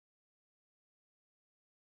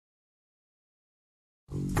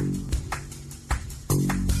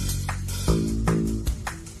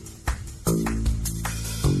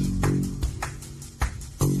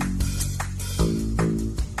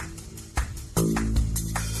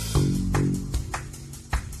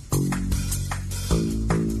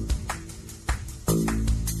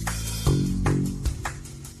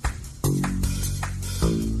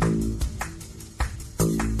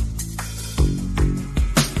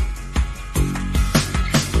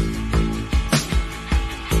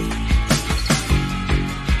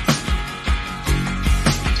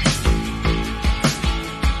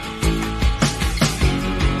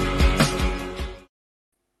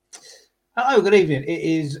Hello, good evening. It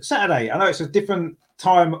is Saturday. I know it's a different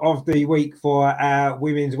time of the week for our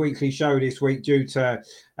Women's Weekly show this week due to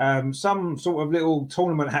some sort of little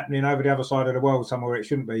tournament happening over the other side of the world somewhere it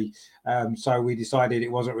shouldn't be. So we decided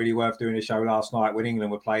it wasn't really worth doing a show last night when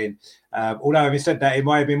England were playing. Although having said that, it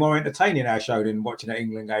might have been more entertaining our show than watching an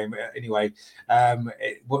England game anyway.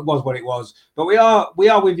 It was what it was. But we are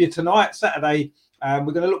with you tonight, Saturday.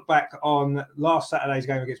 We're going to look back on last Saturday's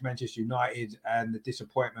game against Manchester United and the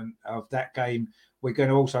disappointment of that game. We're going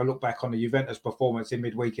to also look back on the Juventus performance in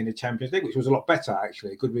midweek in the Champions League, which was a lot better,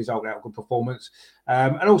 actually. A good result out of a good performance.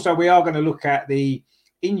 And also we are going to look at the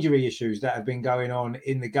injury issues that have been going on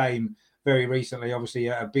in the game very recently. Obviously,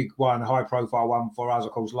 a big one, high-profile one for us,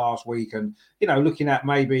 of course, last week. And, you know, looking at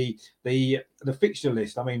maybe the fixture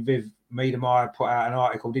list. I mean, Viv Miedemeier put out an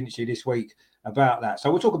article, didn't she, this week, about that.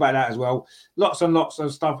 So we'll talk about that as well. Lots and lots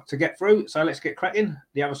of stuff to get through. So let's get cracking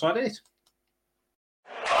the other side of it.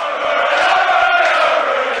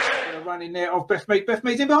 Running there of Beth Mead. Beth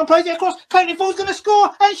Mead's in behind, plays it across. Caitlin Ford's going to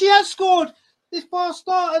score, and she has scored. This fast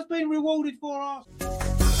start has been rewarded for us.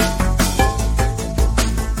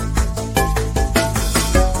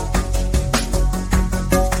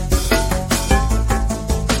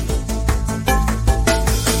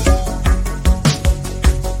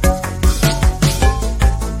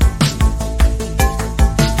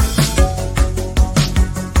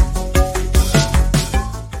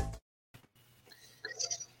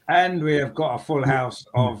 And we have got a full house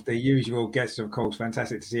of the usual guests, of course.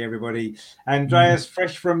 Fantastic to see everybody. Andreas,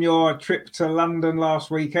 fresh from your trip to London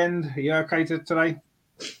last weekend. Are you okay today?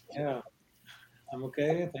 Yeah, I'm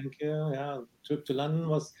okay. Thank you. Yeah, trip to London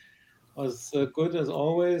was good as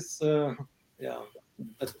always. But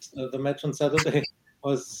the match on Saturday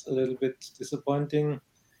was a little bit disappointing.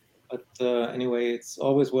 But anyway, it's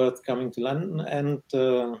always worth coming to London and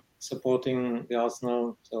supporting the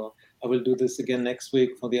Arsenal. So I will do this again next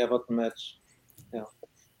week for the Everton match. Yeah.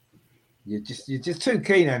 You're just too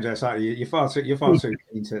keen, Andreas, aren't you? You're far too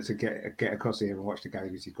keen to get across here and watch the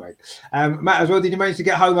game, which is great. Matt, as well, did you manage to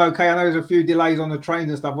get home okay? I know there's a few delays on the train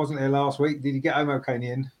and stuff, wasn't there, last week? Did you get home okay in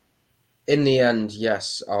the end? In the end,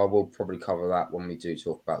 yes. I will probably cover that when we do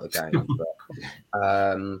talk about the game. But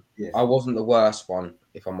Yes. I wasn't the worst one,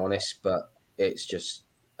 if I'm honest, but it's just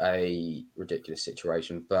a ridiculous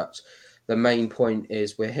situation. But the main point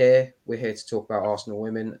is we're here to talk about Arsenal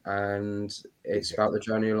women, and it's about the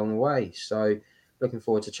journey along the way. So looking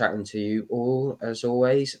forward to chatting to you all, as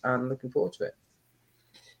always, and looking forward to it.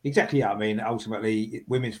 Exactly. Yeah. I mean, ultimately,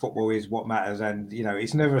 women's football is what matters, and you know,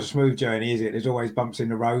 it's never a smooth journey, is it? There's always bumps in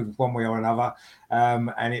the road, one way or another,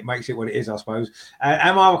 and it makes it what it is, I suppose.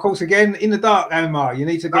 Ammar, of course, again in the dark. Ammar, you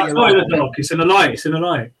need to get your light. It's not in the dark. It's in the light. It's in the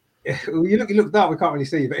light. You look dark. We can't really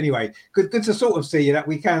see you, but anyway, good to sort of see you. That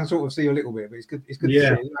we can sort of see you a little bit, but it's good to see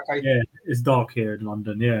you. Okay. Yeah, it's dark here in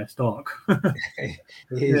London. Yeah, it's dark. It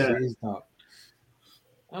is dark.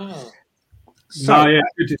 Oh. So,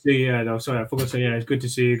 it's good to see you. Yeah, sorry, I forgot to say, it's good to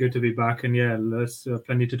see you. Good to be back. And there's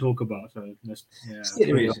plenty to talk about. So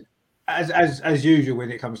as usual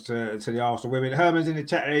when it comes to the Arsenal women. Herman's in the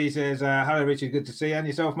chat. He says, hello, Richard. Good to see you. And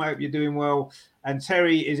yourself, mate. Hope you're doing well. And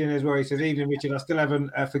Terry is in as well. He says, evening, Richard. I still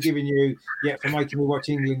haven't forgiven you yet for making me watch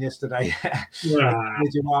England yesterday.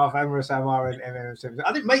 Ammar, and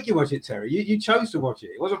I didn't make you watch it, Terry. You chose to watch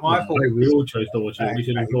it. It wasn't my fault. We all chose to watch it. We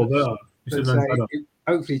should have thought better.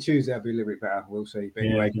 Hopefully Tuesday will be a little bit better. We'll see. But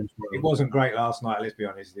anyway, it wasn't great last night. Let's be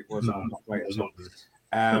honest. It wasn't not great at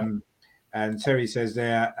all. And Terry says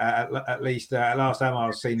there, at least last time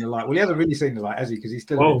I've seen the light. Well, he hasn't really seen the light, has he? Because he's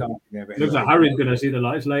still in the dark in there. But looks like Harry's going to see the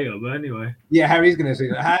lights later. But anyway, yeah, Harry's going to see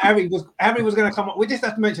that. Harry was going to come on. We just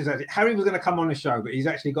have to mention that Harry was going to come on the show, but he's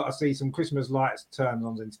actually got to see some Christmas lights turned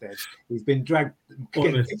on instead. He's been dragged,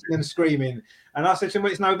 kicking and screaming. And I said to him,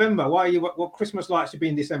 "Well, it's November. Why are you? What Christmas lights should be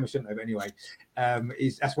in December, shouldn't they?" But anyway,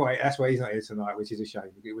 that's why he's not here tonight, which is a shame.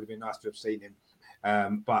 It would have been nice to have seen him.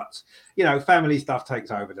 But you know, family stuff takes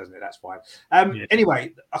over, doesn't it? That's fine.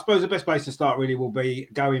 Anyway, I suppose the best place to start really will be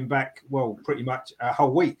going back, well, pretty much a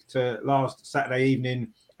whole week to last Saturday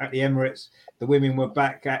evening at the Emirates. The women were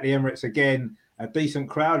back at the Emirates again. A decent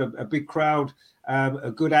crowd, a big crowd,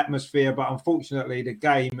 a good atmosphere, but unfortunately the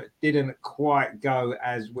game didn't quite go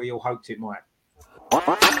as we all hoped it might.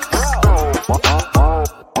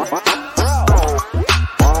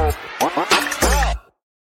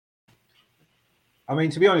 I mean,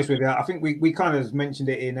 to be honest with you, I think we kind of mentioned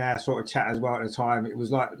it in our sort of chat as well at the time. It was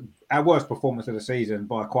like our worst performance of the season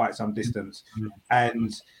by quite some distance.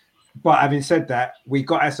 But having said that, we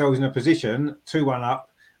got ourselves in a position 2-1 up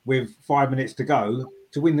with 5 minutes to go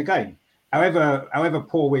to win the game. However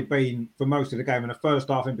poor we'd been for most of the game, and the first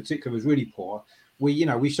half in particular was really poor,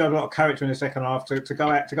 we showed a lot of character in the second half to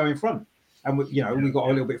go in front. And we got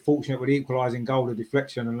a little bit fortunate with the equalising goal, the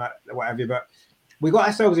deflection and that, what have you. But we got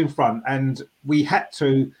ourselves in front, and we had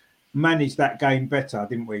to manage that game better,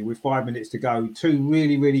 didn't we? With 5 minutes to go, 2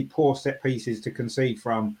 really, really poor set pieces to concede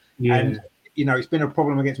from. Yeah. And it's been a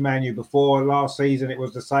problem against Man U before. Last season, it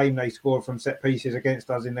was the same. They scored from set pieces against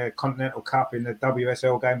us in the Continental Cup, in the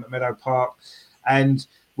WSL game at Meadow Park, and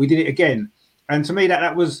we did it again. And to me,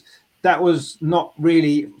 that was not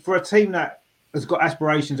really for a team that has got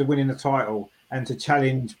aspirations of winning the title and to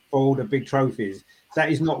challenge for all the big trophies. That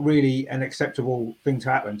is not really an acceptable thing to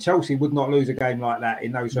happen. Chelsea would not lose a game like that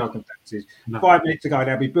in those circumstances. No. 5 minutes to go,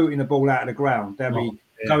 they'll be booting the ball out of the ground. They'll be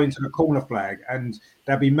going to the corner flag, and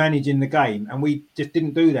they'll be managing the game. And we just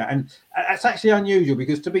didn't do that. And that's actually unusual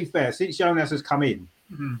because, to be fair, since Jonas has come in,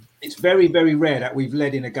 it's very, very rare that we've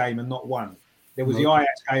led in a game and not won. There was the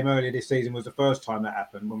Ajax game earlier this season was the first time that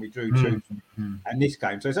happened when we drew 2, and this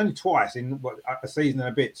game. So it's only twice in a season and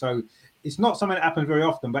a bit. So it's not something that happens very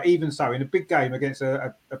often. But even so, in a big game against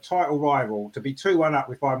a title rival, to be 2-1 up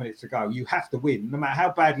with 5 minutes to go, you have to win. No matter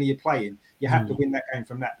how badly you're playing, you have to win that game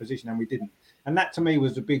from that position, and we didn't. And that, to me,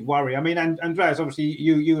 was a big worry. I mean, and Andreas, obviously,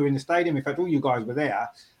 you were in the stadium. In fact, all you guys were there.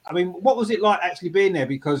 I mean, what was it like actually being there?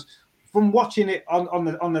 Because from watching it on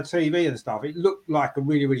the TV and stuff, it looked like a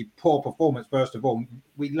really, really poor performance. First of all,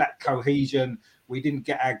 we lacked cohesion. We didn't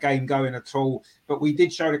get our game going at all. But we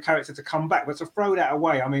did show the character to come back. But to throw that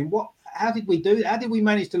away, I mean, how did we do? How did we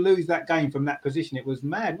manage to lose that game from that position? It was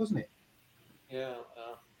mad, wasn't it? Yeah.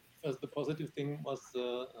 First, the positive thing was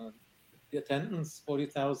the attendance,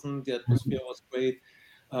 40,000. The atmosphere was great.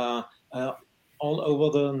 All over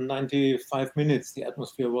the 95 minutes, the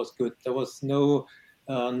atmosphere was good. There was no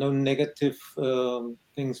negative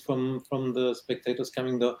things from the spectators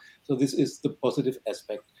coming there. So this is the positive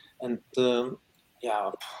aspect. And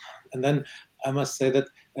and then I must say that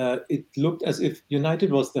it looked as if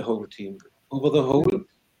United was the home team over the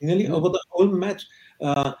whole match.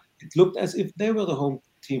 It looked as if they were the home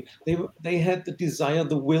team. They had the desire,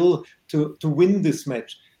 the will to win this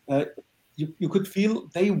match. You could feel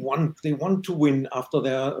they want to win after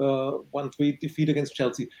their 1-3 defeat against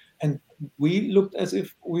Chelsea, and we looked as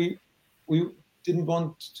if we didn't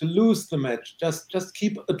want to lose the match. Just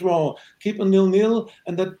keep a draw, keep a 0-0,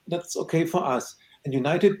 and that's okay for us. And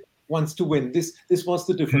United wants to win. This was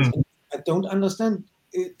the difference. I don't understand.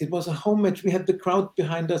 It was a home match. We had the crowd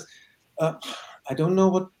behind us. I don't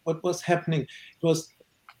know what was happening. It was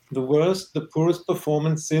the poorest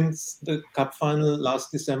performance since the cup final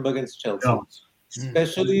last December against Chelsea. Oh.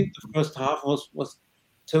 Especially the first half was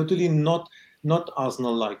totally not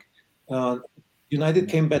Arsenal-like. United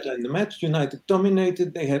came better in the match. United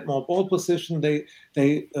dominated. They had more ball position. They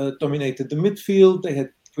dominated the midfield. They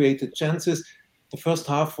had created chances. The first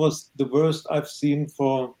half was the worst I've seen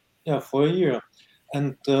for a year.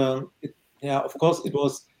 And of course, it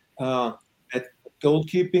was bad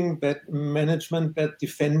goalkeeping, bad management, bad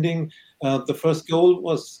defending. The first goal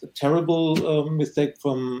was a terrible mistake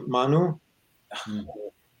from Manu.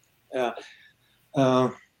 I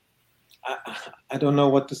don't know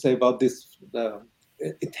what to say about this.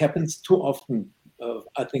 It happens too often,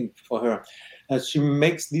 I think, for her. She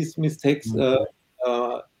makes these mistakes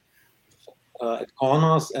at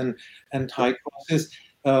corners and high crosses.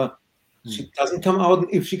 She doesn't come out.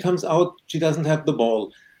 If she comes out, she doesn't have the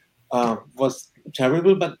ball. Was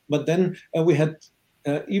terrible, but then we had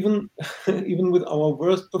even with our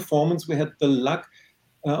worst performance, we had the luck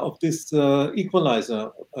of this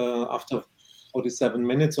equalizer after 47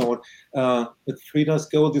 minutes or with Frida's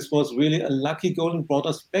goal. This was really a lucky goal and brought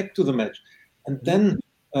us back to the match. And then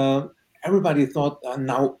everybody thought,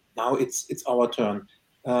 now it's our turn.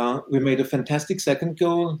 We made a fantastic second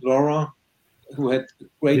goal. Laura, who had a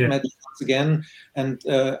great match once again, and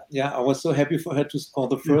I was so happy for her to score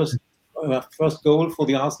the first goal for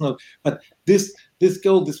the Arsenal. But this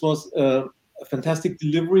goal, this was a fantastic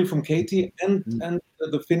delivery from Katie, and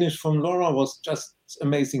the finish from Laura was just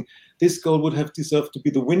amazing. This goal would have deserved to be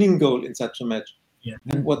the winning goal in such a match. Yeah.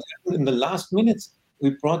 And what happened in the last minutes,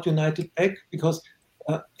 we brought United back because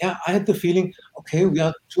I had the feeling, okay, we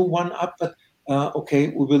are 2-1 up, but okay,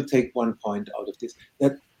 we will take 1 point out of this.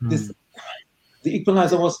 The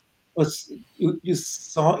equalizer was you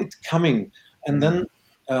saw it coming, and then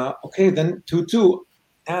then 2-2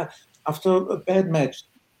 after a bad match.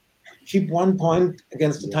 Keep 1 point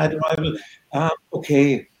against the title rival.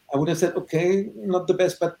 Okay, I would have said, okay, not the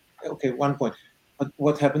best, but okay, 1 point. But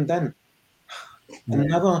what happened then?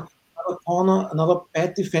 Another corner, another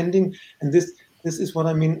bad defending, and this is what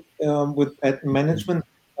I mean with bad management.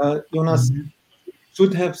 Jonas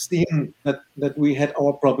should have seen that we had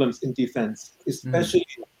our problems in defense, especially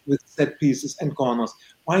with set pieces and corners.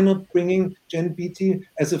 Why not bringing Jen Beattie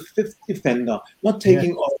as a fifth defender, not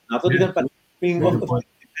taking off another defender, but bringing off a fifth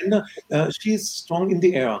defender? She's strong in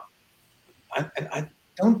the air. And I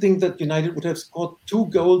don't think that United would have scored 2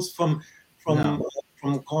 goals from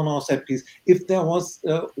corner or set piece if there was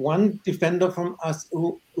one defender from us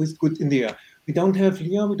who is good in the air. We don't have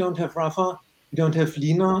Leah, we don't have Rafa, we don't have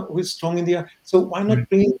Lina who is strong in the air. So why not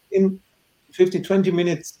bring in 20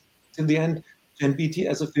 minutes till the end Jen Beattie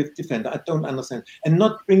as a fifth defender? I don't understand. And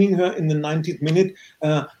not bringing her in the 90th minute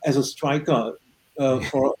as a striker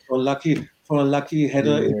for a lucky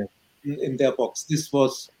header in their box. This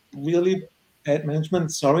was really bad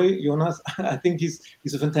management. Sorry, Jonas. I think he's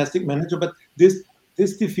a fantastic manager, but this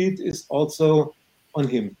defeat is also on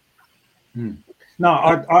him. No,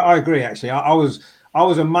 I agree. Actually, I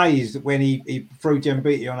was amazed when he threw Jen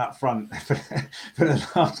Beattie on up front for the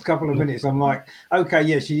last couple of minutes. I'm like, okay,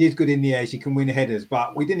 yeah, she is good in the air. She can win headers,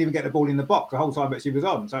 but we didn't even get the ball in the box the whole time that she was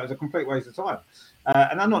on. So it was a complete waste of time.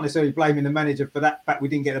 And I'm not necessarily blaming the manager for that fact we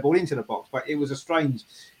didn't get the ball into the box, but it was a strange.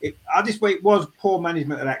 It was poor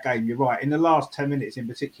management of that game. You're right. In the last 10 minutes, in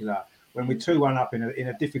particular, when we're 2-1 up in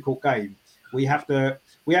a difficult game, we have to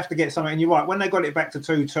get something. And you're right. When they got it back to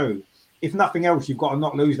 2-2. If nothing else, you've got to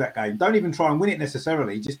not lose that game. Don't even try and win it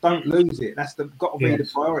necessarily. Just don't lose it. That's got to be the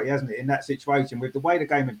priority, hasn't it, in that situation? With the way the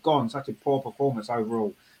game had gone, such a poor performance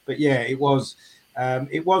overall. But yeah, it was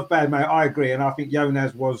bad, mate. I agree, and I think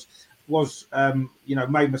Jonas was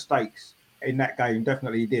made mistakes in that game.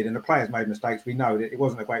 Definitely he did, and the players made mistakes. We know that it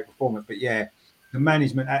wasn't a great performance, but yeah, the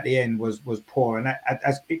management at the end was poor, and that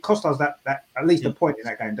as it cost us that at least a point in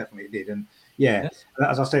that game. Definitely it did, and. Yeah,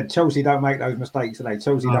 as I said, Chelsea don't make those mistakes today.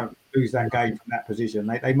 Chelsea don't lose that game from that position.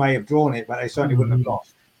 They may have drawn it, but they certainly wouldn't have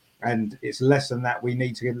lost. And it's a lesson that we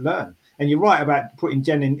need to learn. And you're right about putting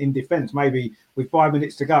Jen in defence. Maybe with 5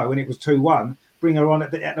 minutes to go, when it was 2-1, bring her on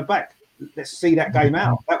at the back. Let's see that game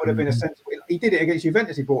out. That would have been a sensible. He did it against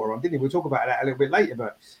Juventus. He brought her on, didn't he? We'll talk about that a little bit later.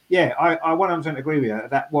 But yeah, I 100% agree with you.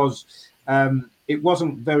 That was. It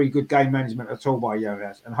wasn't very good game management at all by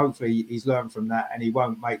Jonas, and hopefully he's learned from that and he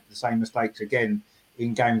won't make the same mistakes again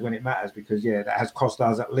in games when it matters, because that has cost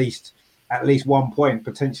us at least 1 point.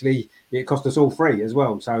 Potentially it cost us all 3 as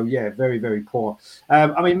well. So yeah, very, very poor.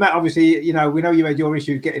 I mean, Matt, obviously, we know you had your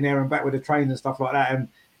issues getting there and back with the train and stuff like that, and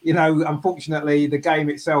unfortunately the game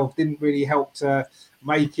itself didn't really help to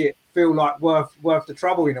make it feel like worth the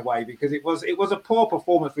trouble in a way, because it was a poor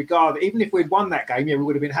performance. Even if we'd won that game, we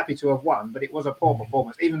would have been happy to have won, but it was a poor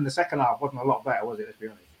performance. Even the second half wasn't a lot better, was it? Let's be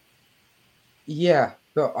honest. Yeah,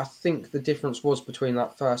 but I think the difference was between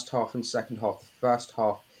that first half and second half. The first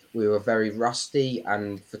half we were very rusty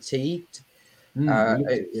and fatigued.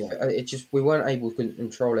 It just, we weren't able to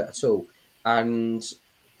control it at all, and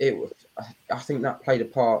I think that played a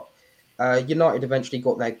part. United eventually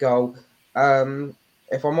got their goal.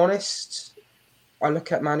 If I'm honest, I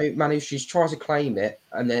look at Manu, she's trying to claim it,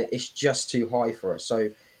 and then it's just too high for her. So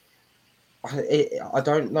I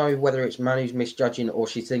don't know whether it's Manu's misjudging or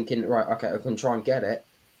she's thinking, right, okay, I can try and get it.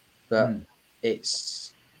 But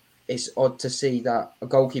it's odd to see that a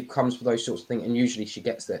goalkeeper comes for those sorts of things, and usually she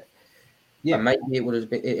gets it. Yeah, and maybe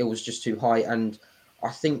it was just too high. And I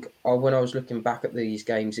think when I was looking back at these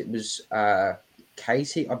games, it was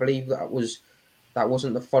Katie, I believe that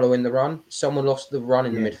wasn't the following the run. Someone lost the run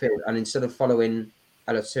in the midfield, and instead of following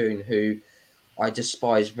Ella Toon, who I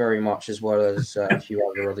despise very much, as well as a few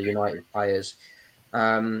other United players,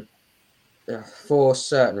 for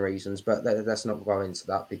certain reasons, but let's not go into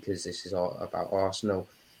that because this is about Arsenal.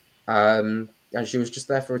 And she was just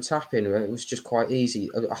there for a tap-in. It was just quite easy.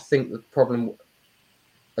 I think the problem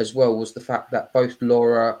as well was the fact that both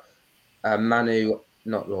Laura, Manu,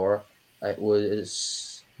 not Laura, it was...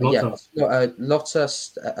 Lotta,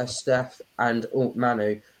 Steph, and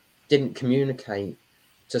Manu didn't communicate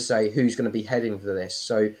to say who's going to be heading for this.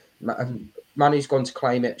 So Manu's gone to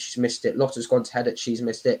claim it, she's missed it. Lotta's gone to head it, she's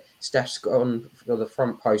missed it. Steph's gone for the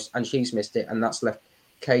front post, and she's missed it. And that's left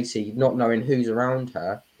Katie not knowing who's around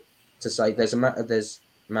her to say there's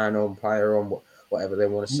man on, player on, whatever they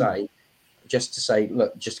want to say. Just to say,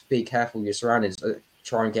 look, just be careful of your surroundings.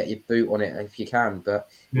 Try and get your boot on it if you can. But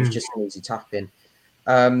it was just an easy tap in.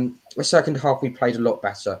 The second half, we played a lot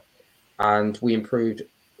better and we improved.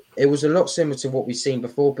 It was a lot similar to what we've seen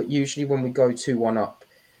before, but usually when we go 2-1 up,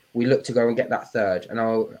 we look to go and get that third. And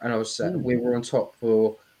we were on top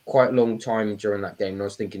for quite a long time during that game. And I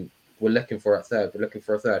was thinking, we're looking for a third.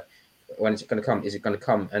 When is it going to come? Is it going to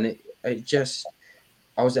come? And I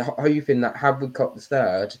was hoping that had we got the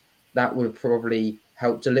third, that would have probably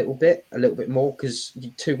helped a little bit more, because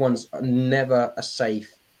 2-1s are never a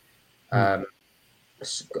safe.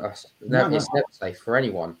 It's never safe for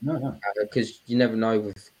anyone. Because you never know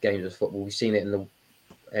with games of football. We've seen it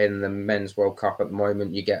in the Men's World Cup at the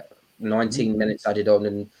moment. You get 19 minutes added on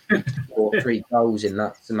and score 3 goals in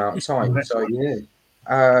that amount of time. So,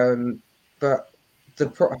 but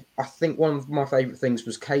I think one of my favourite things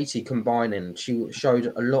was Katie combining. She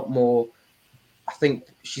showed a lot more. I think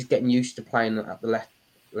she's getting used to playing at the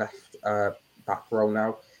left back role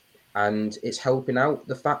now, and it's helping out.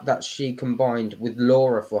 The fact that she combined with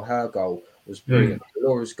Laura for her goal was brilliant.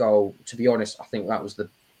 Laura's goal, to be honest, I think that was the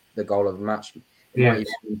goal of the match. It might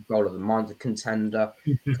even be the goal of the month, the contender,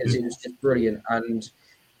 because it was just brilliant. And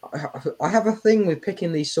I have a thing with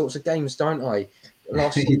picking these sorts of games, don't I?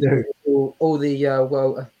 Last year, all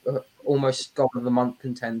the almost goal of the month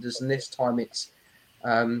contenders, and this time it's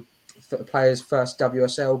for the players' first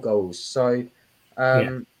WSL goals. So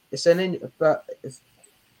it's but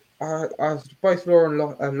I both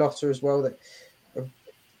Laura and Lotta as well. That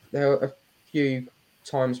there were a few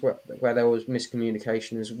times where there was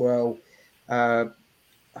miscommunication as well. The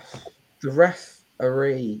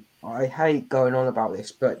referee, I hate going on about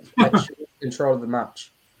this, but control of the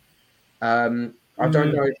match. I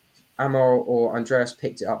don't know if Amar or Andreas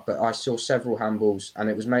picked it up, but I saw several handballs, and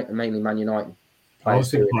it was mainly Man United. I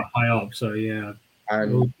was quite high up, so yeah.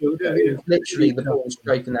 And literally, the ball was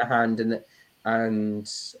straight in their hand, and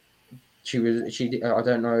she. I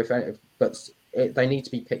don't know but they need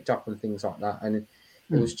to be picked up and things like that, and it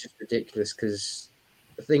was just ridiculous because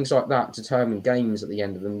things like that determine games at the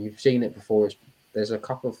end of them. You've seen it before. There's a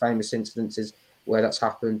couple of famous incidences where that's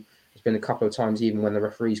happened. There's been a couple of times even when the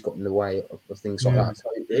referees got in the way of things like that. So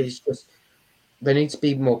it's just they need to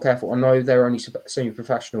be more careful. I know they're only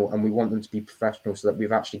semi-professional, and we want them to be professional so that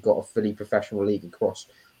we've actually got a fully professional league across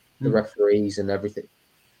the referees and everything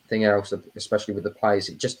else, especially with the players.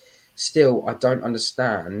 It just still, I don't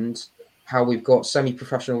understand how we've got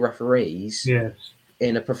semi-professional referees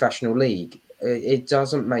in a professional league. It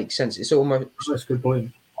doesn't make sense. It's almost that's a good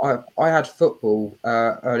point. I had football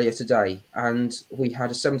earlier today, and we had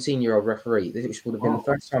a 17-year-old referee, which would have been the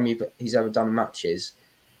first time he's ever done matches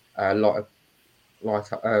like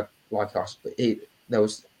us. But there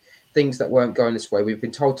was things that weren't going this way. We've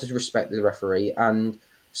been told to respect the referee, and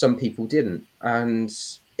some people didn't. And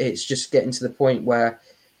it's just getting to the point where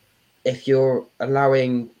if you're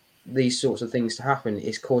allowing these sorts of things to happen,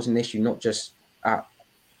 it's causing an issue not just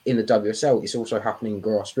in the WSL, it's also happening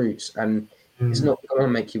grassroots, and it's not going to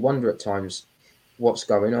make you wonder at times what's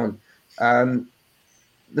going on.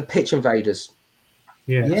 The pitch invaders.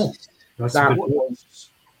 That was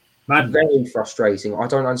very frustrating. I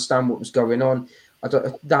don't understand what was going on.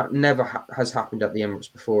 That never has happened at the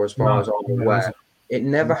Emirates before, as far as I'm aware. It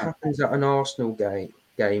never happens at an Arsenal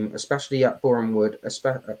game, especially at Boreham Wood,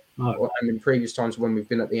 and in previous times when we've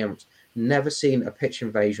been at the Emirates. Never seen a pitch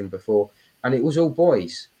invasion before, and it was all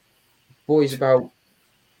boys about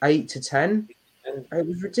 8 to 10. It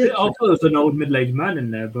was ridiculous. I thought there was an old middle-aged man in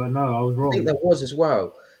there, but no, I was wrong. I think there was as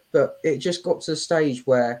well, but it just got to the stage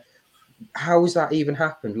where, how has that even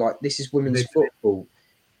happened? Like, this is women's football.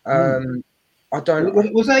 I don't.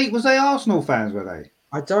 Was they Arsenal fans? Were they?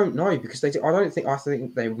 I don't know, because I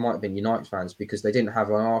think they might have been United fans because they didn't have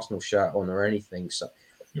an Arsenal shirt on or anything. So,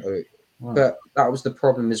 but that was the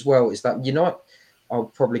problem as well. Is that United? I'll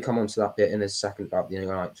probably come on to that bit in a second about the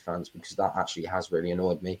United fans, because that actually has really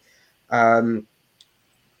annoyed me. At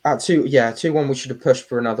 2-1, we should have pushed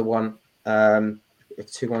for another one.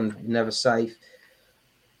 2-1, never safe.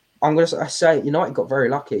 I'm going to say United got very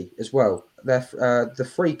lucky as well. The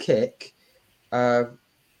free kick,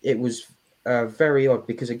 it was very odd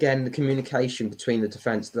because, again, the communication between the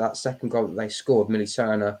defence, that second goal that they scored, Millie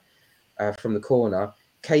Turner from the corner,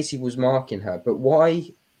 Katie was marking her. But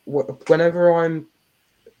whenever I'm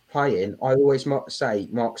playing, I always mark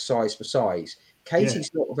size for size.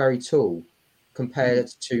 Katie's not very tall compared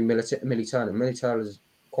to Millie Turner. Millie Turner's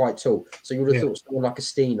quite tall. So you would have thought someone like a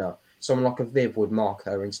Stina, someone like a Viv would mark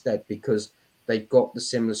her instead, because they've got the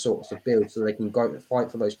similar sorts of build, so they can go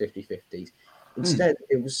fight for those 50-50s. Instead,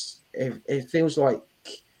 it feels like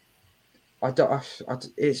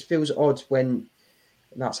it feels odd when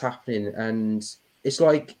that's happening, and it's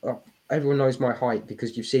like everyone knows my height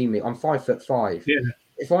because you've seen me. I'm 5'5". Yeah.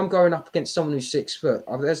 If I'm going up against someone who's 6 foot,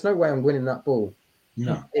 there's no way I'm winning that ball.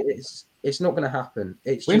 No, it's not going to happen.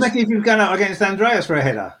 Imagine if you've gone up against Andreas for a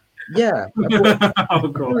header. Yeah. God.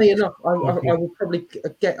 Funnily enough, I will probably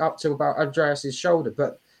get up to about Andreas's shoulder,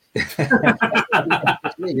 but, but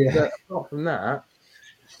apart from that,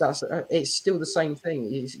 it's still the same thing.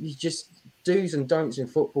 You just do's and don'ts in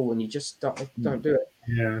football, and you just don't do it.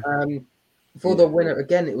 Yeah. For the winner,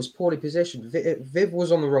 again, it was poorly positioned. Viv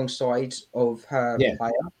was on the wrong side of her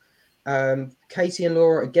player. Katie and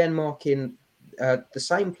Laura again marking the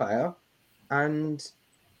same player, and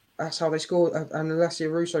that's how they scored. And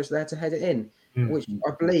Alessia Russo's there to head it in, which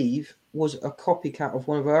I believe was a copycat of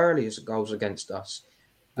one of our earliest goals against us.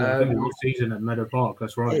 I think last season at Meadow Park.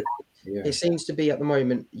 That's right. It seems to be at the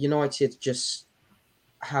moment United just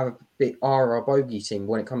have a bit our bogey team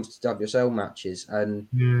when it comes to WSL matches, and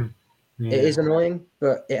it is annoying,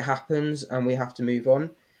 but it happens, and we have to move on.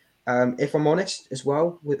 If I'm honest, as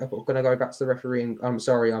well, I'm going to go back to the refereeing. I'm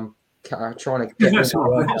sorry, I'm trying to get That's all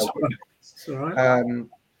right. That's all right.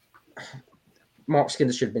 Mark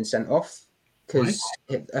Skinner should have been sent off because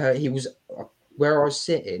he was where I was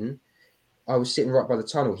sitting. I was sitting right by the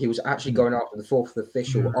tunnel. He was actually going after the fourth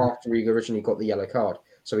official after he originally got the yellow card,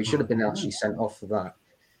 so he should have been actually sent off for that.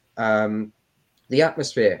 The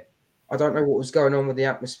atmosphere. I don't know what was going on with the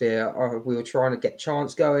atmosphere. We were trying to get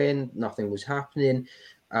chants going. Nothing was happening.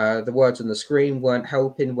 The words on the screen weren't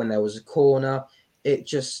helping when there was a corner. It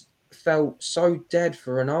just felt so dead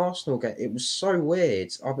for an Arsenal game. It was so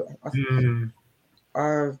weird.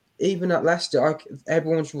 Even at Leicester,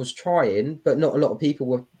 everyone was trying, but not a lot of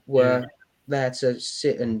people were there to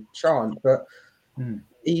sit and chant. But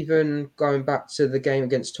even going back to the game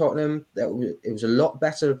against Tottenham, it was a lot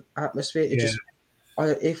better atmosphere.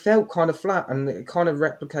 It felt kind of flat, and it kind of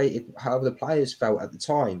replicated how the players felt at the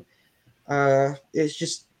time. It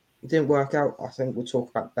didn't work out. I think we'll talk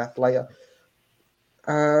about Beth later.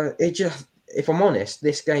 If I'm honest,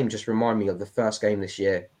 this game just reminded me of the first game this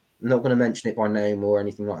year. I'm not going to mention it by name or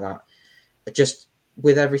anything like that. Just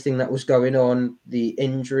with everything that was going on, the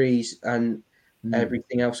injuries and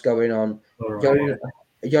everything else going on,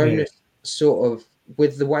 Jonas sort of,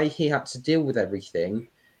 with the way he had to deal with everything,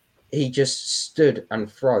 he just stood and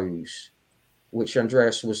froze, which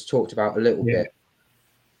Andreas was talked about a little bit.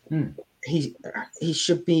 He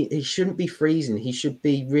shouldn't be freezing. He should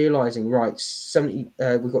be realizing, right, 70.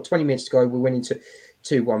 We've got 20 minutes to go. We're winning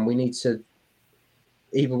 2-1. We need to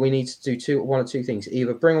do one or two things.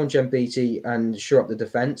 Either bring on Jen Beattie and shore up the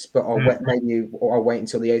defense, but I'll wait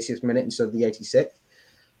until the 80th minute instead of the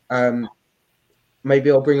 86th.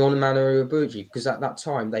 Maybe I'll bring on Mana Iwabuchi, because at that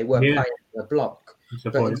time they were playing a block.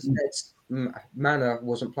 But instead, Mana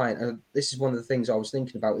wasn't playing. And this is one of the things I was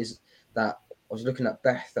thinking about, is that I was looking at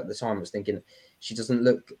Beth at the time. I was thinking she doesn't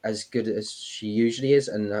look as good as she usually is,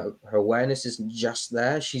 and her awareness isn't just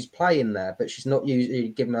there. She's playing there, but she's not usually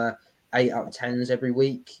giving her 8 out of 10s every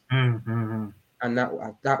week. And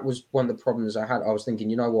that was one of the problems I had. I was thinking,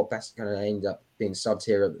 you know what, Beth's going to end up being subbed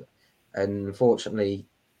here. And unfortunately,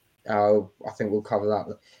 I think we'll cover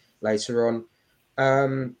that later on.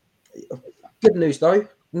 Good news, though.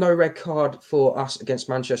 No red card for us against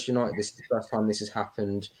Manchester United. This is the first time this has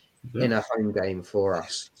happened in a home game for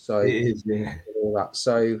us. So it is, all that.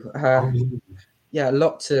 So a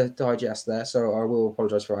lot to digest there. So I will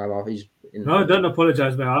apologise for Amar. No, don't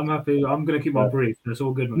apologise, man. I'm happy. I'm going to keep my brief. That's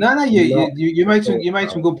all good, man. No, you made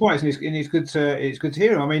some good points, and it's good to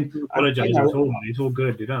hear them. I mean, apologise at all, man. It's all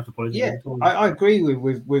good. You don't have to apologise. Yeah, I agree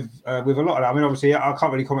with a lot of that. I mean, obviously, I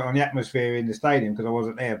can't really comment on the atmosphere in the stadium because I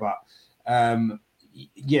wasn't there, but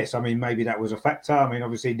yes, I mean, maybe that was a factor. I mean,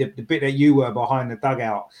 obviously, the bit that you were behind the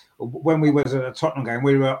dugout when we was at a Tottenham game,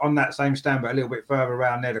 we were on that same stand, but a little bit further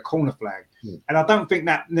around there, the corner flag. And I don't think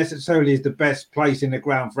that necessarily is the best place in the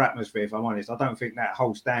ground for atmosphere, if I'm honest. I don't think that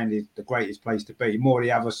whole stand is the greatest place to be. More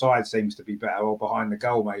the other side seems to be better, or behind the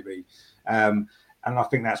goal, maybe. And I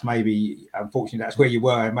think that's maybe, unfortunately, that's where you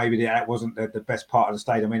were. And maybe that wasn't the best part of the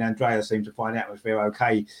stadium. I mean, Andrea seemed to find the atmosphere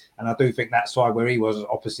okay. And I do think that side where he was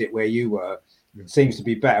opposite where you were seems to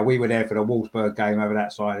be better. We were there for the Wolfsburg game over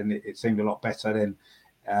that side, and it seemed a lot better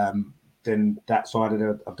than that side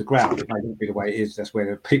of the ground. It may not be the way it is. That's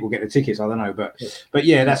where the people get the tickets. I don't know, but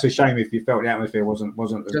yeah, that's a shame if you felt the atmosphere wasn't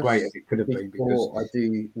as great as it could have been. Because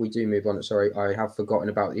we do move on. Sorry, I have forgotten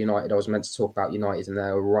about United. I was meant to talk about United and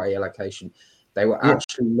their right allocation. They were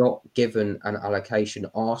actually not given an allocation.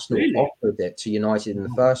 Arsenal offered it to United in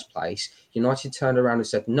the first place. United turned around and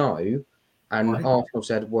said no, and Arsenal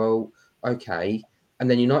said, well, okay. And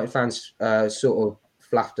then United fans sort of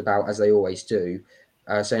flapped about, as they always do,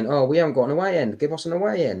 saying, oh, we haven't got an away end. Give us an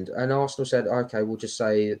away end. And Arsenal said, okay, we'll just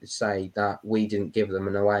say that we didn't give them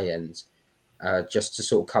an away end just to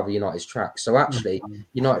sort of cover United's tracks. So actually,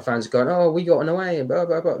 United fans are going, oh, we got an away end, blah,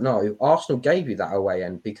 blah, blah. No, Arsenal gave you that away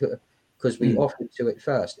end because we offered to it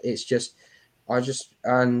first. It's just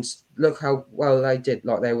And look how well they did.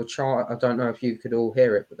 Like they were chanting. I don't know if you could all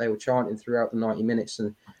hear it, but they were chanting throughout the 90 minutes,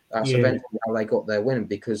 and that's eventually how they got their win,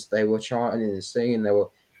 because they were chanting and singing. They were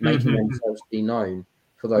making themselves be known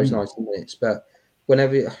for those 90 minutes. But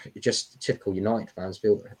whenever, just typical United fans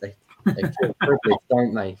feel they feel privileged,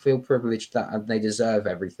 don't they? Feel privileged and they deserve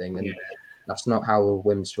everything, and that's not how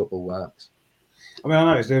women's football works. I mean, I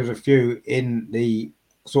noticed there was a few in the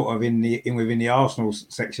sort of within the Arsenal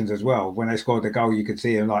sections as well. When they scored the goal, you could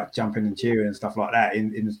see them like jumping and cheering and stuff like that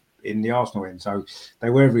in the Arsenal end. So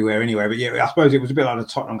they were everywhere anyway. But yeah, I suppose it was a bit like the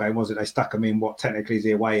Tottenham game, was it? They stuck them in what technically is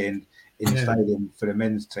the away end in the stadium for the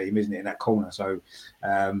men's team, isn't it, in that corner? So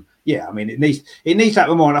yeah, I mean, it needs to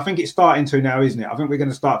happen more, and I think it's starting to now, isn't it? I think we're going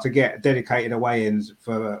to start to get dedicated away ends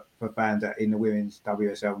for fans in the women's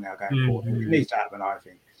WSL now going forward. It needs to happen, I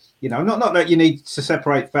think. You know, not that you need to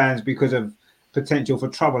separate fans because of potential for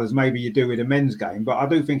trouble as maybe you do with a men's game, but I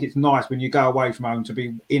do think it's nice when you go away from home to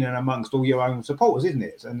be in and amongst all your own supporters, isn't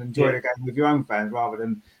it? And enjoy the game with your own fans rather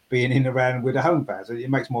than being in around with the home fans. It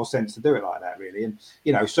makes more sense to do it like that, really. And,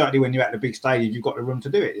 you know, certainly when you're at the big stadium, you've got the room to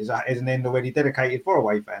do it. There's an end already dedicated for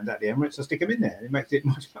away fans at the Emirates, so stick them in there. It makes it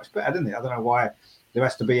much better, doesn't it? I don't know why there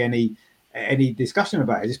has to be any discussion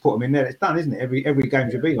about it. Just put them in there. It's done, isn't it? Every game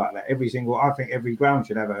should be like that. I think every ground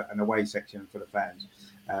should have an away section for the fans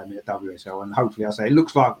in the WSL, and hopefully, I say it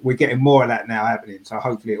looks like we're getting more of that now happening. So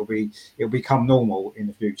hopefully, it'll become normal in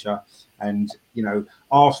the future, and you know,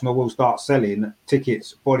 Arsenal will start selling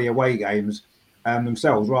tickets for the away games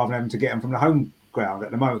themselves rather than having to get them from the home ground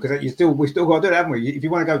at the moment, because we've still got to do it, haven't we? If you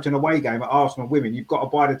want to go to an away game at Arsenal women, you've got to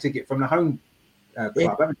buy the ticket from the home club,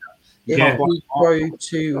 haven't you? If you go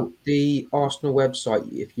to the Arsenal website,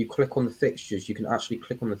 if you click on the fixtures, you can actually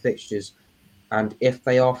click on the fixtures, and if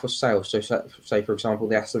they are for sale, so say for example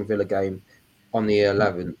the Aston Villa game on the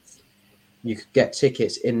 11th, you could get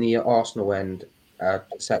tickets in the Arsenal end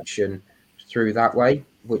section through that way,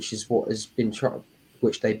 which is what has been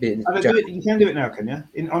which they've been. You can do it now, can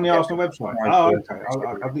you? On the Arsenal website? Oh,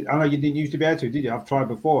 okay. I know you didn't used to be able to, did you? I've tried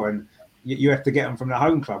before, and you have to get them from the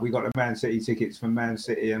home club. We got the Man City tickets from Man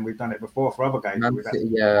City, and we've done it before for other games. Man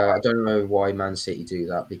City, I don't know why Man City do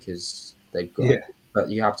that, because they've got. But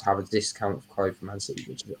you have to have a discount code for Man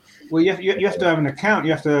City. Well, you have to have an account.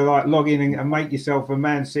 You have to like log in and make yourself a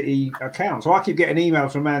Man City account. So I keep getting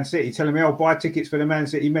emails from Man City telling me, "Oh, buy tickets for the Man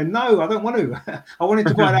City men." No, I don't want to. I wanted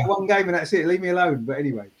to buy that one game and that's it. Leave me alone. But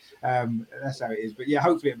anyway, that's how it is. But yeah,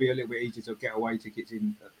 hopefully it'll be a little bit easier to get away tickets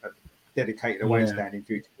in a dedicated away stand in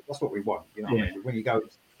future. That's what we want. You know, what I mean?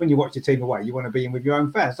 When you watch your team away, you want to be in with your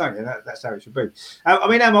own fans, don't you? That's how it should be. I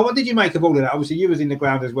mean, Emma, what did you make of all of that? Obviously, you was in the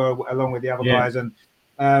ground as well, along with the other guys. And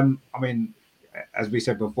I mean, as we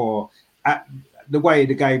said before, the way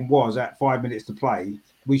the game was at 5 minutes to play,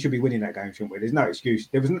 we should be winning that game, shouldn't we? There's no excuse.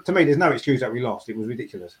 There's no excuse that we lost. It was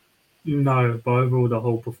ridiculous. No, but overall, the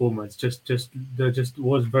whole performance just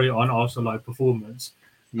was very un-Arsenal-like performance.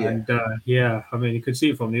 Yeah. And I mean, you could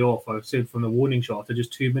see it from the off. I've seen it from the warning shot after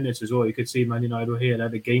just 2 minutes as well. You could see Man United were here.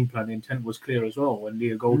 That the game plan, the intent was clear as well. When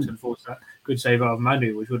Leah Goldson forced that good save out of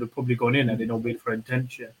Manu, which would have probably gone in had it not been for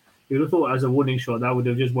intention. You would have thought as a warning shot that would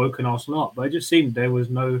have just woken Arsenal up. But it just seemed there was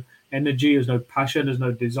no energy, there's no passion, there's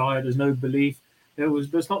no desire, there's no belief.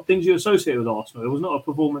 There's not things you associate with Arsenal. It was not a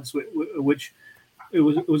performance which. It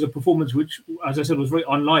was a performance which, as I said, was very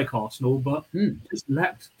unlike Arsenal, but just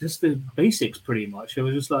lacked just the basics pretty much. It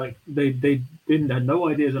was just like they had no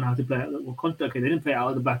ideas on how to play out. Well, they didn't play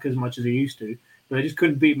out at the back as much as they used to, but they just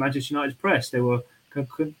couldn't beat Manchester United's press. They were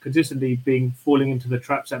consistently falling into the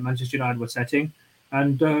traps that Manchester United were setting,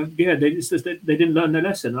 and they didn't learn their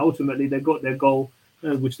lesson. Ultimately, they got their goal,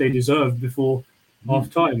 which they deserved before half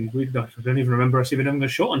time. I don't even remember us even having a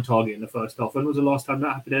shot on target in the first half. When was the last time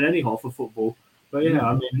that happened in any half of football? But yeah,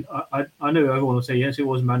 I mean, I know everyone will say, yes, it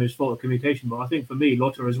was Manu's fault of communication, but I think for me,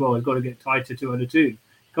 Lotta as well has got to get tied to 202. You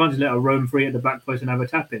can't just let her roam free at the back post and have a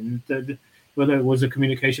tap in. Whether it was a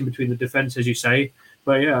communication between the defence, as you say.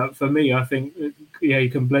 But yeah, for me, I think, you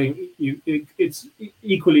can blame you. It's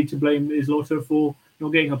equally to blame is Lotta for not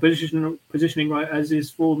getting her positioning right, as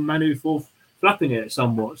is for Manu for flapping it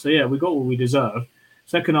somewhat. So yeah, we got what we deserved.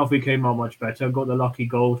 Second half, we came out much better, got the lucky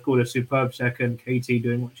goal, scored a superb second. Katie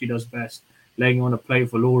doing what she does best, laying on a plate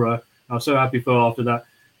for Laura. I was so happy for her after that.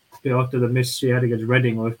 After the miss she had against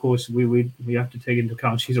Reading, of course, we have to take into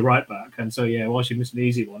account she's a right back. And so, yeah, while she missed an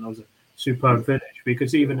easy one, that was a superb finish.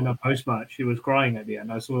 Because even in her post-match, she was crying at the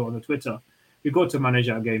end. I saw it on the Twitter. We've got to manage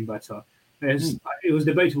our game better. It was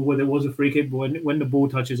debatable whether it was a free kick, but when the ball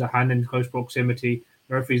touches a hand in close proximity,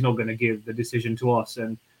 the referee's not going to give the decision to us.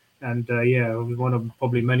 And it was one of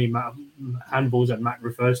probably many handballs that Matt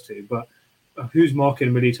refers to. But who's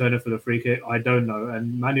marking Millie Turner for the free kick? I don't know.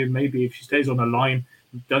 And Manu, maybe if she stays on the line,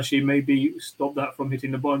 does she maybe stop that from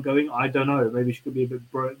hitting the ball and going? I don't know. Maybe she could be a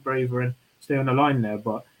bit braver and stay on the line there.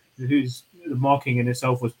 But the marking in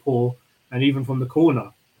itself was poor, and even from the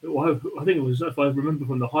corner, I think it was, if I remember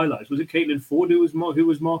from the highlights, was it Caitlin Ford who was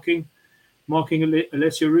marking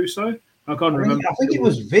Alessia Russo? I can't remember. I think it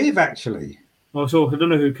was Viv actually. Oh, so I don't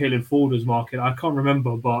know who Caitlin Ford was marking. I can't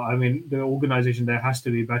remember, but I mean the organisation there has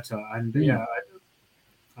to be better. And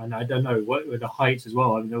and I don't know what with the heights as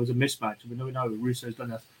well. I mean there was a mismatch. We know Russo's done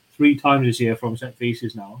that 3 times this year from set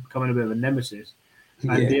pieces now, becoming a bit of a nemesis.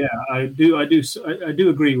 And I do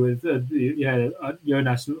agree with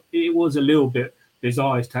Jonas. It was a little bit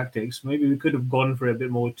bizarre his tactics. Maybe we could have gone for a bit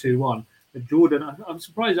more 2-1. But Jordan, I'm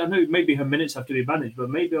surprised. I know maybe her minutes have to be managed, but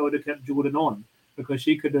maybe I would have kept Jordan on because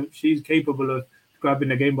she's capable of grabbing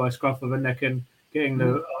the game by a scruff of the neck and getting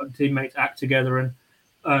the teammates act together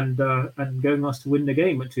and going us to win the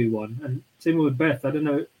game at 2-1. And same with Beth. I don't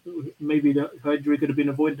know. Maybe her injury could have been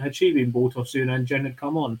avoided had she been brought off sooner and Jen had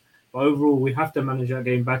come on. But overall, we have to manage that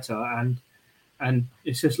game better. And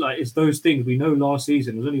it's just like, it's those things. We know last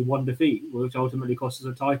season there was only 1 defeat, which ultimately cost us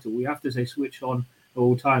a title. We have to stay switched on at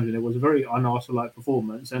all times. And it was a very un-Arsenal-like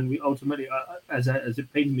performance. And we ultimately, as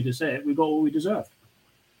it pains me to say it, we got what we deserved.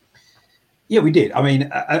 Yeah, we did. I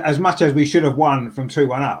mean, as much as we should have won from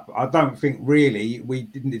 2-1 up, I don't think really we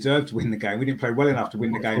didn't deserve to win the game. We didn't play well enough to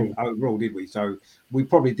win the game overall, did we? So we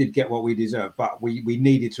probably did get what we deserved, but we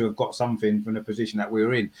needed to have got something from the position that we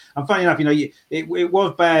were in. And funny enough, it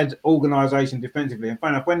was bad organisation defensively. And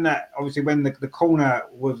funny enough, when the corner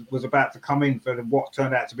was about to come in for what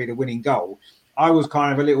turned out to be the winning goal, I was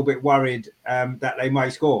kind of a little bit worried that they may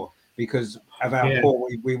score, because of how poor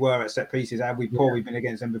we were at set pieces, how we've been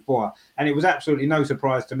against them before. And it was absolutely no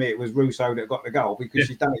surprise to me it was Russo that got the goal, because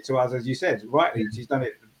she's done it to us, as you said, rightly. She's done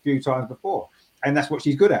it a few times before. And that's what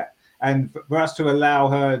she's good at. And for us to allow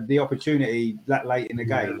her the opportunity that late in the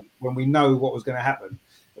game, when we know what was going to happen,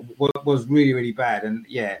 was really, really bad. And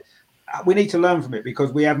we need to learn from it,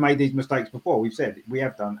 because we have made these mistakes before. We've said we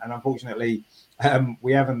have done. And unfortunately,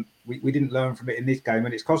 we didn't learn from it in this game,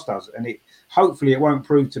 and it's cost us. And hopefully it won't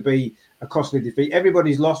prove to be a costly defeat.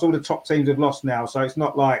 Everybody's lost. All the top teams have lost now, so it's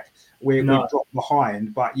not like we've dropped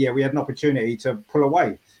behind. But we had an opportunity to pull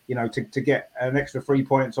away, to get an extra 3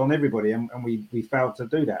 points on everybody, and we failed to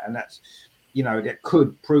do that. And that's, that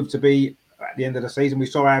could prove to be at the end of the season. We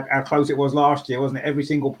saw how close it was last year, wasn't it? Every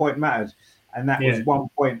single point mattered, and that was 1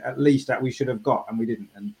 point at least that we should have got, and we didn't.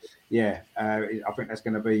 And I think that's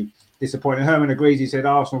going to be disappointing. Herman agrees. He said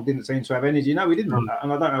Arsenal didn't seem to have energy. No, we didn't,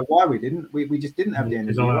 and I don't know why we didn't. We just didn't have the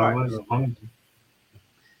energy.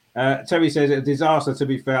 Terry says a disaster. To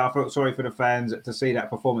be fair, I felt sorry for the fans to see that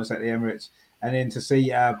performance at the Emirates, and then to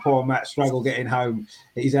see poor Matt struggle getting home.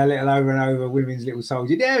 He's a little over and over women's little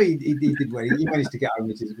soldier. Yeah, he did well. He managed to get home,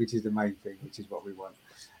 which is the main thing, which is what we want.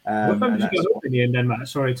 What time did you get home in the end, then, Matt?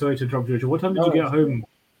 Sorry to interrupt you. What time did you get home?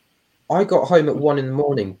 I got home at 1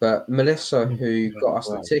 a.m, but Melissa, who got us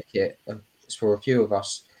the ticket, for a few of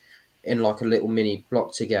us in like a little mini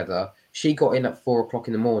block together, she got in at 4 o'clock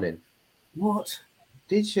in the morning. What?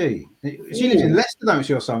 Did she? She lives in Leicester, don't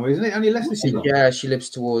she, or somewhere, isn't it? Only Leicester she got? Yeah, she lives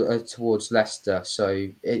towards Leicester, so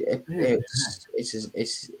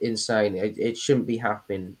it's insane. It shouldn't be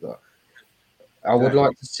happening, but I would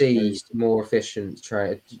like to see more efficient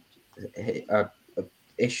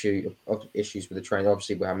issues with the train.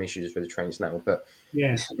 Obviously, we're having issues with the trains now, but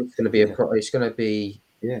it's going to be it's going to be.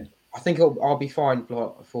 Yeah, I think I'll be fine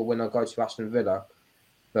for when I go to Aston Villa,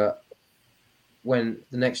 but when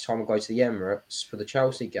the next time I go to the Emirates for the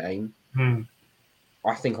Chelsea game,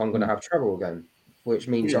 I think I'm going to have trouble again, which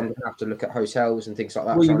means I'm going to have to look at hotels and things like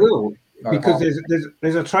that. Well, you will, because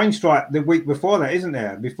there's a train strike the week before that, isn't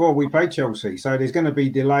there? Before we play Chelsea, so there's going to be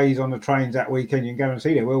delays on the trains that weekend. You can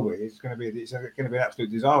guarantee there will be. It's going to be an absolute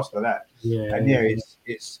disaster. That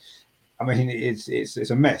it's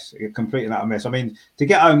a mess, a complete and utter mess. I mean, to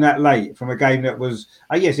get home that late from a game that was,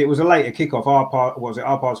 it was a later kickoff. Our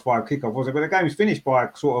 5:30 kickoff, was it? But the game was finished by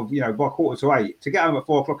sort of, by 7:45. To get home at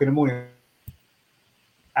 4 o'clock in the morning,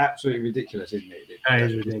 absolutely ridiculous, isn't it? That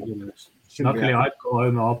is ridiculous. Luckily, I got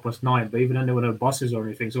home at 9:30, but even then there were no buses or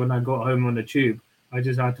anything. So when I got home on the tube, I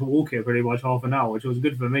just had to walk it pretty much half an hour, which was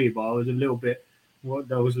good for me. But I was a little bit,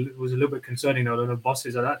 that was a little bit concerning. There were no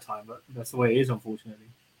buses at that time, but that's the way it is, unfortunately.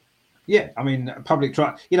 Yeah, I mean, public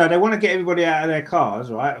they want to get everybody out of their cars,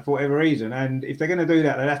 right, for whatever reason. And if they're going to do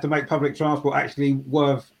that, they'd have to make public transport actually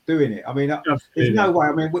worth doing it. I mean, there's no way.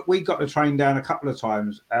 I mean, we got the train down a couple of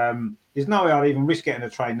times. There's no way I'd even risk getting a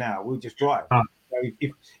train now. We'll just drive. So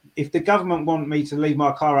if if the government want me to leave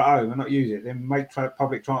my car at home and not use it, then make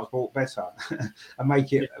public transport better and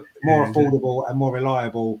make it more affordable and more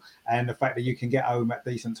reliable. And the fact that you can get home at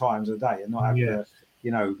decent times of the day and not have to,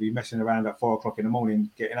 be messing around at 4 o'clock in the morning,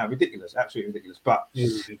 getting out. Ridiculous, absolutely ridiculous. But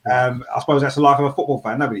I suppose that's the life of a football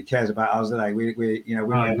fan. Nobody cares about us today. We're exactly. In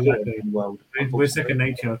the world. We're second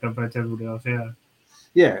nature compared to everybody else.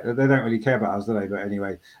 Yeah, they don't really care about us, do they? But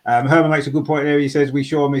anyway, Herman makes a good point there. He says we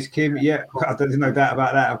sure miss Kim. Yeah, there's no doubt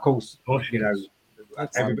about that. Of course,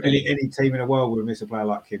 any team in the world would miss a player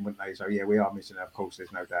like Kim, wouldn't they? So yeah, we are missing her. Of course,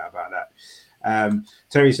 there's no doubt about that.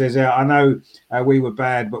 Terry says, I know we were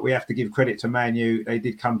bad, but we have to give credit to Man U. They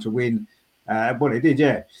did come to win. Well, they did,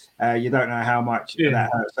 you don't know how much that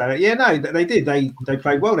hurt. So no, they did. They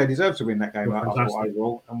played well. They deserved to win that game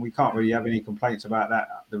overall, and we can't really have any complaints about that.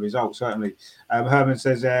 The result certainly. Herman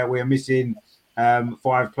says we are missing 5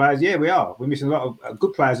 players. Yeah, we are. We're missing a lot of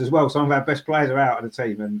good players as well. Some of our best players are out of the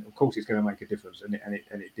team, and of course, it's going to make a difference, and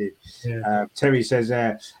it did. Yeah. Terry says,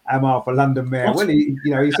 Amar for London Mayor. What? Well, he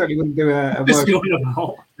certainly wouldn't do a worse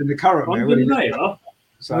than the current mayor.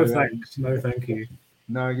 So, no thanks. No, thank you.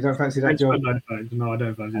 No, you don't fancy that job? No, I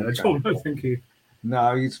don't fancy that job. No, thank you.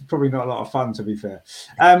 No, it's probably not a lot of fun, to be fair.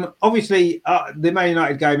 Obviously, the Man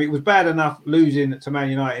United game, it was bad enough losing to Man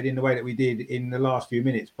United in the way that we did in the last few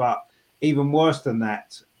minutes, but even worse than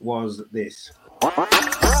that was this.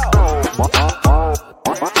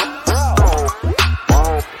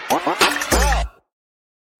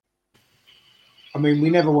 I mean, we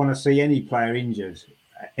never want to see any player injured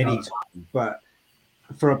at any time, but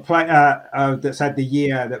for a player that's had the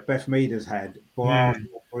year that Beth Mead has had, for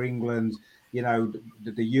Arsenal, for England, the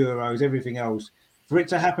Euros, everything else, for it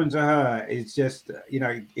to happen to her is just,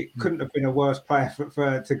 it couldn't have been a worse player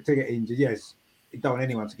for to get injured. Yes, you don't want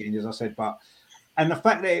anyone to get injured, as I said, and the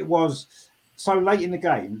fact that it was so late in the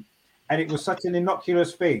game and it was such an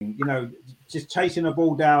innocuous thing, just chasing a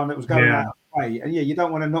ball down that was going out of play. And you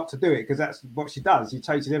don't want her not to do it because that's what she does. She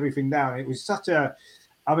chases everything down. It was such a,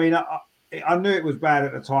 I knew it was bad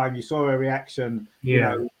at the time. You saw her reaction.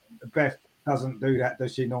 Beth doesn't do that,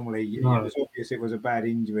 does she, normally? No. It was obvious it was a bad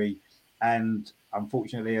injury. And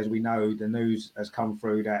unfortunately, as we know, the news has come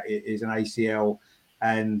through that it is an ACL.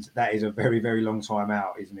 And that is a very, very long time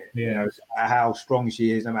out, isn't it? Yeah. How strong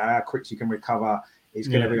she is, no matter how quick she can recover, it's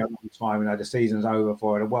going to be a long time. The season's over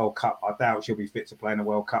for her. The World Cup, I doubt she'll be fit to play in the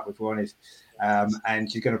World Cup, if we're honest. And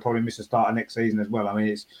she's going to probably miss the start of next season as well. I mean,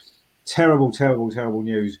 it's terrible, terrible, terrible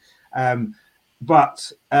news.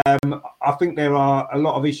 But I think there are a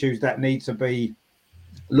lot of issues that need to be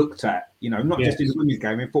looked at, not just in the women's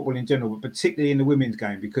game, in football in general, but particularly in the women's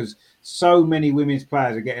game, because so many women's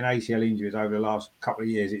players are getting ACL injuries over the last couple of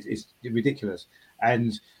years. It's ridiculous.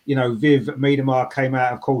 And, Viv Miedema came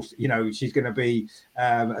out, of course, she's going to be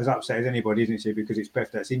as upset as anybody, isn't she, because it's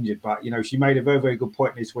Beth that's injured. But, she made a very, very good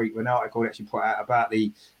point this week when an article that she put out about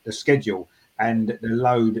the schedule and the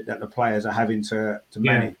load that the players are having to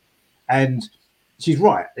manage. And she's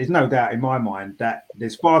right. There's no doubt in my mind that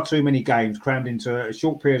there's far too many games crammed into a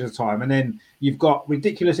short period of time. And then you've got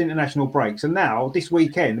ridiculous international breaks. And now, this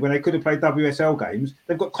weekend, when they could have played WSL games,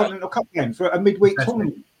 they've got Continental Cup games for a midweek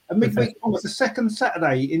tournament. A midweek tournament. It's the second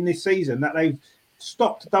Saturday in this season that they've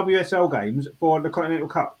stopped WSL games for the Continental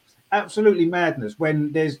Cup. Absolutely madness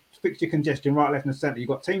when there's fixture congestion right, left and centre. You've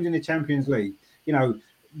got teams in the Champions League.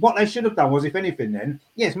 What they should have done was, if anything, then,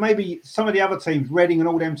 yes, maybe some of the other teams, Reading and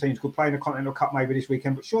all them teams, could play in the Continental Cup maybe this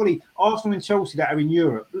weekend. But surely Arsenal and Chelsea that are in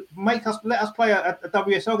Europe, let us play a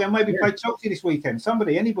WSL game. Maybe play Chelsea this weekend.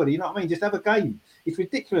 Anybody, you know what I mean? Just have a game. It's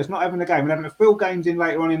ridiculous not having a game and having to fill games in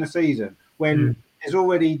later on in the season when there's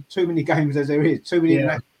already too many games as there is, too many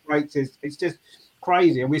international breaks. It's just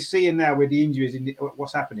crazy. And we're seeing now with the injuries in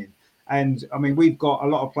what's happening. And, I mean, we've got a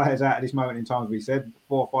lot of players out at this moment in time, as we said,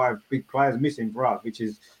 4 or 5 big players missing for us, which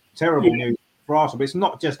is terrible news for Arsenal. But it's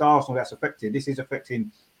not just Arsenal that's affected. This is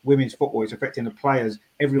affecting women's football. It's affecting the players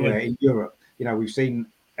everywhere in Europe. We've seen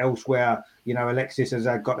elsewhere, Alexis has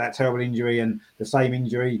got that terrible injury and the same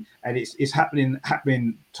injury. And it's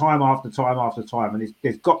happening time after time after time. And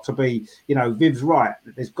there's got to be, Viv's right.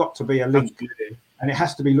 There's got to be a link. Absolutely. And it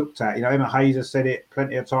has to be looked at. Emma Hayes has said it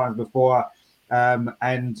plenty of times before.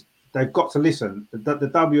 And they've got to listen. The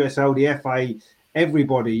WSL, the FA,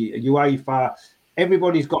 everybody, UEFA,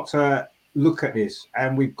 everybody's got to look at this.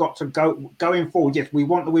 And we've got to going forward. Yes, we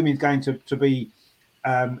want the women's game to be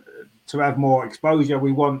to have more exposure.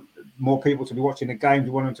 We want more people to be watching the games.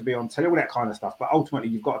 We want them to be on telly, all that kind of stuff. But ultimately,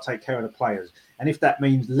 you've got to take care of the players. And if that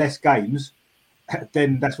means less games,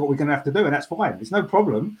 then that's what we're going to have to do, and that's fine. It's no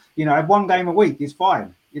problem. Have one game a week. It's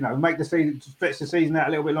fine. make the season, stretch the season out a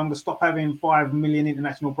little bit longer, stop having 5 million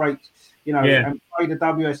international breaks, and play the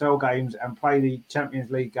WSL games and play the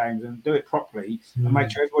Champions League games and do it properly and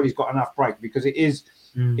make sure everybody's got enough break, because it's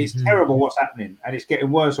terrible what's happening, and it's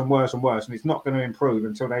getting worse and worse and worse, and it's not going to improve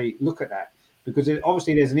until they look at that, because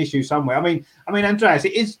obviously there's an issue somewhere. I mean, Andreas,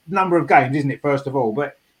 it is number of games, isn't it, first of all?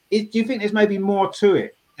 But do you think there's maybe more to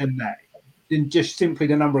it than that, than just simply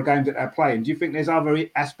the number of games that they're playing? Do you think there's other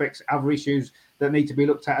aspects, other issues that need to be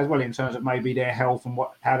looked at as well, in terms of maybe their health and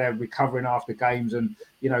how they're recovering after games, and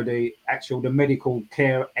the medical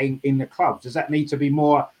care in the clubs? Does that need to be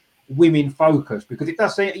more women focused? Because it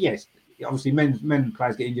does seem, yes, obviously men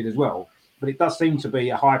players get injured as well, but it does seem to be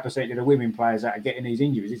a high percentage of the women players that are getting these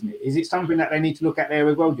injuries, isn't it? Is it something that they need to look at there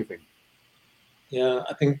as well, do you think? Yeah,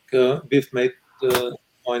 I think we've made the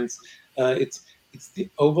points. It's the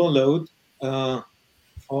overload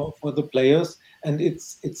for the players, and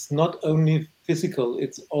it's not only physical,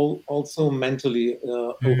 it's also mentally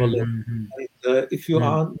overload. And if you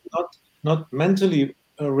are not mentally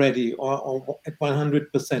ready or at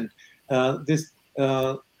 100%,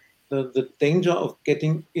 the danger of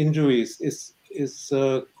getting injuries is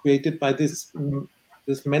created by this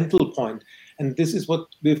mental point. And this is what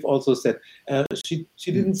we've also said. She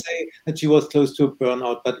didn't say that she was close to a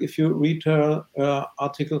burnout, but if you read her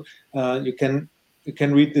article, you can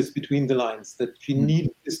read this between the lines, that she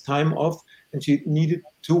needed this time off, and she needed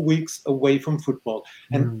 2 weeks away from football.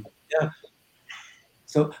 And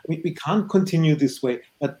so we can't continue this way.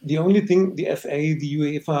 But the only thing the FA, the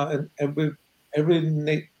UEFA, and every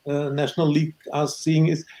national league are seeing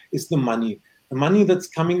is the money. The money that's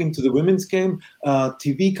coming into the women's game,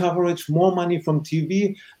 TV coverage, more money from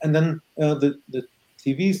TV, and then the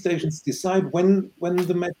TV stations decide when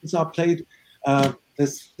the matches are played.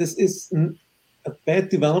 This is a bad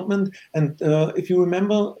development. And if you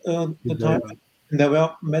remember the time, there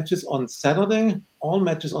were matches on Saturday, all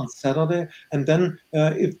matches on Saturday, and then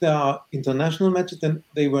if there are international matches, then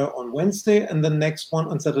they were on Wednesday, and the next one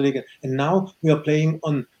on Saturday again. And now we are playing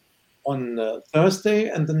on Thursday,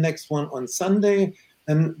 and the next one on Sunday,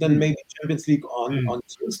 and then maybe Champions League on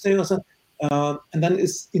Tuesday or so. And then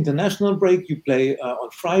it's international break. You play on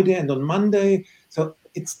Friday and on Monday. So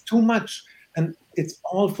it's too much, and it's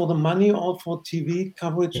all for the money, all for TV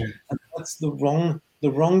coverage, and that's the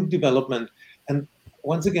wrong development. And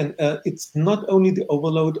once again, it's not only the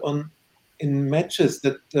overload in matches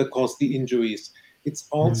that cause the injuries. It's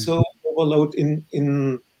also overload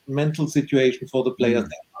in mental situation for the players.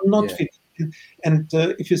 They are not fit. And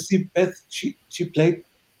if you see Beth, she played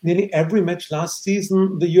nearly every match last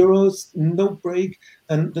season, the Euros, no break,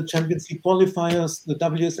 and the Champions League qualifiers, the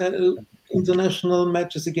WSL international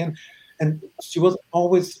matches again. And she was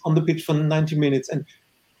always on the pitch for 90 minutes. And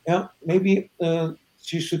maybe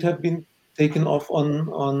she should have been taken off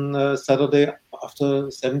on Saturday after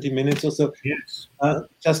 70 minutes or so,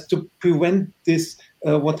 just to prevent this,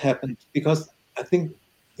 what happened. Because I think,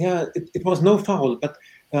 it was no foul, but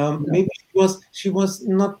maybe she was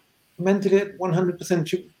not mentally at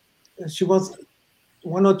 100%. She was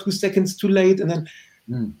 1 or 2 seconds too late, and then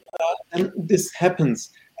and this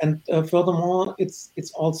happens. And furthermore,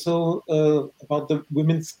 it's also about the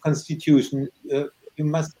women's constitution. You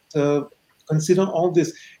must consider all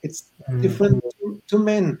this. It's different to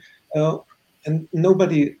men, and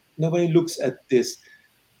nobody looks at this.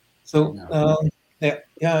 So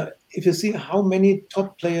if you see how many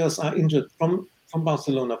top players are injured from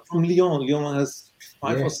Barcelona, from Lyon has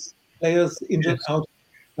 5 or 6 players injured out.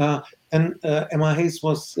 And Emma Hayes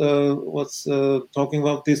was talking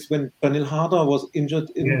about this when Pernille Harder was injured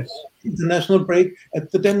in international break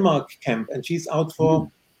at the Denmark camp, and she's out for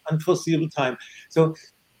unforeseeable time. So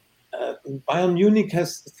Bayern Munich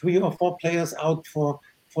has 3 or 4 players out for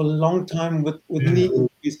a long time with knee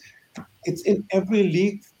injuries. It's in every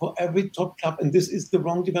league for every top club, and this is the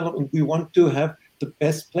wrong development. We want to have the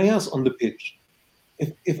best players on the pitch.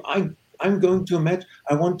 If I'm going to a match,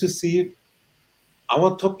 I want to see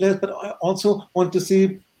our top players, but I also want to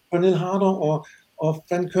see Pernille Harder or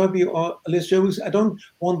Fran Kirby or Alicia Roos. I don't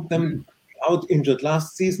want them out injured.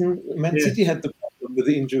 Last season, Man City had the problem with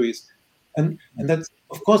the injuries. And that's,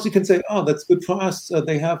 of course, you can say, oh, that's good for us.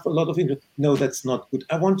 They have a lot of injuries. No, that's not good.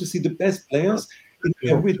 I want to see the best players in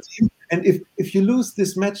every team. And if you lose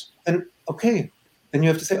this match, then okay, then you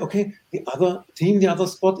have to say, okay, the other team, the other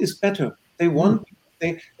spot is better. They won.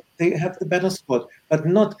 They have the better spot, but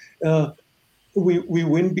not we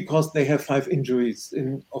win because they have 5 injuries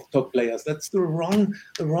of top players. That's the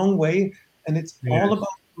wrong way. And it's all about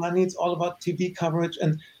money. It's all about TV coverage.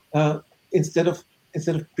 And instead of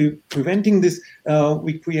preventing this,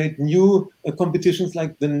 we create new competitions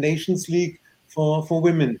like the Nations League for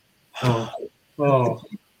women. Oh,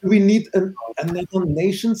 We need another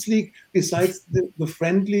Nations League besides the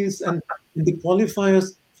friendlies and the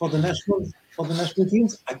qualifiers for the national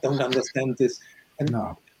teams. I don't understand this. And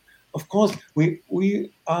No. of course,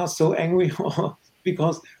 we are so angry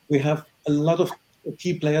because we have a lot of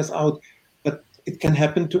key players out, but it can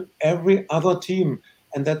happen to every other team,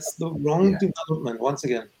 and that's the wrong development once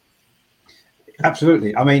again.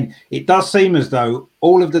 Absolutely. I mean, it does seem as though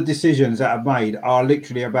all of the decisions that are made are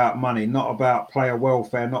literally about money, not about player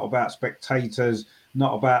welfare, not about spectators,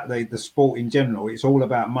 not about the sport in general. It's all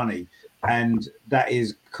about money. And that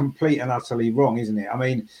is complete and utterly wrong, isn't it? I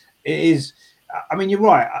mean, it is. I mean, you're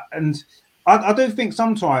right. And I do think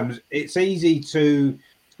sometimes it's easy to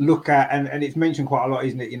look at, and it's mentioned quite a lot,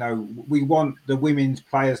 isn't it? You know, we want the women's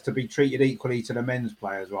players to be treated equally to the men's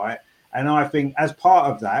players, right? And I think as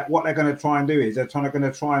part of that, what they're going to try and do is they're going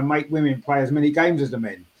to try and make women play as many games as the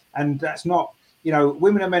men. And that's not, you know,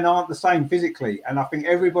 women and men aren't the same physically. And I think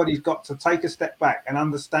everybody's got to take a step back and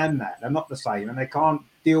understand that they're not the same, and they can't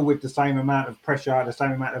deal with the same amount of pressure, the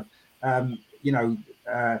same amount of,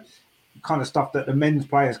 kind of stuff that the men's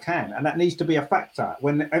players can. And that needs to be a factor.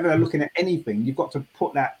 Whenever they're looking at anything, you've got to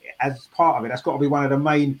put that as part of it. That's got to be one of the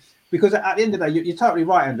main, because at the end of the day, you're totally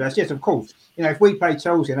right, Andreas. Yes, of course. You know, if we play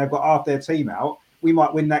Chelsea and they've got half their team out, we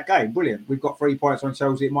might win that game. Brilliant. We've got 3 points on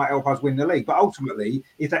Chelsea. It might help us win the league. But ultimately,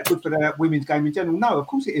 is that good for the women's game in general? No, of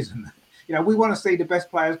course it isn't. You know, we want to see the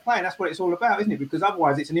best players playing. That's what it's all about, isn't it? Because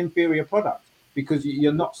otherwise it's an inferior product, because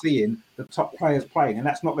you're not seeing the top players playing. And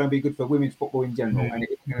that's not going to be good for women's football in general. And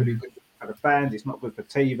it's going to be good for the fans. It's not good for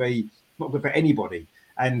TV. It's not good for anybody.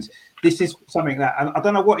 And this is something that, and I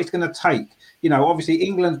don't know what it's going to take. You know, obviously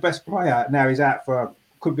England's best player now is out for,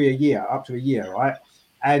 could be a year, up to a year, right?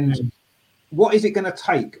 And what is it going to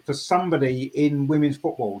take for somebody in women's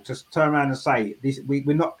football to turn around and say, "This,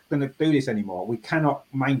 we're not going to do this anymore. We cannot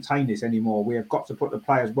maintain this anymore. We have got to put the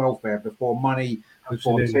players' welfare before money,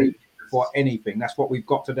 before TV, before anything. That's what we've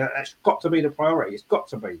got to do. That's got to be the priority. It's got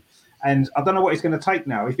to be." And I don't know what it's going to take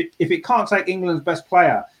now. If it can't take England's best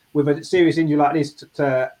player with a serious injury like this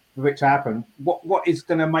for it to happen, what is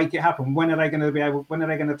going to make it happen? When are they going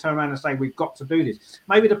to turn around and say, we've got to do this?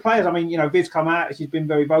 Maybe the players, I mean, you know, Viv's come out, she's been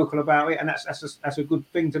very vocal about it, and that's a good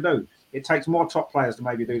thing to do. It takes more top players to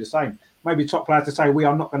maybe do the same. Maybe top players to say, we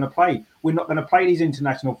are not going to play. We're not going to play these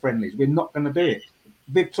international friendlies. We're not going to do it.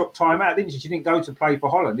 Viv took time out, didn't she? She didn't go to play for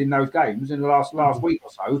Holland in those games in the last week or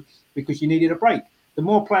so because she needed a break. The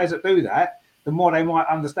more players that do that, the more they might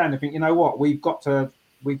understand and think, you know what, we've got to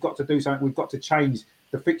do something. We've got to change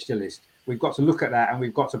the fixture list. We've got to look at that, and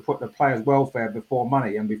we've got to put the players' welfare before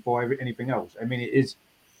money and before anything else. I mean, it's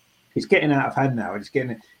getting out of hand now. It's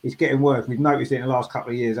getting worse. We've noticed it in the last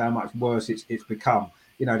couple of years how much worse it's become.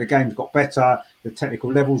 You know, the game's got better, the technical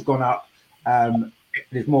level's gone up.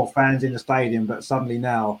 There's more fans in the stadium, but suddenly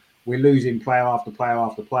now we're losing player after player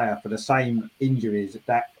after player for the same injuries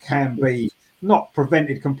that can be not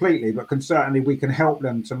prevented completely, but we can help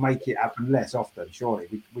them to make it happen less often.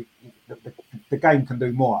 Surely, the game can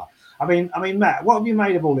do more. I mean, Matt, what have you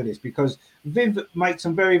made of all of this? Because Viv makes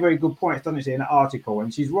some very, very good points, doesn't she, in that article?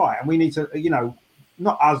 And she's right. And we need to, you know,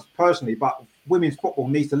 not us personally, but women's football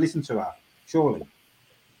needs to listen to her. Surely.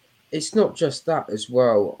 It's not just that as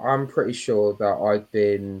well. I'm pretty sure that I've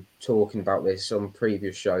been talking about this on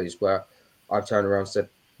previous shows where I've turned around and said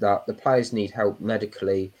that the players need help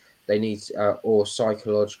medically. They need or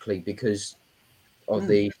psychologically because of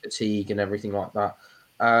the fatigue and everything like that.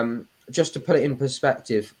 Just to put it in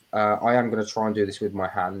perspective, I am going to try and do this with my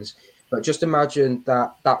hands, but just imagine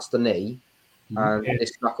that that's the knee and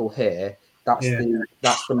this knuckle here. That's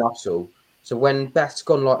the muscle. So when Beth's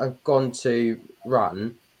gone to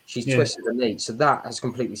run, she's twisted the knee, so that has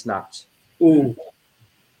completely snapped. Oh,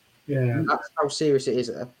 yeah. That's how serious it is.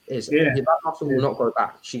 That muscle will not go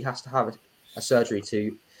back. She has to have a surgery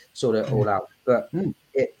to sort it all out. But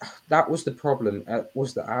that was the problem.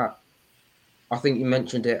 Was that I think you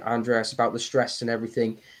mentioned it, Andreas, about the stress and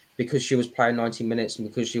everything, because she was playing 90 minutes and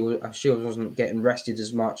because she wasn't getting rested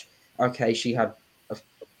as much. Okay, she had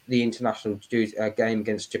the international game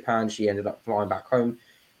against Japan. She ended up flying back home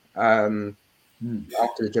after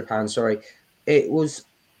the Japan. Sorry, it's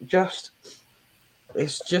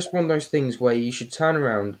just one of those things where you should turn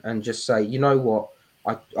around and just say, you know what,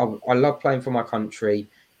 I love playing for my country,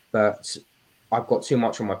 but I've got too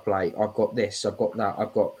much on my plate. I've got this, I've got that,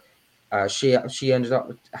 I've got. She ended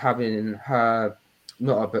up having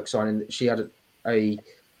not a book signing. She had a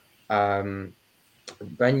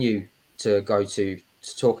venue to go to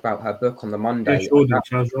talk about her book on the Monday.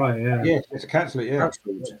 Sounds right. Yeah, it's cancelled. Yeah,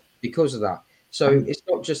 because of that. So it's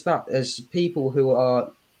not just that. There's people who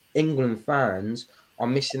are England fans are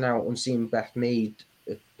missing out on seeing Beth Mead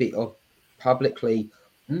a bit of publicly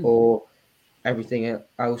or everything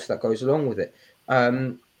else that goes along with it.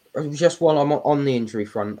 Just while I'm on the injury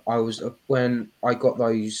front, I was when I got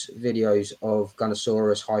those videos of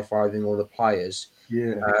Gunnosaurus high-fiving all the players.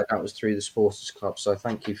 That was through the Supporters Club. So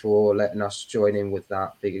thank you for letting us join in with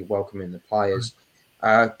that, big welcoming the players.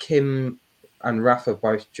 Kim and Rafa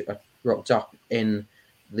both rocked up in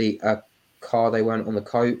the car. They weren't on the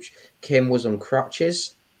coach. Kim was on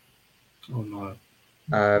crutches. Oh no.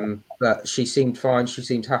 But she seemed fine. She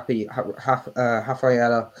seemed happy.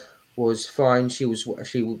 Rafaela was fine. She was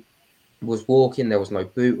walking. There was no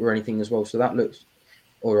boot or anything as well, so that looked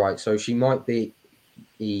all right. So she might be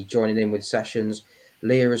joining in with sessions.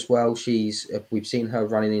 Leah as well. We've seen her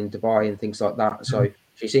running in Dubai and things like that. So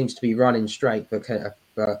she seems to be running straight,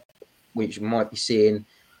 but we might be seeing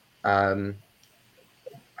her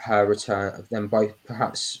return. Them both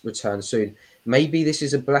perhaps return soon. Maybe this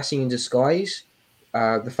is a blessing in disguise.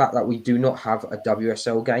 The fact that we do not have a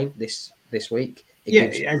WSL game this week. As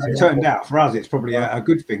it turned out for us, it's probably a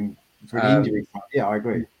good thing for the injury front. Yeah, I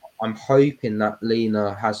agree. I'm hoping that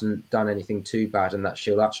Lena hasn't done anything too bad and that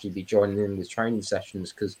she'll actually be joining in with training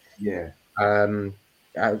sessions because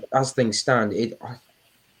as things stand,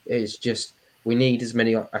 it's just we need as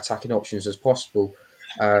many attacking options as possible.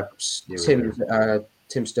 Tim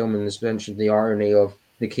Stillman has mentioned the irony of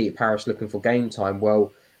Nikita Paris looking for game time.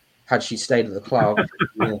 Well, had she stayed at the club,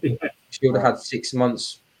 she would have had 6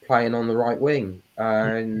 months playing on the right wing,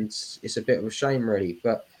 and it's a bit of a shame, really.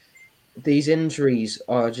 But these injuries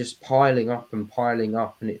are just piling up, and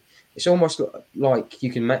it's almost like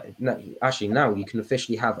you can actually now you can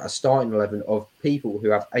officially have a starting 11 of people who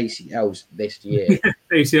have ACLs this year.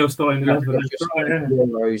 ACL starting 11.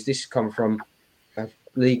 This come from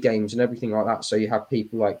league games and everything like that. So you have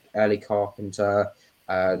people like Ellie Carpenter,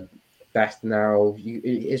 Beth now.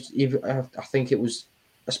 I think it was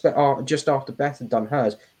just after Beth had done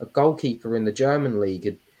hers, a goalkeeper in the German league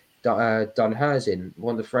had done hers in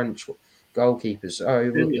one of the French goalkeepers.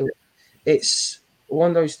 So it's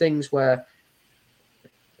one of those things where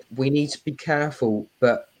we need to be careful,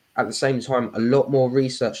 but at the same time, a lot more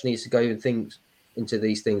research needs to go into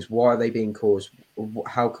these things. Why are they being caused?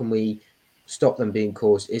 How can we stop them being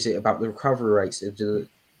caused? Is it about the recovery rates? Do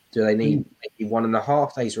they need maybe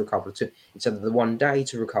 1.5 days recover instead of the 1 day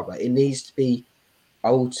to recover? It needs to be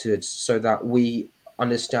altered so that we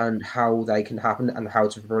understand how they can happen and how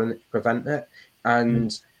to prevent it.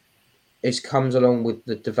 And it comes along with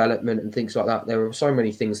the development and things like that. There are so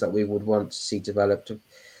many things that we would want to see developed.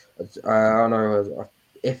 I know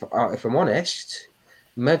if I'm honest,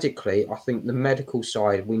 medically, I think the medical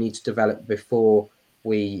side we need to develop before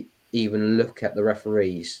we even look at the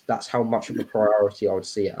referees. That's how much of a priority I would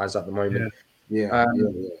see it as at the moment.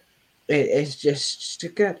 It's just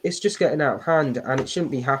getting out of hand, and it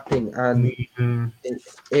shouldn't be happening. And it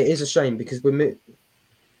is a shame because we're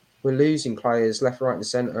losing players left, right, and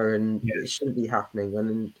centre, and it shouldn't be happening.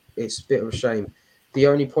 And it's a bit of a shame. The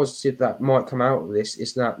only positive that might come out of this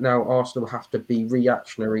is that now Arsenal have to be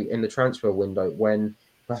reactionary in the transfer window when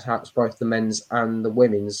perhaps both the men's and the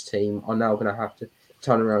women's team are now going to have to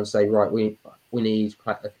turn around and say, right, we need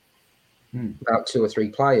about 2 or 3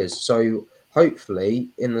 players. So hopefully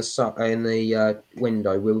in the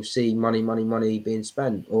window we'll see money being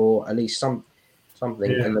spent, or at least something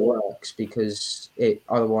in the works, because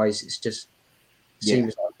otherwise it's just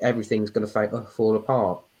seems like everything's going to fall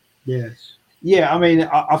apart. Yes. Yeah, I mean,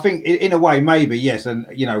 I think in a way, maybe, yes. And,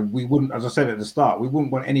 we wouldn't, as I said at the start, we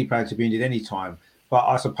wouldn't want any player to be injured any time. But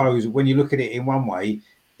I suppose when you look at it in one way,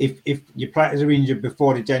 if your players are injured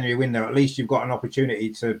before the January window, at least you've got an opportunity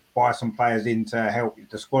to buy some players in to help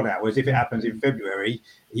the squad out. Whereas if it happens in February,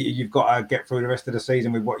 you've got to get through the rest of the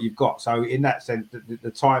season with what you've got. So in that sense,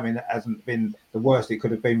 the timing hasn't been the worst it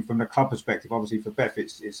could have been from the club perspective. Obviously for Beth,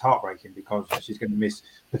 it's heartbreaking because she's going to miss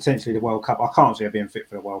potentially the World Cup. I can't see her being fit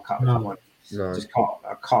for the World Cup. No.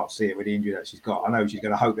 I can't see it with the injury that she's got. I know she's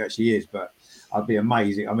going to hope that she is, but I'd be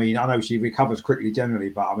amazing. I mean, I know she recovers quickly generally,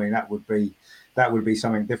 but I mean that would be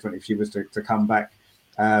something different if she was to come back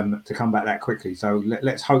that quickly. So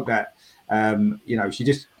let's hope that she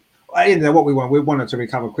just at the end of what we want her to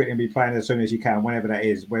recover quickly and be playing as soon as she can, whenever that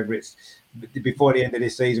is, whether it's before the end of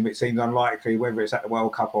this season, which seems unlikely, whether it's at the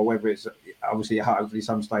World Cup or whether it's obviously hopefully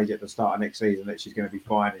some stage at the start of next season, that she's going to be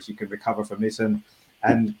fine and she can recover from this and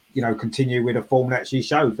continue with a form that she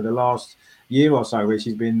showed for the last year or so, where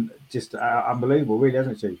she's been just unbelievable, really,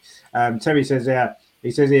 hasn't she? Terry says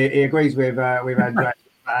he agrees with Andrea.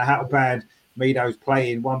 How bad Meadows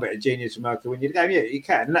playing one bit of genius from her to win you the game. Yeah, you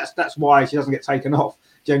can, and that's why she doesn't get taken off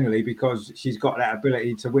generally, because she's got that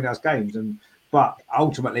ability to win us games. But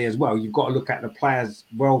ultimately as well, you've got to look at the players'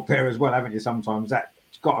 welfare as well, haven't you? Sometimes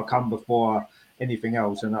that's got to come before anything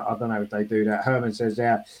else, and I don't know if they do that. Herman says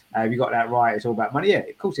there, you got that right, it's all about money. Yeah,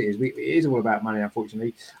 of course it is. It is all about money,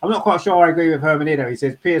 unfortunately. I'm not quite sure I agree with Herman here, though. He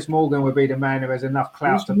says Piers Morgan would be the man who has enough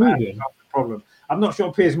clout to solve the problem. I'm not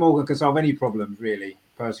sure Piers Morgan can solve any problems, really,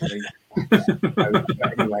 personally. But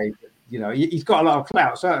anyway, he's got a lot of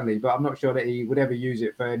clout, certainly, but I'm not sure that he would ever use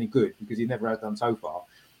it for any good, because he never has done so far.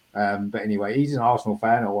 But anyway, he's an Arsenal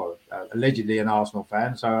fan, or allegedly an Arsenal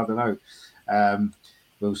fan, so I don't know.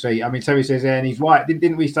 We'll see. I mean, Terry says, and he's right.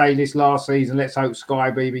 Didn't we say this last season? Let's hope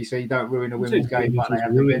Sky BBC don't ruin the women's game like they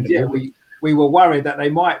have the men's. Yeah, we were worried that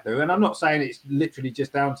they might do, and I'm not saying it's literally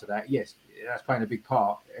just down to that. Yes, that's playing a big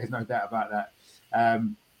part. There's no doubt about that.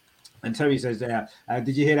 And Terry says there,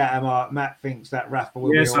 did you hear that, Emma? Matt thinks that Rafa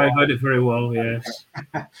will Yes, be I heard it very well, yes.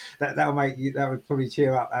 that would probably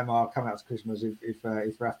cheer up Emma coming out to Christmas if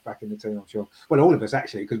Rafa's back in the team, I'm sure. Well, all of us,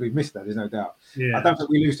 actually, because we've missed that, there's no doubt. Yeah. I don't think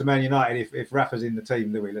we lose to Man United if Rafa's in the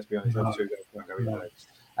team, do we? Let's be honest. No. Won't go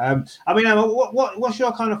no. I mean, Emma, what's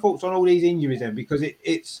your kind of thoughts on all these injuries then? Because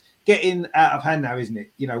it's getting out of hand now, isn't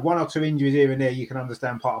it? One or two injuries here and there, you can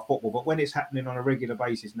understand part of football. But when it's happening on a regular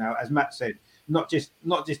basis now, as Matt said, not just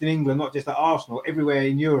in England, not just at Arsenal, everywhere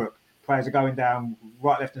in Europe, players are going down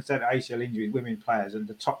right, left and centre, ACL injuries, women players and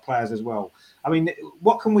the top players as well. I mean,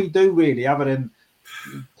 what can we do really other than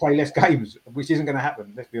play less games, which isn't going to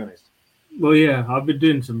happen, let's be honest. Well, yeah, I've been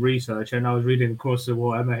doing some research and I was reading, of course,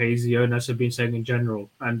 what Emma Hayes, the owners, have been saying in general.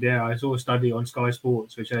 And yeah, I saw a study on Sky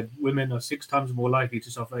Sports which said women are 6 times more likely to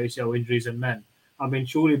suffer ACL injuries than men. I mean,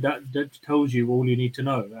 surely that tells you all you need to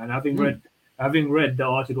know. And having read the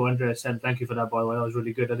article Andrea sent, thank you for that, by the way, that was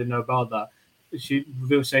really good. I didn't know about that. She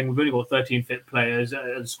was saying we've only got 13 fit players at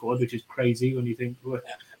the squad, which is crazy when you think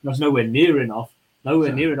that's nowhere near enough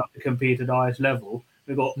to compete at the highest level.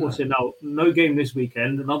 We've got no game this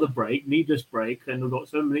weekend, another break, needless break, and we've got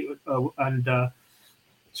so many.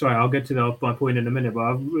 Sorry, I'll get to my point in a minute, but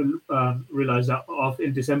I've realised that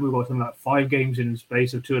in December we've got something like 5 games in the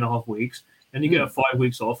space of 2.5 weeks. Then you get 5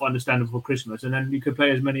 weeks off, understandable for Christmas, and then you could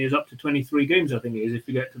play as many as up to 23 games, I think it is, if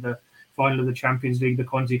you get to the final of the Champions League, the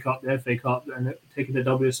Conti Cup, the FA Cup, and taking the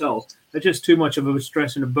WSL. They're just too much of a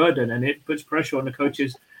stress and a burden, and it puts pressure on the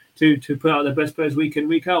coaches to put out their best players week in,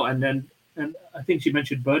 week out. And I think she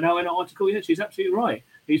mentioned burnout in an article. Yeah, she's absolutely right.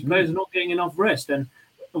 These players are not getting enough rest, and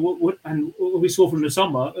what we saw from the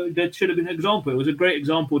summer, that should have been an example. It was a great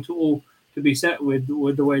example to be set with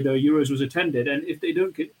the way the Euros was attended. And if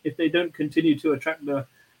they don't continue to attract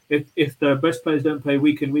if the best players don't play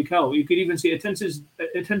week in, week out, you could even see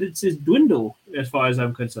attendances dwindle. As far as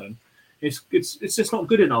I'm concerned, it's just not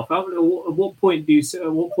good enough. At what point do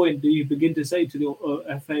you begin to say to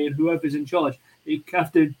the FA and whoever's in charge, you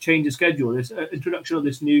have to change the schedule? This introduction of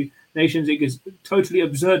this new Nations League is totally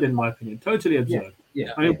absurd, in my opinion. Totally absurd.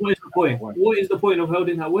 Yeah. I mean, what is the point? What is the point of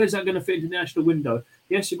holding that? Where's that going to fit into the national window?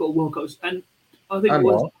 Yes, you've got World Cups, and I think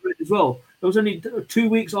as well. It was only 2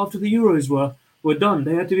 weeks after the Euros were done.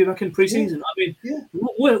 They had to be back in pre-season. I mean,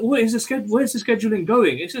 what is the schedule? Where's the scheduling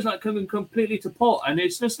going? It's just like coming completely to pot, and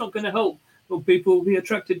it's just not going to help people be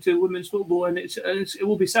attracted to women's football. And it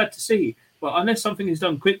will be sad to see. But unless something is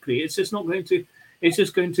done quickly, it's just not going to. It's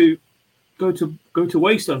just going to go to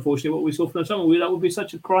waste. Unfortunately, what we saw from the summer, that would be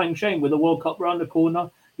such a crying shame with the World Cup around the corner.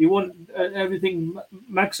 You want everything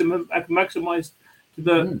maximized to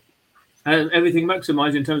the everything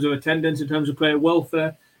maximized in terms of attendance, in terms of player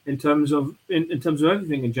welfare, in terms of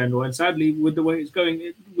everything in general. And sadly, with the way it's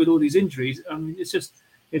going, with all these injuries, I mean,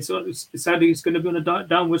 sadly it's going to be on a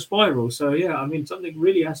downward spiral. So yeah, I mean, something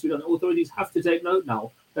really has to be done. Authorities have to take note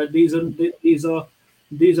now that these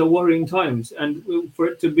are worrying times, and for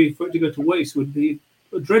it to go to waste would be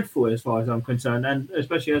dreadful as far as I'm concerned, and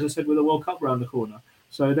especially, as I said, with the World Cup around the corner.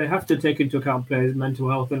 So they have to take into account players' mental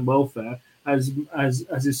health and welfare as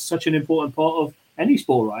is such an important part of any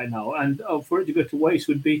sport right now. And for it to go to waste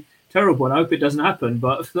would be terrible. And I hope it doesn't happen.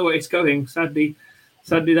 But the way it's going, sadly,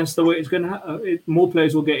 that's the way it's going to happen. More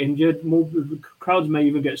players will get injured. More crowds may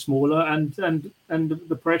even get smaller, and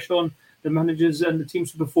the pressure on the managers and the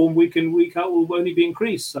teams to perform week in, week out will only be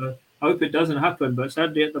increased. So I hope it doesn't happen. But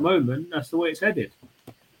sadly, at the moment, that's the way it's headed.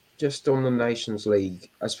 Just on the Nations League,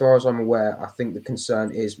 as far as I'm aware, I think the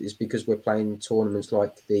concern is because we're playing tournaments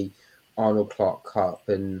like the Arnold Clark Cup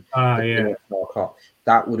and the Clark Cup.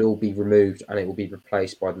 That would all be removed and it will be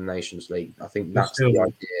replaced by the Nations League. I think that's the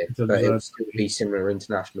idea, but it will still be similar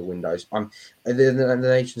international windows. The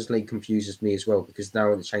Nations League confuses me as well because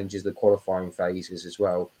now it changes the qualifying phases as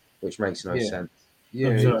well. which makes no sense.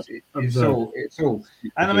 Yeah, it's all.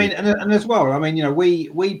 And I Yeah. mean, and as well, I mean, you know,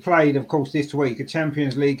 we played, of course, this week a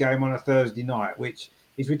Champions League game on a Thursday night, which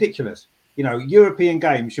is ridiculous. You know, European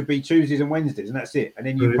games should be Tuesdays and Wednesdays, and that's it. And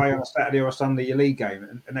then you play on a Saturday or a Sunday your league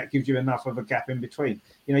game, and that gives you enough of a gap in between.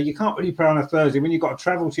 You know, you can't really play on a Thursday when you've got to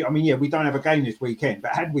travel to. I mean, yeah, we don't have a game this weekend,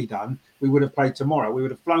 but had we done, we would have played tomorrow. We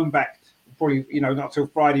would have flown back probably, you know, not till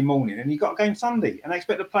Friday morning, and you got a game Sunday, and they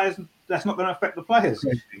expect the players. That's not going to affect the players.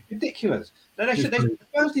 It's ridiculous.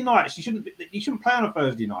 Thursday nights, you shouldn't play on a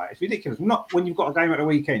Thursday night. It's ridiculous. Not when you've got a game at the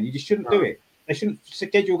weekend. You just shouldn't do it. They shouldn't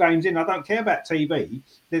schedule games in. I don't care about TV.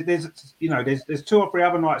 There's 2 or 3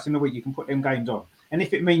 other nights in the week you can put them games on. And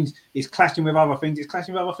if it means it's clashing with other things, it's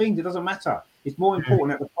clashing with other things. It doesn't matter. It's more important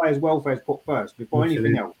that the players' welfare is put first before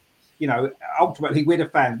anything else. You know, ultimately we're the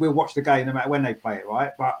fans. We'll watch the game no matter when they play it,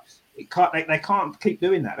 right? But they can't keep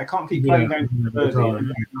doing that. They can't keep playing games on Thursday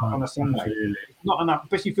on a Sunday. Absolutely. It's not enough,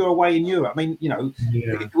 especially if you're away in Europe. I mean, you know,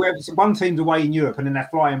 one team's away in Europe and then they're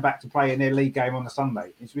flying back to play in their league game on the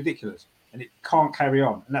Sunday. It's ridiculous, and it can't carry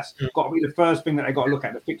on. And that's got to be the first thing that they got to look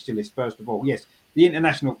at, the fixture list first of all. Yes, the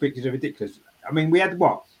international fixtures are ridiculous. I mean, we had the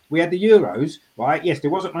Euros, right? Yes, there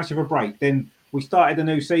wasn't much of a break. Then we started the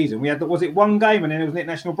new season. We had was it one game and then it was an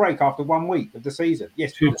international break after 1 week of the season?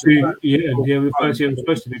 Yes, it was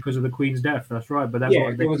supposed to be because of the Queen's death. That's right, but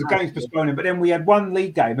there was a games postponing. But then we had one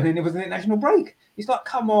league game and then it was an international break. It's like,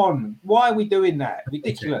 come on, why are we doing that?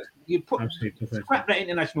 Ridiculous. You scrap that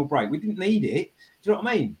international break. We didn't need it. Do you know what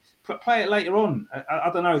I mean? Play it later on. I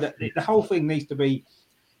don't know. That the whole thing needs to be.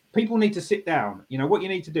 People need to sit down. You know, what you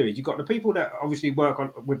need to do is you've got the people that obviously work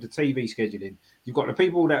with the TV scheduling. You've got the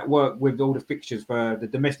people that work with all the fixtures for the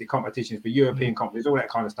domestic competitions, for European competitions, all that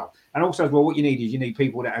kind of stuff. And also, as well, what you need is you need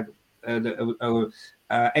people that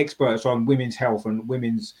are experts on women's health and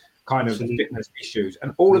women's kind of fitness issues.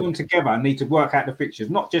 And all of them together need to work out the fixtures,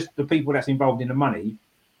 not just the people that's involved in the money.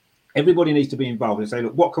 Everybody needs to be involved and say,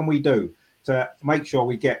 look, what can we do to make sure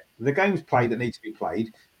we get the games played that need to be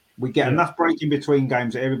played? We get enough break in between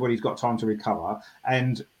games that everybody's got time to recover.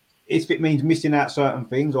 And if it means missing out certain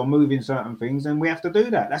things or moving certain things, then we have to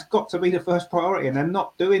do that. That's got to be the first priority. And they're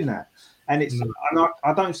not doing that. And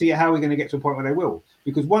I don't see how we're going to get to a point where they will.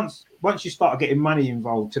 Because once you start getting money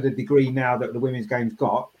involved to the degree now that the women's game's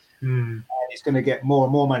got, and it's going to get more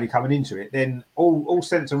and more money coming into it, then all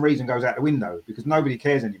sense and reason goes out the window because nobody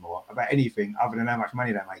cares anymore about anything other than how much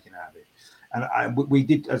money they're making out of it. And we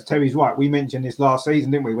did, as Terry's right, we mentioned this last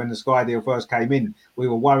season, didn't we? When the Sky deal first came in, we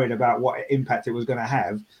were worried about what impact it was going to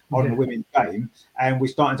have on the women's game. And we're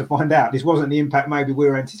starting to find out this wasn't the impact maybe we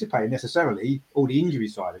were anticipating necessarily, or the injury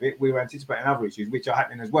side of it. We were anticipating other issues, which are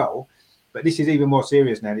happening as well. But this is even more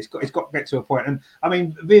serious now. It's got to get to a point. And I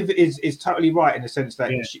mean, Viv is totally right in the sense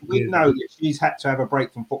that we know that she's had to have a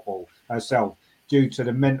break from football herself due to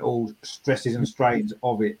the mental stresses and strains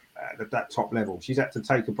of it at that top level. She's had to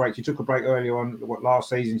take a break. She took a break earlier on last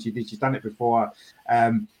season. She's done it before,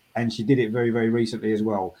 and she did it very, very recently as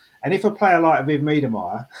well. And if a player like Viv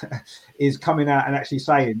Miedema is coming out and actually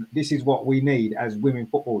saying this is what we need as women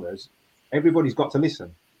footballers, everybody's got to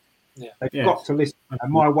listen. They've got to listen.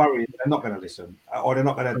 And my worry is they're not going to listen, or they're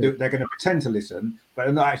not going to do. They're going to pretend to listen, but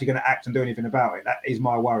they're not actually going to act and do anything about it. That is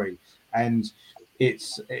my worry, and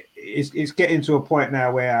it's getting to a point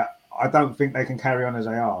now where I don't think they can carry on as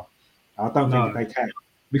they are. I don't think they can,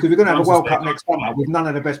 because we're going to have a World Cup next summer with none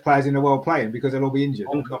of the best players in the world playing because they'll all be injured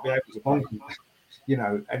and not be able to play. You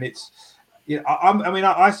know, and it's.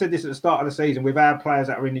 I said this at the start of the season with our players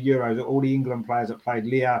that are in the Euros, all the England players that played,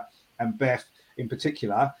 Leah and Beth in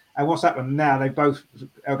particular. And what's happened now? They both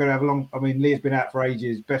are going to have a long. I mean, Leah's been out for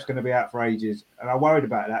ages. Beth's going to be out for ages, and I worried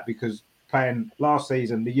about that because playing last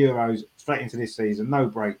season, the Euros, straight into this season, no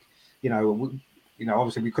break.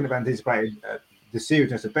 Obviously we couldn't have anticipated the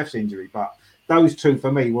seriousness of Beth's injury, but those two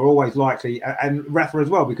for me were always likely, and Rafa as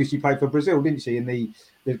well, because she played for Brazil, didn't she, in the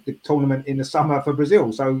tournament in the summer for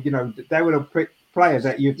Brazil. So they were the players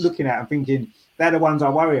that you're looking at and thinking they're the ones I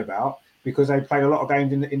worry about, because they played a lot of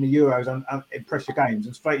games in the Euros and in pressure games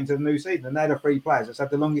and straight into the new season, and they're the 3 players that's had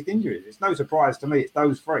the longest injuries. It's no surprise to me it's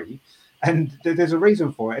those 3, and there's a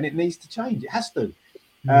reason for it, and it needs to change. It has to.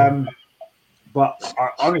 But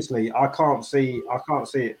honestly, I can't see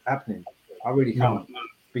it happening. I really can't,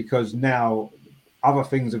 because now other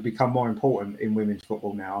things have become more important in women's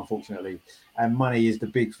football now, unfortunately, and money is the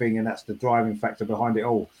big thing, and that's the driving factor behind it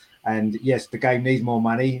all. And yes, the game needs more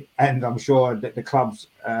money, and I'm sure that the clubs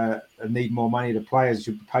need more money. The players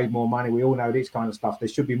should be paid more money. We all know this kind of stuff. There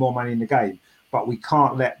should be more money in the game, but we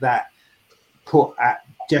can't let that put at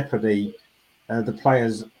jeopardy the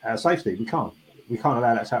players' safety. We can't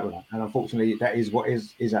allow that to happen. And unfortunately, that is what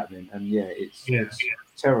is happening. And it's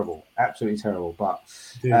terrible, absolutely terrible. But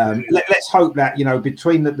let's hope that, you know,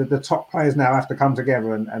 between the top players now have to come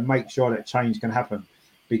together and make sure that change can happen,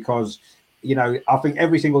 because, you know, I think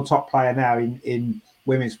every single top player now in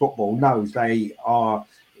women's football knows they are,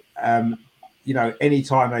 you know, any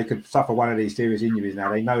time they could suffer one of these serious injuries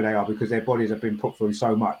now, they know they are, because their bodies have been put through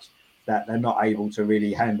so much that they're not able to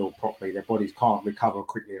really handle properly. Their bodies can't recover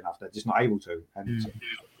quickly enough. They're just not able to. And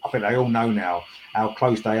I think they all know now how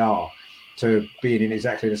close they are to being in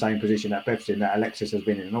exactly the same position that Beth's in, that Alexis has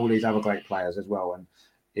been in, and all these other great players as well.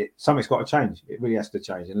 And something's got to change. It really has to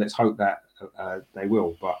change. And let's hope that they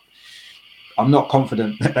will. But I'm not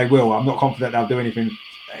confident that they will. I'm not confident they'll do anything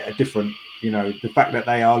different. You know, the fact that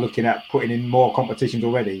they are looking at putting in more competitions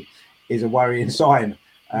already is a worrying sign.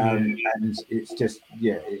 And it's just,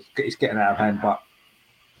 it's getting out of hand. But,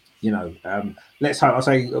 you know, let's hope. I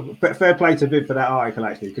say fair play to Viv for that article,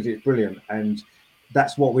 actually, because it's brilliant. And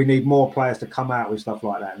that's what we need, more players to come out with stuff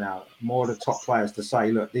like that now. More of the top players to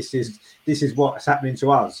say, look, this is what's happening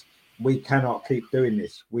to us. We cannot keep doing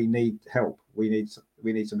this. We need help. We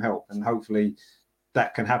need some help. And hopefully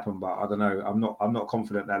that can happen, but I don't know. I'm not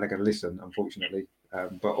confident that they're going to listen, unfortunately.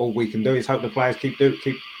 But all we can do is hope the players keep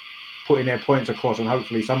putting their points across, and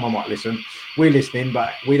hopefully someone might listen. We're listening,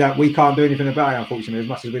 but we can't do anything about it, unfortunately, as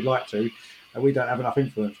much as we'd like to. We don't have enough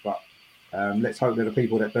influence. But let's hope that the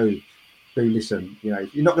people that do listen. You know,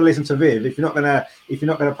 if you're not going to listen to Viv, if you're not going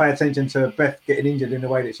to pay attention to Beth getting injured in the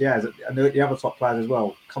way that she has, and the other top players as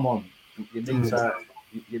well, come on, you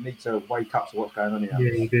need to wake up to what's going on here.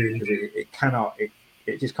 Yeah, you do. Because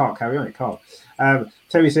it just can't carry on. It can't.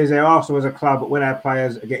 Terry says there, Arsenal as a club, but when our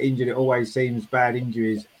players get injured, it always seems bad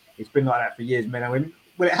injuries. It's been like that for years, men and women.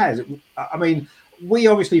 Well, it has. I mean, we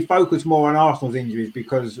obviously focus more on Arsenal's injuries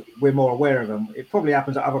because we're more aware of them. It probably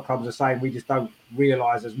happens at other clubs the same. We just don't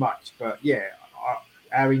realise as much. But yeah,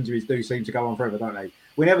 our injuries do seem to go on forever, don't they?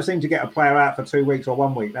 We never seem to get a player out for 2 weeks or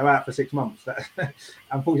 1 week. They're out for 6 months.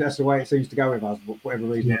 Unfortunately, that's the way it seems to go with us. For whatever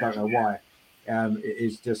reason, I don't know why. It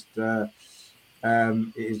is just... it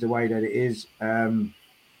is the way that it is.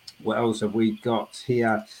 What else have we got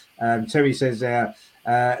here? Terry says there,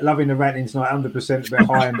 loving the ranting tonight, 100%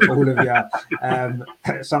 behind all of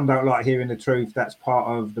you. Some don't like hearing the truth. That's part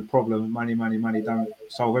of the problem. Money don't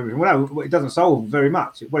solve everything. Well, no, it doesn't solve very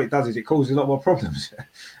much. What it does is it causes a lot more problems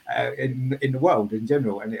in the world in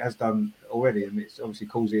general, and it has done already, and it's obviously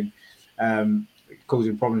causing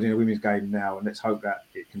problems in the women's game now, and let's hope that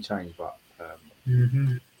it can change. But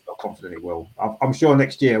not confident it will. I'm sure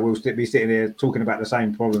next year we'll be sitting here talking about the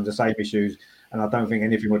same problems, the same issues, and I don't think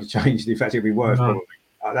anything would have changed. In fact, it'd be worse. Probably.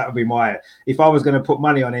 That would be my. If I was going to put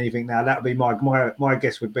money on anything now, that would be my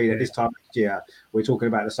guess would be that this time next year we're talking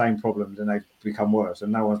about the same problems and they've become worse,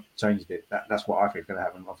 and no one's changed it. That's what I think is going to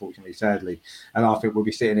happen, unfortunately, sadly. And I think we'll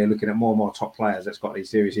be sitting here looking at more and more top players that's got these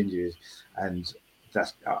serious injuries, and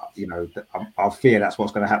that's I fear that's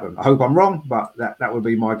what's going to happen. I hope I'm wrong, but that would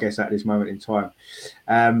be my guess at this moment in time.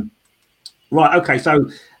 Right, okay, so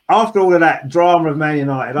after all of that drama of Man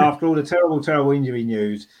United, after all the terrible injury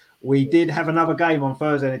news, we did have another game on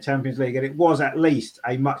Thursday in the Champions League, and it was at least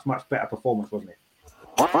a much better performance, wasn't it?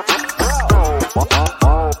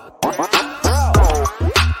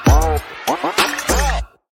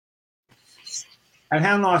 And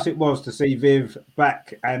how nice it was to see Viv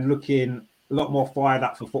back and looking a lot more fired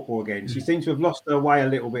up for football again. She seems to have lost her way a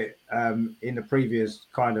little bit in the previous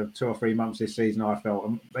kind of 2 or 3 months this season, I felt,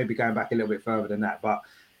 and maybe going back a little bit further than that. But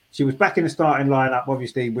she was back in the starting lineup,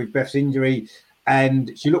 obviously, with Beth's injury,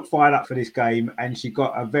 and she looked fired up for this game, and she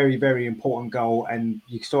got a very, very important goal, and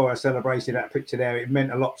you saw her celebrating that picture there. It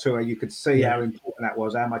meant a lot to her. You could see how important that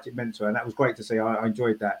was, how much it meant to her, and that was great to see. I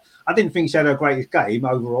enjoyed that. I didn't think she had her greatest game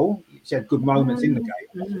overall. She had good moments in the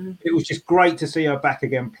game. It was just great to see her back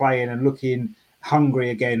again playing and looking hungry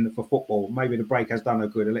again for football. Maybe the break has done her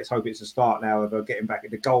good, and let's hope it's a start now of her getting back.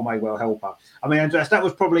 The goal may well help her. I mean, Andreas, that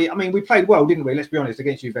was probably, I mean, we played well, didn't we? Let's be honest,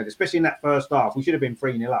 against Juventus, especially in that first half. We should have been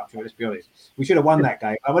 3-0 up, let's be honest. We should have won that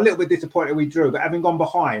game. I'm a little bit disappointed we drew, but having gone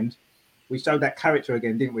behind, we showed that character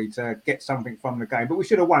again, didn't we, to get something from the game. But we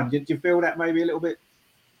should have won. Did you feel that maybe a little bit?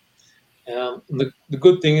 The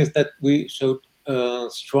good thing is that we showed a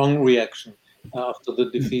strong reaction after the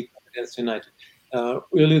defeat against United.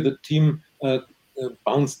 Really, the team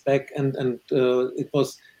bounced back, and it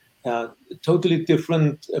was a totally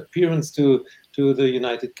different appearance to the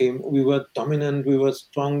United game. We were dominant, we were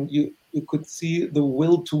strong. You could see the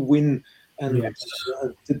will to win and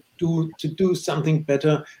to do something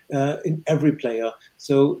better in every player.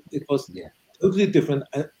 So it was totally different.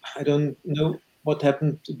 I don't know what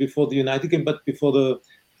happened before the United game, but before the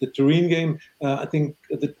Turin game, I think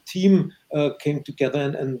the team came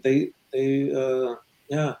together and they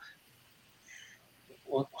how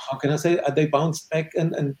can I say? They bounced back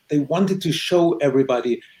and they wanted to show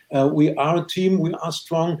everybody we are a team, we are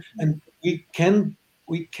strong, and we can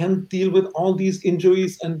deal with all these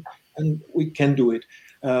injuries, and we can do it.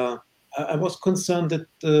 I was concerned that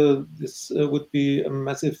this would be a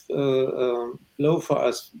massive blow for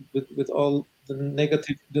us with all the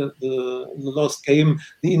negative, the lost game,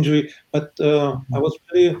 the injury. But I was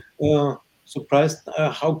very surprised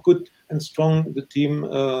how good and strong the team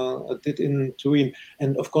did in Turin.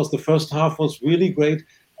 And of course, the first half was really great.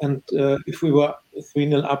 And if we were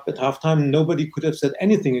 3-0 up at halftime, nobody could have said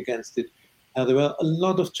anything against it. There were a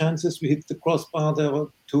lot of chances. We hit the crossbar. There were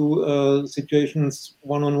two situations,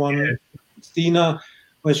 one-on-one. Stina,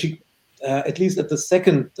 where she, at least at the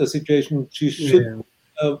second situation, she should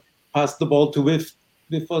pass the ball to Viv.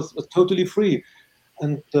 Viv was totally free.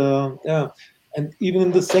 And and even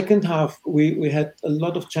in the second half, we had a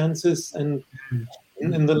lot of chances. And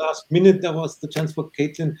in the last minute, there was the chance for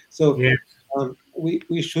Caitlin. So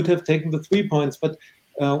we should have taken the 3 points. But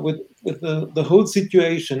with the whole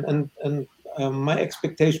situation and my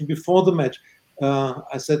expectation before the match,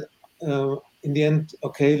 I said in the end,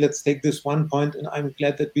 okay, let's take this 1 point, and I'm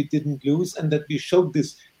glad that we didn't lose and that we showed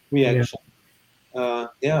this reaction.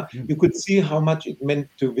 You could see how much it meant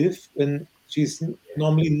to Viv when she's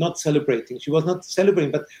normally not celebrating. She was not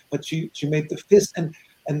celebrating, but she made the fist, and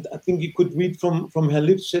I think you could read from her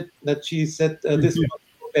lips that she said this was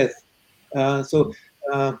for Beth.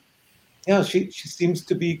 She seems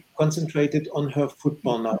to be concentrated on her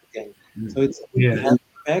football now again. So it's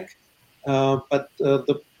back. But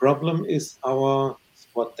the problem is our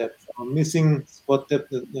squad depth, our missing squad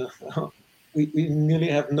depth. We nearly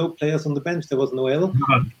have no players on the bench. There was Noel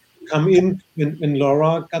come in when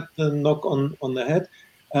Laura got the knock on the head.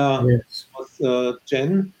 It was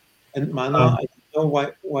Jen and Mana. I don't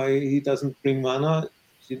know why he doesn't bring Mana.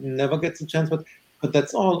 She never gets a chance, but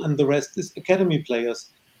that's all. And the rest is academy players.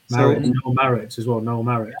 Noel Maritz as well. Noel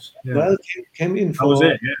Maritz. Well, came in for.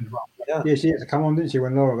 That was it. She had to come on, didn't she,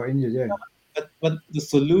 when Laura got injured? Yeah. But the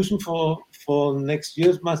solution for next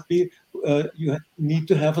year must be you need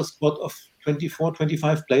to have a squad of 24,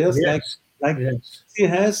 25 players like she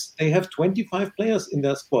has. They have 25 players in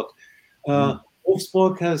their squad.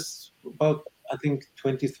 Wolfsburg has about, I think,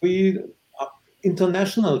 23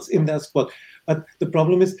 internationals in their squad. But the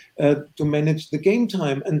problem is to manage the game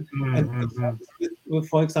time. And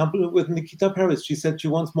for example, with Nikita Paris, she said she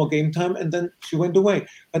wants more game time, and then she went away.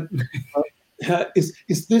 But is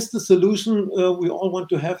this the solution we all want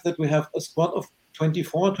to have, that we have a squad of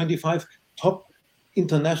 24, 25 top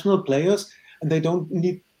international players, and they don't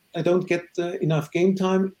get enough game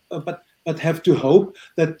time, but have to hope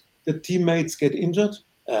that the teammates get injured?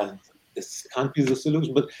 This can't be the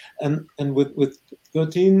solution. But and with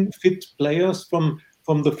 13 fit players from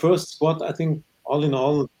the first squad, I think all in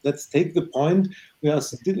all, let's take the point. We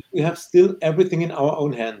have still everything in our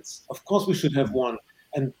own hands. Of course, we should have won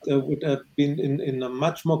and would have been in a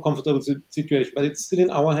much more comfortable situation. But it's still in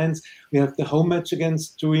our hands. We have the home match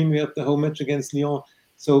against Turin. We have the home match against Lyon.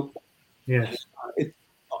 So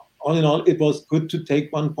all in all, it was good to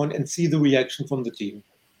take 1 point and see the reaction from the team.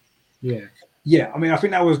 Yeah, I mean, I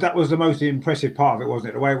think that was the most impressive part of it,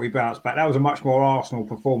 wasn't it? The way we bounced back. That was a much more Arsenal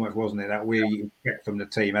performance, wasn't it? That we get from the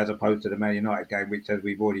team, as opposed to the Man United game, which, as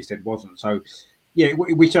we've already said, wasn't. So, yeah,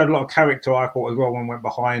 we showed a lot of character, I thought, as well, when we went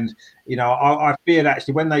behind. You know, I feared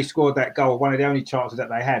actually when they scored that goal, one of the only chances that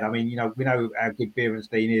they had. I mean, you know, we know how good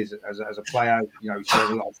Beerenstein is as a player. You know, she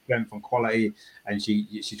has a lot of strength and quality, and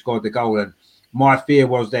she scored the goal. And my fear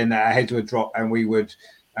was then that our heads would drop and we would,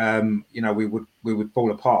 we would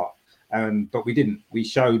fall apart. But we didn't. We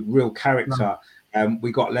showed real character.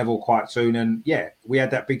 We got level quite soon, and we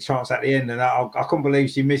had that big chance at the end. And I couldn't believe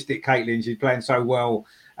she missed it, Caitlin. She's playing so well.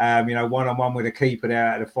 1-on-1 with a keeper there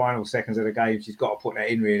at the final seconds of the game. She's got to put that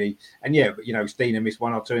in, really. And but Stina missed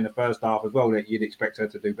 1 or 2 in the first half as well that you'd expect her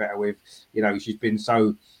to do better with. She's been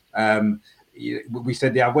so. We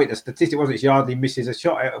said the other week, the statistic wasn't she hardly misses a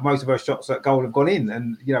shot. Most of her shots at goal have gone in,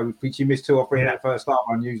 and she missed 2 or 3 in that first half.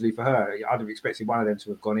 Unusually for her, I'd have expected one of them to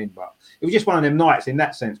have gone in, but it was just one of them nights in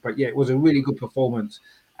that sense. But it was a really good performance,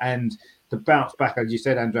 and to bounce back, as you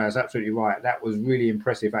said, Andreas, absolutely right. That was really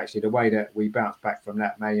impressive, actually, the way that we bounced back from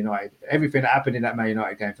that Man United, everything that happened in that Man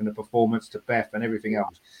United game, from the performance to Beth and everything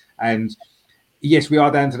else, and. Yes, we are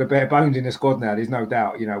down to the bare bones in the squad now. There's no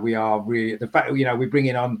doubt. We are really, the fact we're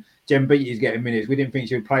bringing on Jen Beattie's getting minutes. We didn't think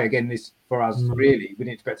she would play again this for us. Really, we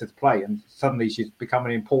didn't expect her to play, and suddenly she's become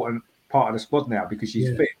an important part of the squad now because she's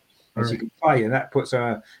fit and she can play, and that puts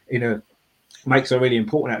her in a makes her really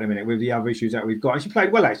important at the minute with the other issues that we've got. And she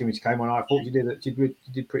played well actually when she came on. I thought she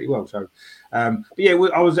did pretty well. So, but yeah,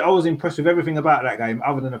 I was impressed with everything about that game,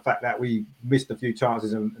 other than the fact that we missed a few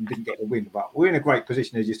chances and didn't get the win. But we're in a great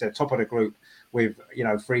position, as you said, top of the group with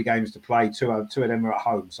 3 games to play. Two of them are at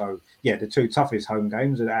home. So yeah, the 2 toughest home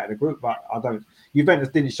games are out of the group. But Juventus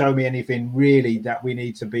didn't show me anything really that we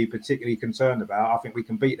need to be particularly concerned about. I think we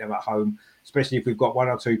can beat them at home, especially if we've got 1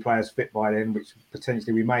 or 2 players fit by then, which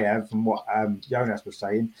potentially we may have from what Jonas was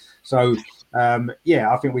saying. So,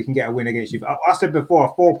 I think we can get a win against you. I said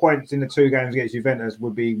before, 4 points in the 2 games against Juventus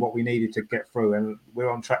would be what we needed to get through, and we're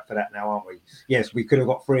on track for that now, aren't we? Yes, we could have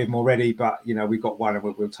got 3 of them already, but, we got 1 and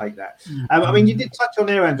we'll take that. I mean, you did touch on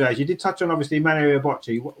there, Andreas. You did touch on, obviously, Manu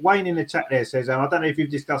Bocci. Wayne in the chat there says, I don't know if you've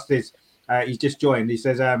discussed this. He's just joined. He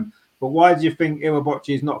says, but why do you think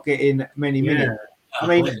Iwabuchi is not getting many minutes? I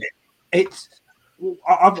mean,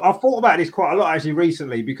 I've thought about this quite a lot actually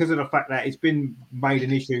recently because of the fact that it's been made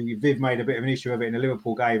an issue. Viv made a bit of an issue of it in the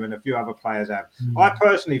Liverpool game, and a few other players have. I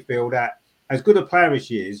personally feel that as good a player as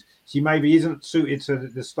she is, she maybe isn't suited to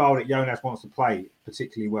the style that Jonas wants to play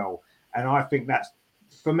particularly well. And I think that's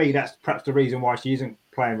perhaps the reason why she isn't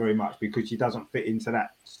playing very much, because she doesn't fit into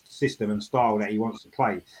that system and style that he wants to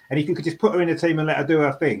play. And if you could just put her in a team and let her do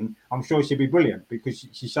her thing, I'm sure she'd be brilliant, because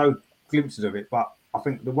she showed glimpses of it. But I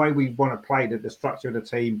think the way we want to play, the structure of the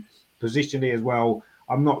team, positionally as well,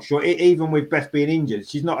 I'm not sure. Even with Beth being injured,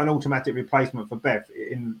 she's not an automatic replacement for Beth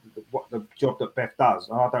in what the job that Beth does.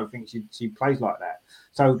 I don't think she plays like that.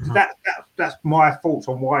 So that's my thoughts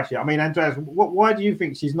on why she. I mean, Andreas, why do you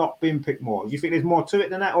think she's not been picked more? Do you think there's more to it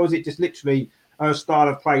than that, or is it just literally her style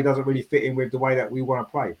of play doesn't really fit in with the way that we want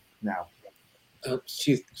to play now?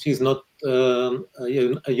 She's not a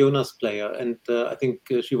Jonas player, and I think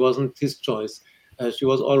she wasn't his choice. She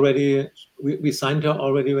was already. We signed her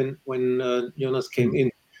already when Jonas came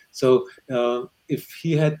in. So if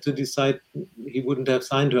he had to decide, he wouldn't have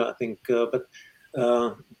signed her, I think. But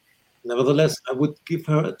nevertheless, I would give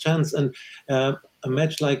her a chance. And a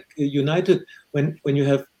match like United, when you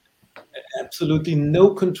have absolutely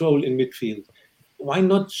no control in midfield, why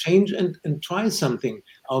not change and try something?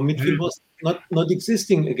 Our midfield was not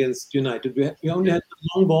existing against United. We only had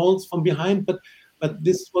long balls from behind, but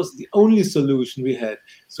this was the only solution we had.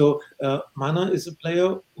 So Mana is a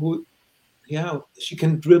player who, she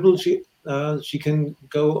can dribble. She can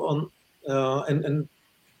go on and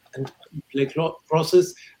play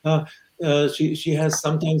crosses. She has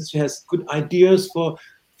good ideas for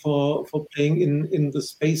playing in the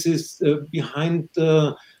spaces behind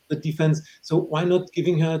the defense. So why not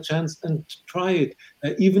giving her a chance and try it,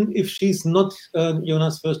 even if she's not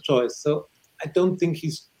Jonas' first choice? So I don't think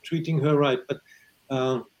he's treating her right, but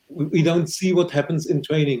we don't see what happens in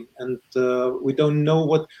training, and we don't know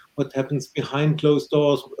what happens behind closed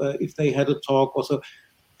doors, if they had a talk or so.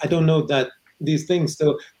 I don't know these things.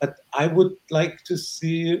 So, but I would like to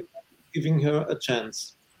see giving her a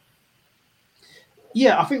chance.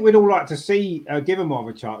 Yeah, I think we'd all like to see give her more of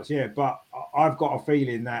a chance. Yeah, but I've got a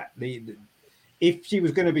feeling that if she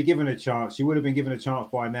was going to be given a chance, she would have been given a chance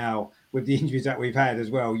by now with the injuries that we've had as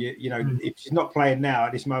well. If she's not playing now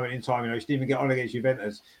at this moment in time, she didn't even get on against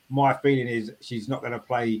Juventus. My feeling is she's not going to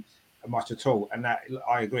play much at all. And that,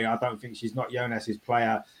 I agree. I don't think she's not Jonas's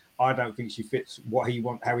player. I don't think she fits how he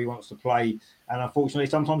wants to play. And unfortunately,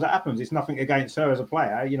 sometimes that happens. It's nothing against her as a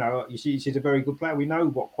player. She's a very good player. We know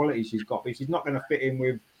what quality she's got, but if she's not going to fit in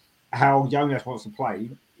with how Jonas wants to play,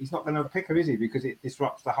 he's not going to pick her, is he? Because it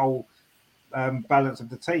disrupts the whole balance of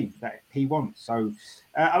the team that he wants. So,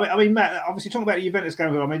 I mean, Matt, obviously talking about the Juventus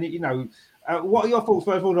game, I mean, what are your thoughts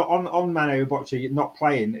first of all on Manu Bocci not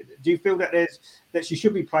playing? Do you feel that she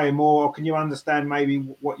should be playing more, or can you understand maybe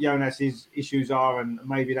what Jonas's issues are, and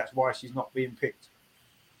maybe that's why she's not being picked?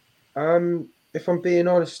 If I'm being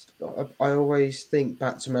honest, I always think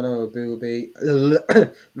back to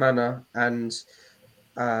Mana and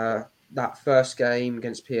that first game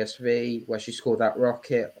against PSV where she scored that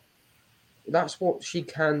rocket. That's what she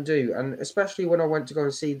can do, and especially when I went to go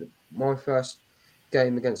and see my first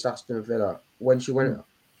game against Aston Villa, when she went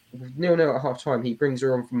 0-0 at half time, he brings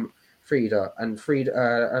her on from Frida, and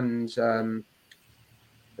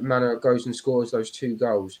Mana goes and scores those 2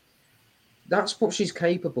 goals. That's what she's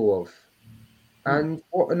capable of. And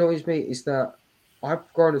what annoys me is that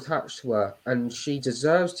I've grown attached to her, and she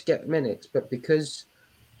deserves to get minutes, but because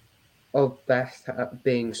of Beth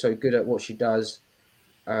being so good at what she does,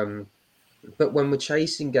 but when we're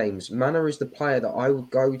chasing games, Mana is the player that I would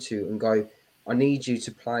go to and go, I need you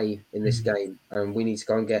to play in this game, and we need to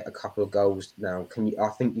go and get a couple of goals now. I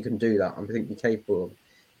think you can do that. I think you're capable of.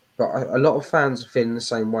 But a lot of fans are feeling the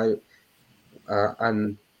same way,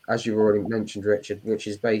 and as you already mentioned, Richard, which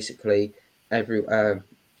is basically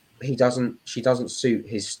she doesn't suit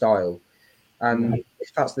his style. And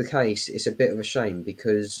if that's the case, it's a bit of a shame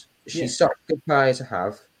because she's such a good player to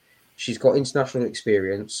have. She's got international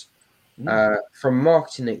experience. From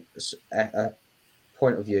marketing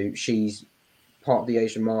point of view, she's part of the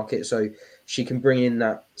Asian market, so she can bring in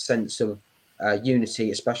that sense of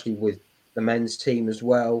unity, especially with the men's team as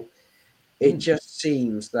well. It just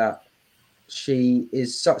seems that she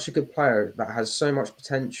is such a good player that has so much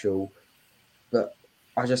potential, but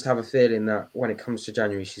I just have a feeling that when it comes to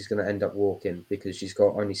January, she's going to end up walking because she's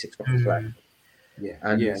got only 6 months left.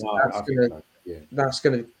 That's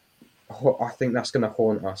going to. I think that's going to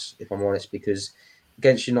haunt us, if I'm honest, because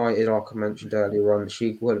against United, like I mentioned earlier on,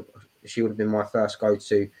 she would have been my first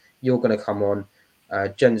go-to. You're going to come on.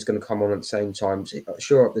 Jen's going to come on at the same time.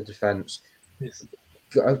 Shore up the defence. Yes.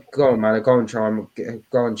 Go on, man. Go and try and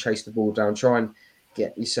go and chase the ball down. Try and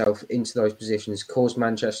get yourself into those positions. Cause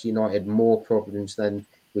Manchester United more problems than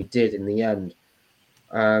we did in the end.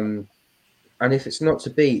 And if it's not to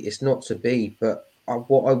be, it's not to be. But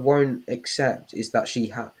what I won't accept is that she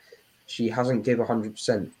hasn't given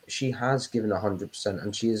 100%. She has given 100%,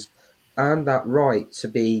 and she has earned that right to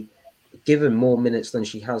be given more minutes than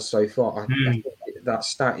she has so far. I think that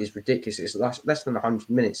stat is ridiculous. It's less than 100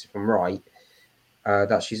 minutes, if I'm right,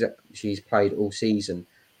 that she's played all season.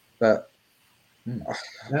 But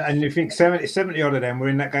and you think 70 odd of them were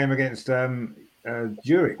in that game against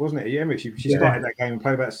Zurich, wasn't it? Yeah, she started that game and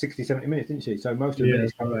played about 60, 70 minutes, didn't she? So most of the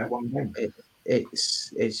minutes come in that one game.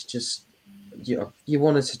 It's just you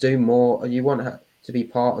wanted to do more. You want her to be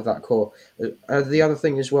part of that core. The other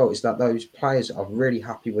thing as well is that those players are really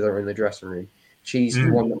happy with her in the dressing room. She's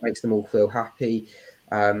the one that makes them all feel happy.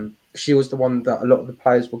 She was the one that a lot of the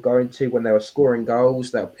players were going to when they were scoring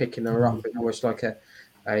goals. They were picking her up almost like a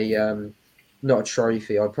not a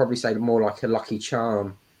trophy. I'd probably say more like a lucky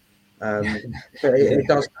charm. But it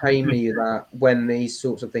does pain me that when these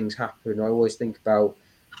sorts of things happen, I always think about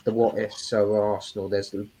the what ifs. So Arsenal,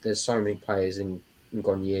 there's so many players in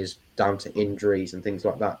gone years down to injuries and things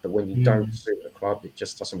like that. But when you don't suit the club, it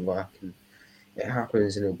just doesn't work, and it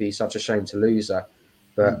happens. And it'll be such a shame to lose her.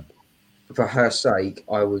 But for her sake,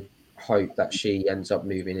 I would hope that she ends up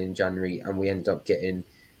moving in January, and we end up getting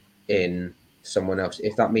in someone else.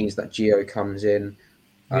 If that means that Gio comes in,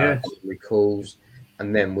 recalls,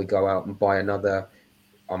 and then we go out and buy another.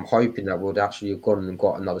 I'm hoping that we'll actually have gone and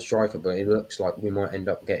got another striker, but it looks like we might end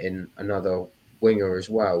up getting another winger as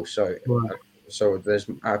well. So, so there's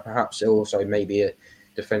perhaps also maybe a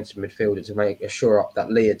defensive midfielder to make sure up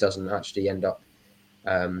that Leah doesn't actually end up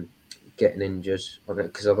getting injured,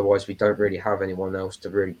 because otherwise we don't really have anyone else to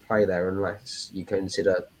really play there unless you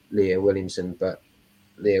consider Leah Williamson. But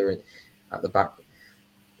Leah at the back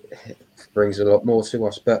brings a lot more to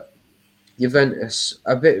us. But Juventus,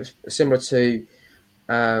 a bit similar to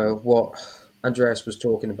what Andreas was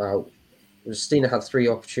talking about. Stina had 3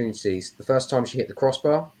 opportunities. The first time she hit the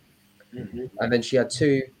crossbar, and then she had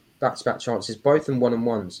 2 back-to-back chances, both in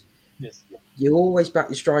 1-on-1s. Yes. You always back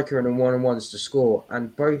your striker in 1-on-1s to score,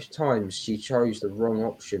 and both times she chose the wrong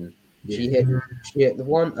option. She hit the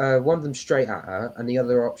one of them straight at her, and the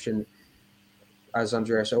other option, as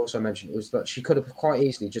Andreas also mentioned, was that she could have quite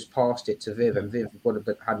easily just passed it to Viv, and Viv would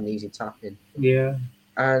have had an easy tap in. Yeah.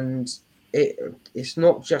 And it's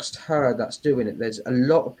not just her that's doing it. There's a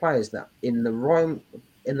lot of players that in the wrong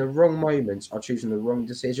moments are choosing the wrong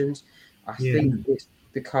decisions. I think it's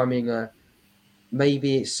becoming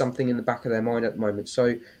maybe it's something in the back of their mind at the moment.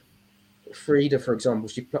 So Frida, for example,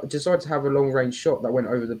 she decided to have a long range shot that went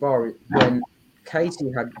over the bar when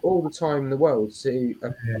Katie had all the time in the world to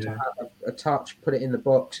have a touch, put it in the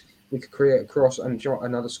box. We could create a cross and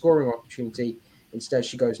another scoring opportunity. Instead,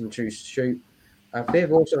 she goes and chooses to shoot.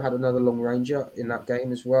 Viv also had another long ranger in that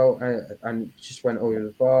game as well, and just went over the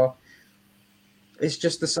bar. It's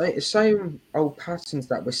just the same old patterns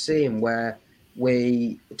that we're seeing where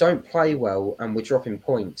we don't play well and we're dropping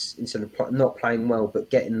points instead of not playing well but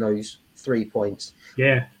getting those 3 points.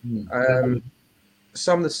 Yeah.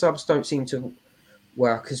 Some of the subs don't seem to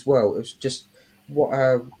work as well. It's just what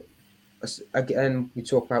again we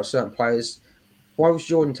talk about certain players. Why was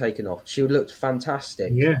Jordan taken off? She looked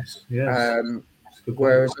fantastic. Yes.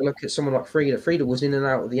 Whereas I look at someone like Frida. Frida was in and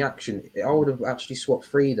out of the action. I would have actually swapped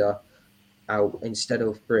Frida out instead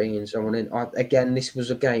of bringing someone in. Again, this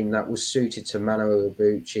was a game that was suited to Manu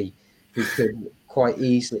Iwabuchi, who could quite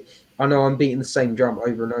easily. I know I'm beating the same drum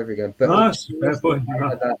over and over again, but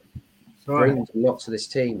that brings a lot to this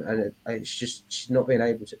team, and it's just she's not being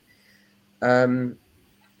able to. And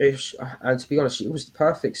to be honest, she was the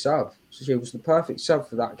perfect sub. She was the perfect sub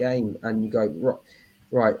for that game, and you go,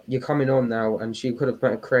 right, you're coming on now, and she could have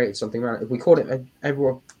created something around it. If we called it,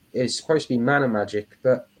 everyone is supposed to be mana magic,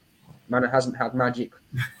 but mana hasn't had magic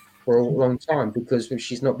for a long time because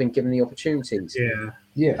she's not been given the opportunities.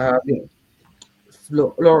 Yeah.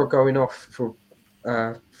 Laura going off for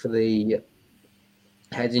the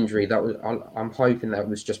head injury, that was, I'm hoping that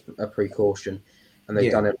was just a precaution, and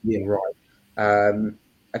they've done everything right.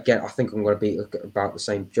 Again, I think I'm going to be about the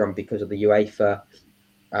same drum because of the UEFA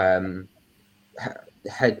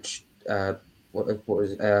head. What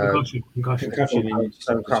was Concussion.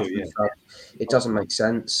 It doesn't make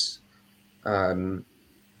sense. But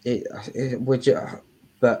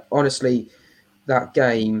honestly, that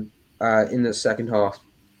game in the second half,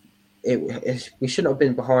 we shouldn't have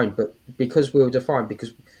been behind, but because we were defined,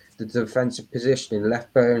 because the defensive positioning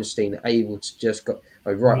left Bernstein able to just go,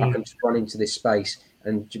 I can just run into this space,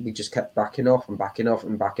 and we just kept backing off, and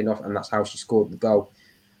that's how she scored the goal.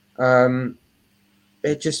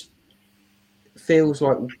 It just feels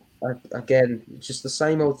like, again, just the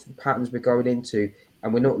same old patterns we're going into,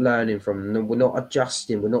 and we're not learning from them. We're not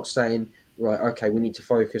adjusting. We're not saying, right, okay, we need to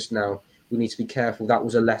focus now. We need to be careful. That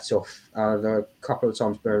was a let-off. A couple of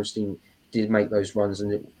times Bernstein did make those runs,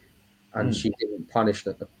 and she didn't punish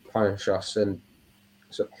us. And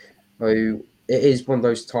so it is one of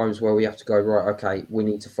those times where we have to go, right, okay, we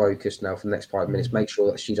need to focus now for the next 5 minutes. Make sure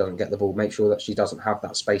that she doesn't get the ball. Make sure that she doesn't have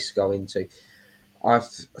that space to go into. I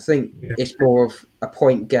think it's more of a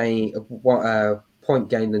point gain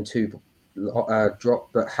than two drop.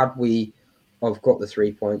 But had we got the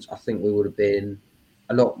 3 points, I think we would have been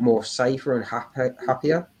a lot more safer and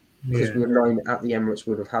happier because we would have known at the Emirates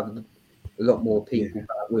we would have had a lot more people.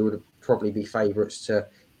 We would have probably be favourites to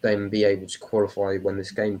then be able to qualify when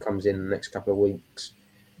this game comes in the next couple of weeks.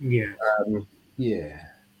 No, we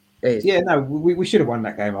should have won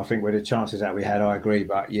that game. I think with the chances that we had, I agree.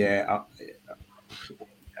 But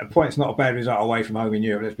a point's not a bad result away from home in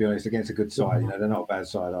Europe. Let's be honest, against a good side. They're not a bad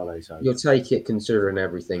side, are they? So you'll take it considering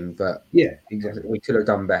everything. But exactly. We could have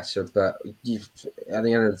done better. But at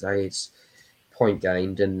the end of the day, it's point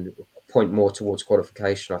gained and point more towards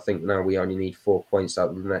qualification. I think now we only need 4 points out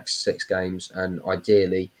of the next 6 games, and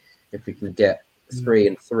ideally, if we can get 3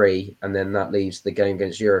 and 3, and then that leaves the game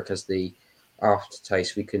against Zurich as the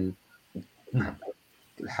aftertaste, we can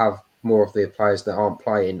have more of the players that aren't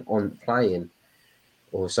playing,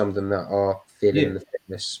 or some of them that are feeling the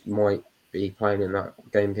fitness might be playing in that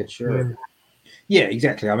game against Europe. Yeah,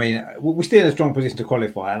 exactly. I mean, we're still in a strong position to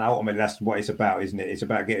qualify, and ultimately that's what it's about, isn't it? It's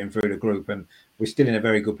about getting through the group, and we're still in a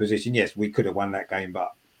very good position. Yes, we could have won that game,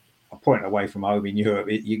 but a point away from home in Europe,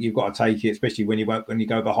 you've got to take it, especially when you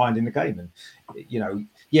go behind in the game. And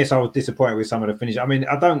yes, I was disappointed with some of the finish. I mean,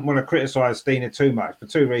 I don't want to criticise Stina too much for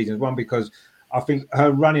 2 reasons. One, because I think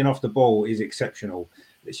her running off the ball is exceptional.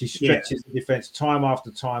 She stretches the defence time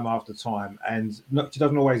after time after time, and she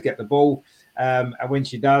doesn't always get the ball. And when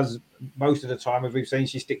she does, most of the time, as we've seen,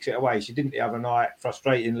 she sticks it away. She didn't the other night,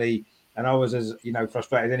 frustratingly, and I was as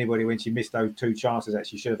frustrated as anybody when she missed those 2 chances that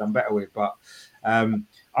she should have done better with. But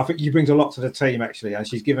I think she brings a lot to the team, actually, and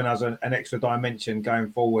she's given us an extra dimension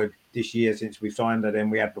going forward this year since we've signed her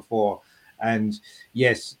than we had before. And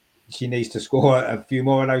yes, she needs to score a few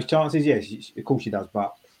more of those chances. Yes, of course she does.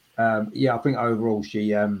 But I think overall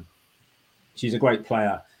she's a great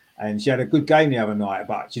player. And she had a good game the other night,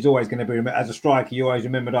 but she's always going to be remembered as a striker. You always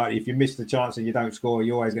remember that if you miss the chance and you don't score,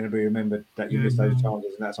 you're always going to be remembered that you missed those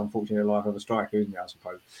chances, and that's unfortunately the life of a striker, isn't it? I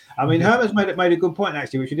suppose. I mean, Herman's made a good point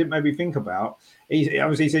actually, which we didn't maybe think about. He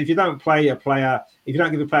obviously said if you don't play a player, if you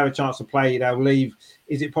don't give a player a chance to play, they'll leave.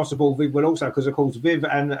 Is it possible Viv will also? Because of course Viv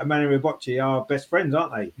and Emmanuel Bocci are best friends,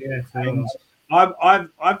 aren't they? Yeah. And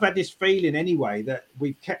I've had this feeling anyway that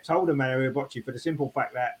we've kept hold of Emmanuel Bocci for the simple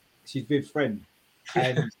fact that she's Viv's friend,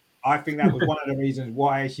 and I think that was one of the reasons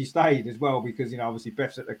why she stayed as well, because obviously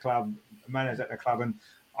Beth's at the club, Mana's at the club, and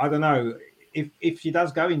I don't know if she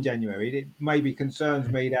does go in January, it maybe concerns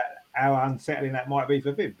me that how unsettling that might be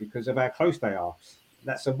for Viv because of how close they are.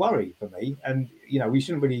 That's a worry for me, and we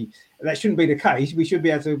shouldn't be the case. We should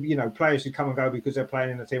be able to, players should come and go because they're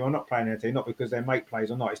playing in the team or not playing in the team, not because their mate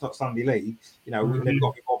plays or not. It's not Sunday League, they've got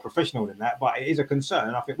to be more professional than that. But it is a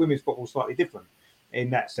concern. I think women's football is slightly different in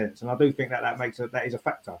that sense, and I do think that is a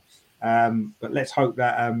factor. But let's hope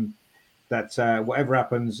that whatever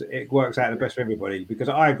happens, it works out the best for everybody. Because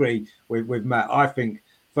I agree with Matt. I think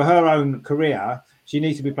for her own career, she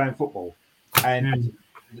needs to be playing football, and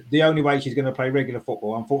the only way she's going to play regular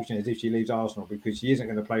football, unfortunately, is if she leaves Arsenal, because she isn't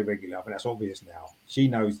going to play regular. I think that's obvious now. She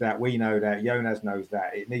knows that. We know that. Jonas knows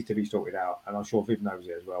that. It needs to be sorted out, and I'm sure Viv knows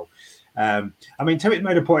it as well. I mean, Terry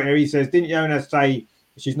made a point here. He says, didn't Jonas say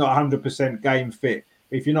she's not 100% game fit?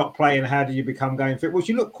 If you're not playing, how do you become game fit? Well,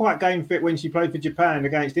 she looked quite game fit when she played for Japan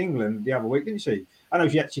against England the other week, didn't she? I know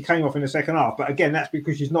she actually came off in the second half, but again, that's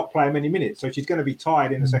because she's not playing many minutes. So she's going to be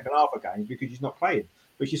tired in the second half of games because she's not playing.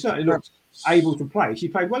 But she certainly looked able to play. She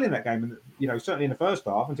played well in that game, and certainly in the first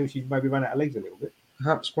half until she maybe ran out of legs a little bit.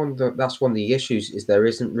 Perhaps that's one of the issues is there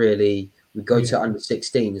isn't really. We go to under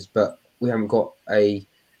 16s, but we haven't got like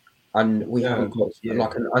an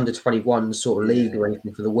under 21 sort of league or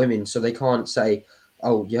anything for the women, so they can't say,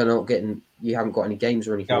 "Oh, you haven't got any games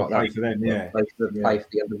or anything like that." For them, play for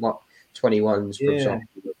the under 21s, for example.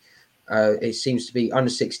 It seems to be under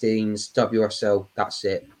 16s, WSL. That's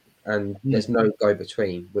it, and there's no go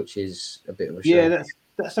between, which is a bit of a shame. Yeah,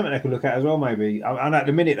 that's something I could look at as well. Maybe. And at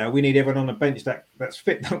the minute, though, we need everyone on the bench that's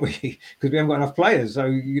fit, don't we? Because we haven't got enough players. So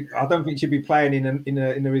I don't think she'd be playing in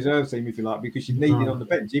the reserve team, if you like, because she's needed on the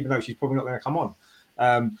bench, even though she's probably not going to come on.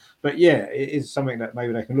 But yeah, it is something that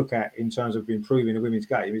maybe they can look at in terms of improving the women's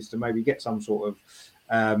game, is to maybe get some sort of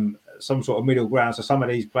middle ground, so some of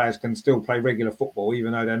these players can still play regular football,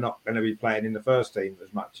 even though they're not going to be playing in the first team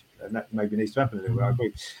as much. And that maybe needs to happen a little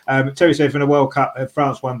bit. I agree. Terry said, from the World Cup,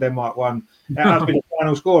 France won, Denmark won. That has been the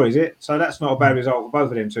final score, is it? So that's not a bad result for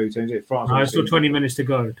both of them two teams, is it? France. No, it's still 20 minutes to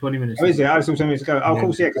go. 20 minutes. Oh, is it? Oh, still 20 minutes to go. Oh, of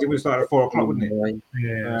course, yeah, because it would have started at 4 o'clock, wouldn't it?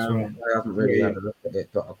 Yeah, that's right. I haven't really had a look at it,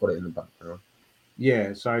 but I've got it in the background.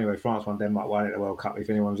 Yeah, so anyway, France won, Denmark won at the World Cup, if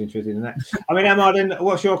anyone's interested in that. I mean, Emma, then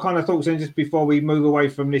what's your kind of thoughts then, just before we move away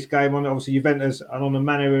from this game, on obviously Juventus and on the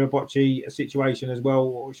Manu Iribarchi situation as well?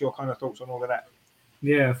 What's your kind of thoughts on all of that?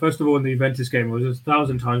 Yeah, first of all, in the Juventus game, it was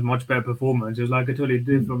 1,000 times much better performance. It was like a totally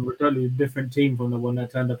different team from the one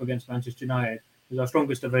that turned up against Manchester United. It was our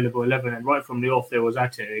strongest available 11, and right from the off, there was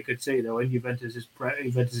at it. You could see they were in Juventus's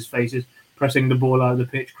faces, pressing the ball out of the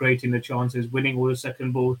pitch, creating the chances, winning all the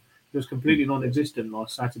second balls. It was completely non-existent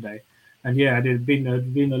last Saturday, and yeah, had it been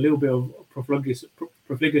a little bit of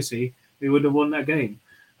profligacy, we would have won that game.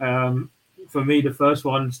 For me, the first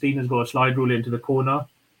one, Stina's got a slide rule into the corner.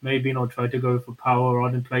 Maybe not try to go for power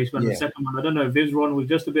rather than placement. The second one, I don't know. Viz Ron was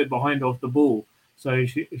just a bit behind off the ball, so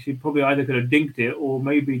she probably either could have dinked it, or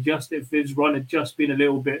maybe just if Viz Ron had just been a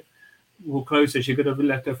little bit more closer, she could have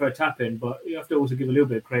left her for a tap in. But you have to also give a little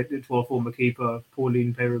bit of credit to our former keeper,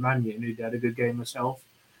 Pauline Perimanian, who had a good game herself.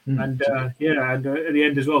 And at the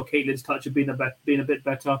end as well, Caitlin's touch had been a bit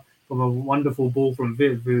better from a wonderful ball from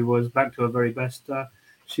Viv, who was back to her very best.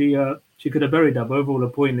 She could have buried that. But overall, a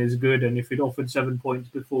point is good, and if you'd offered 7 points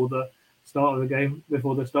before the start of the game,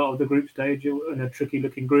 before the start of the group stage in a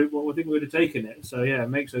tricky-looking group, well, I think we would have taken it. So yeah, it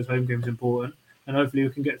makes those home games important, and hopefully we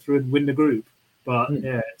can get through and win the group. But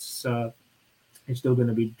yeah, it's still going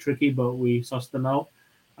to be tricky, but we sussed them out.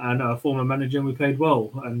 And our former manager, and we played well.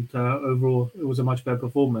 And overall, it was a much better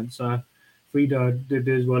performance. Frida did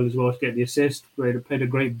as well to get the assist. Played a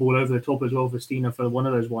great ball over the top as well for Stina for one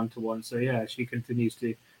of those one-to-ones. So yeah, she continues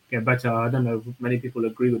to get better. I don't know if many people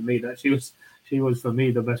agree with me that she was for me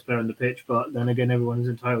the best player on the pitch. But then again, everyone is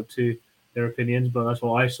entitled to their opinions. But that's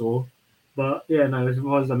what I saw. But yeah, no, as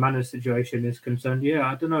far as the Manu situation is concerned, yeah,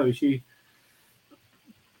 I don't know.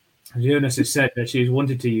 Jonas has said that she's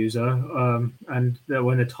wanted to use her, and that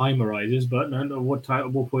when the time arises. But what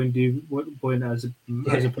point as a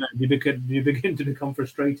player do you begin to become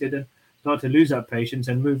frustrated and start to lose that patience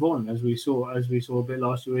and move on, as we saw a bit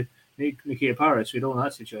last year with Nikita Paris? We don't want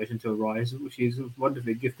that situation to arise. She's a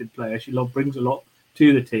wonderfully gifted player. She brings a lot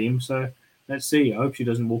to the team. So let's see. I hope she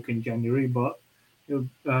doesn't walk in January, but at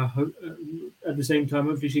the same time,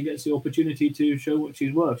 hopefully she gets the opportunity to show what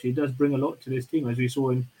she's worth. She does bring a lot to this team, as we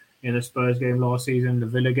saw in the Spurs game last season, the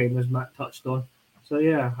Villa game, as Matt touched on. So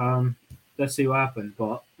yeah, let's see what happens.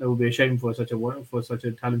 But it will be a shame for such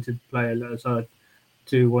a talented player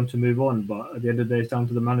to want to move on. But at the end of the day, it's down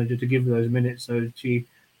to the manager to give her those minutes, so to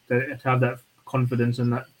have that confidence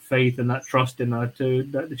and that faith and that trust in her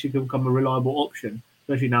that she can become a reliable option.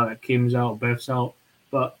 Especially now that Kim's out, Beth's out.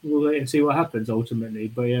 But we'll wait and see what happens ultimately.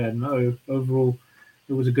 But yeah, no, overall,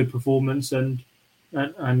 it was a good performance, and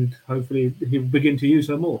hopefully he'll begin to use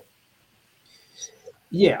her more.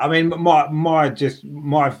 Yeah, I mean,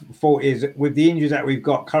 my thought is, with the injuries that we've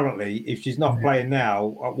got currently, if she's not playing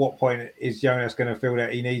now, at what point is Jonas going to feel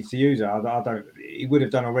that he needs to use her? I don't. He would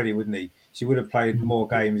have done already, wouldn't he? She would have played more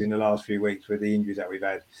games in the last few weeks with the injuries that we've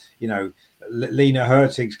had. You know, Lena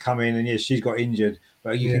Hurtig's come in, and yes, she's got injured,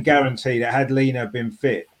 but you can guarantee that had Lena been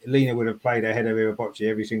fit, Lena would have played ahead of Iribarchi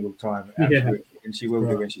every single time, absolutely, and she will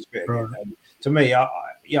do when she's fit again. And to me,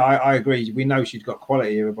 I agree. We know she's got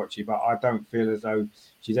quality, Iribarchi, but I don't feel as though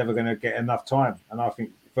she's ever going to get enough time. And I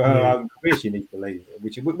think for her own career, she needs to leave,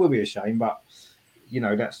 which will be a shame. But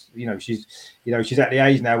she's at the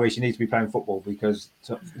age now where she needs to be playing football because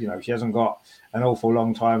she hasn't got an awful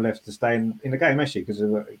long time left to stay in the game, has she? Because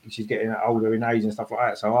she's getting older in age and stuff like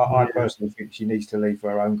that. So I personally think she needs to leave for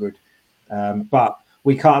her own good. But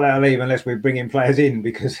we can't let her leave unless we're bringing players in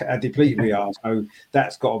because how depleted we are. So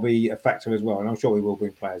that's got to be a factor as well. And I'm sure we will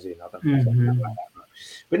bring players in. I don't know about that.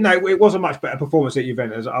 But no, it was a much better performance at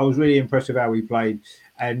Juventus. I was really impressed with how we played.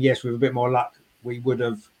 And yes, with a bit more luck, we would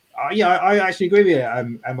have. I actually agree with you,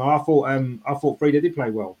 Emma. I thought Frida did play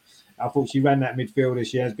well. I thought she ran that midfield as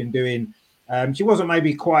she has been doing. She wasn't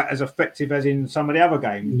maybe quite as effective as in some of the other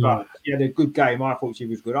games, but she had a good game. I thought she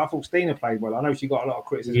was good. I thought Stina played well. I know she got a lot of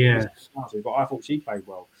criticism, but I thought she played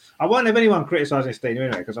well. I won't have anyone criticising Stina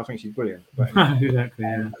anyway because I think she's brilliant. But exactly.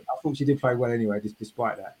 I thought she did play well anyway,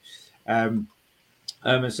 despite that.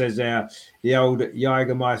 Herman says there, the old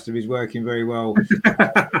Jägermeister is working very well.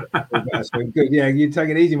 So good. Yeah, you take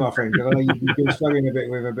it easy, my friend, because I know you've been struggling a bit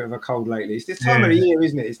with a bit of a cold lately. It's this time of the year,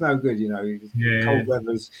 isn't it? It's no good, Cold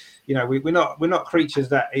weather's, we're not creatures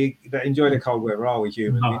that enjoy the cold weather, are we,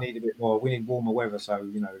 humans? We need a bit more. We need warmer weather, so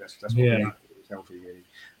that's what we need. It's healthy, really.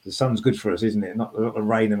 The sun's good for us, isn't it? Not the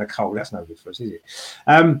rain and the cold. That's no good for us, is it?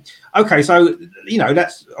 Okay, so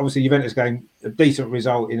that's obviously Juventus game, a decent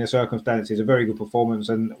result in the circumstances, a very good performance,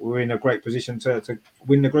 and we're in a great position to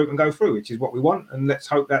win the group and go through, which is what we want. And let's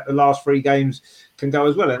hope that the last 3 games can go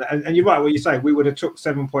as well. And you're right, what you say. We would have took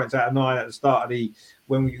 7 points out of 9 at the start of you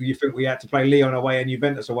think we had to play Lyon away and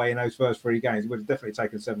Juventus away in those first 3 games. We would have definitely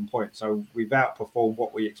taken 7 points. So we've outperformed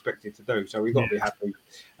what we expected to do. So we've got to be happy.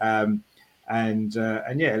 And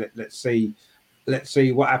let's see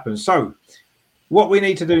what happens. So what we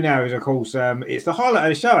need to do now is, of course, it's the highlight of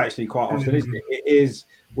the show actually quite often, isn't it? It is.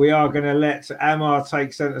 We are going to let Amar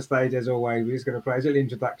take centre stage as always. We're just going to play his little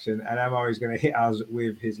introduction, and Amar is going to hit us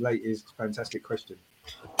with his latest fantastic question.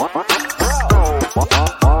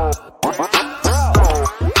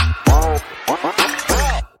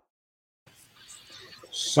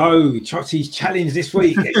 So, Chotti's challenge this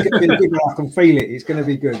week. It's going to be good. I can feel it. It's going to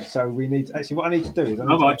be good. So we need actually. What I need to do is I'm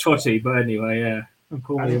like Chotti, but anyway,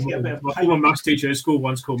 my maths teacher at school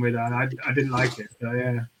once called me that, and I didn't like it. So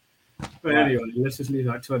yeah. But anyway, let's just leave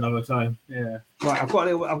that to another time. Yeah. Right. I've got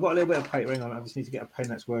a little bit of paper. Hang on. I just need to get a pen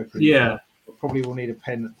that's working. Yeah. Probably will need a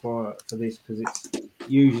pen for this because it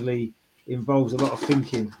usually involves a lot of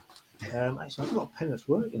thinking. Actually, I've got a pen that's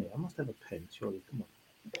working. I must have a pen. Surely. Come on.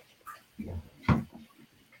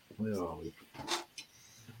 Where are we?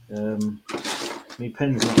 My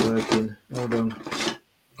pen's not working. Hold on.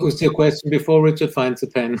 Who's your question before Richard finds a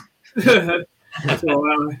pen? Just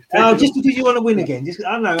because you want to win again.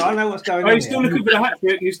 I know what's going on. He's still looking for the hat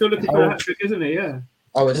trick. He's still looking for the hat trick, isn't he? Yeah.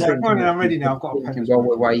 I was thinking, I'm ready now. I've got a pen. While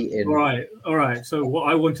we're waiting. All right. So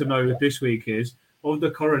what I want to know this week is, of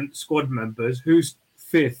the current squad members, who's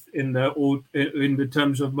 5th in the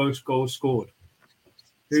terms of most goals scored?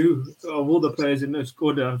 Who of all the players in the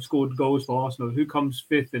squad that have scored goals for Arsenal, who comes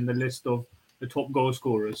 5th in the list of the top goal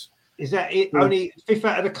scorers? Is that it? Only 5th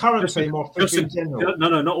out of the current team or 5th in general?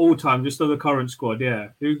 No, not all time, just of the current squad, yeah.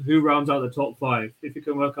 Who rounds out the top 5? If you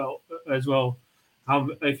can work out as well,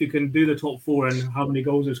 if you can do the top 4 and how many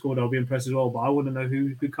goals they've scored, I'll be impressed as well. But I want to know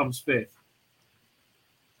who comes 5th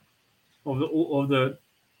of the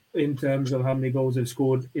in terms of how many goals they've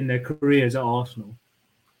scored in their careers at Arsenal.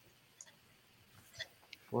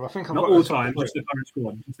 Well, I think I've not got all time, just the current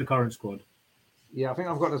squad. It's the current squad. Yeah, I think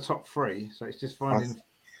I've got the top 3, so it's just finding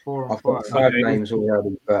 4 and 5. I've got 5 names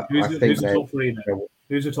already, but who's I think the top 3 then?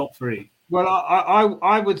 Who's the top 3? Well,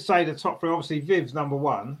 I would say the top 3. Obviously, Viv's number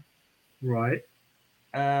 1. Right.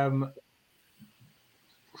 I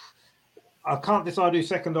can't decide who's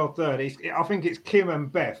 2nd or 3rd. I think it's Kim and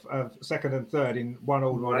Beth of 2nd and 3rd in one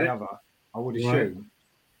order or the other. I would assume.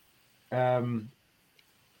 And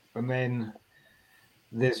then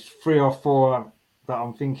there's 3 or 4 that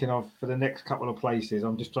I'm thinking of for the next couple of places.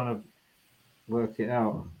 I'm just trying to work it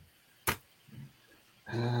out.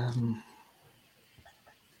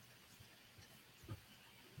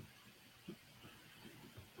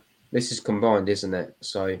 This is combined, isn't it?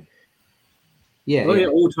 So yeah,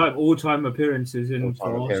 all time appearances in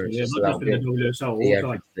Arsenal. Yeah, so not just in the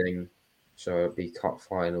WSL. Everything. So it'd be cup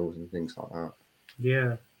finals and things like that.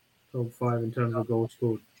 Yeah, top 5 in terms of goals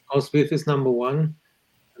scored. Smith is number 1,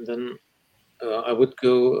 and then I would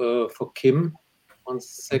go for Kim on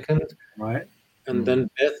 2nd, right, and then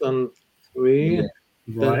Beth on 3,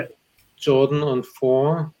 right, Jordan on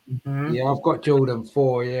 4. Mm-hmm. Yeah, I've got Jordan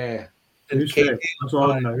 4. Yeah, and who's Katie 5th? That's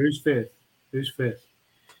all I know. Who's 5th? Who's 5th?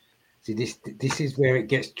 See, this is where it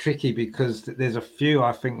gets tricky because there's a few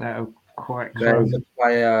I think that are quite There's close. a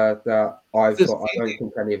player that I've got. I don't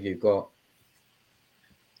think any of you got.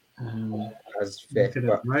 as fifth. Look at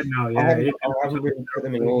But it right now, I yeah. haven't really put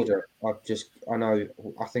them in order. I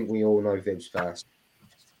think we all know Vibs first.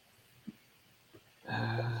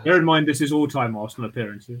 Bear in mind, this is all-time Arsenal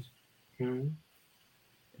appearances.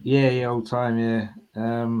 Yeah, all time, yeah.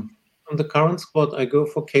 On the current squad, I go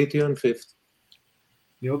for Katie on 5th.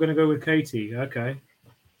 You're going to go with Katie, okay?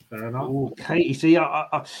 Fair enough. Oh, Katie, see,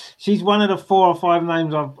 she's one of the 4 or 5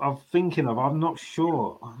 names I'm thinking of. I'm not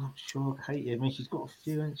sure. Katie. I mean, she's got a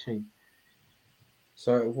few, hasn't she?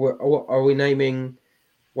 So are we naming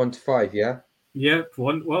 1 to 5? Yeah. Yeah,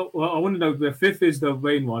 one. Well, I want to know the 5th is the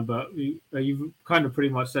main one, but you've kind of pretty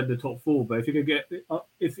much said the top 4. But if you could get,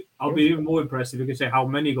 I'll be even more impressed if you could say how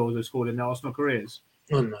many goals they've scored in their Arsenal careers.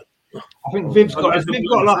 Oh, no. I think Viv's got like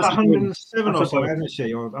that's 107 or a something, point. hasn't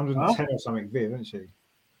she? Or 110 or something, Viv, hasn't she?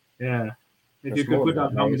 Yeah. If That's you could more put than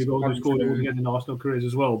down that, how mate. many It's goals they scored 102. altogether in Arsenal careers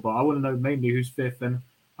as well, but I want to know mainly who's 5th and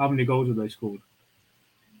how many goals have they scored.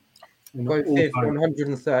 Go All 5th, time.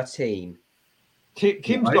 113.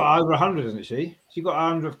 Kim's Right. got over 100, hasn't she? She got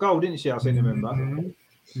 100th goal, didn't she? I seem to remember.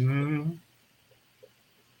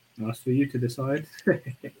 That's for you to decide.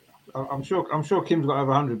 I'm sure Kim's got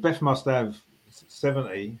over 100. Beth must have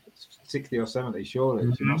 70, 60 or 70,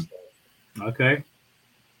 surely. She must have. Okay.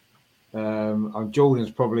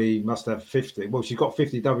 Jordan's probably must have 50. Well, she's got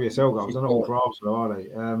 50 WSL goals. She's They're not all got- for Arsenal, are they?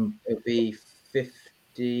 It'll be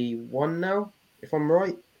 51 now, if I'm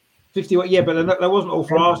right. 50. Yeah, but that wasn't all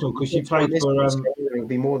for Arsenal because she played for. It'll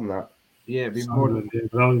be more than that. Yeah, it'd be more than.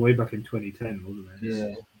 But that was way back in 2010, wasn't it?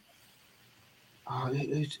 Yeah. Oh,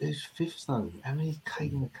 who's 5th though? How many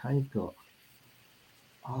Kate McKay got?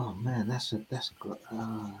 Oh man, that's good.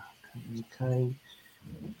 Kate McKay.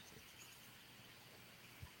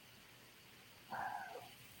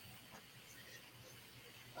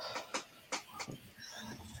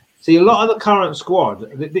 See, a lot of the current squad.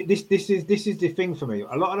 This is the thing for me.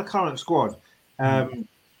 A lot of the current squad are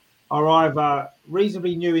either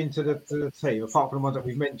reasonably new into the team, apart from the ones that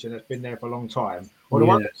we've mentioned that's been there for a long time, or the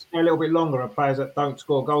ones that's been a little bit longer are players that don't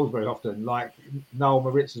score goals very often. Like Noel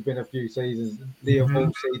Moritz has been a few seasons. Leah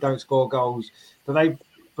Wolsey don't score goals. But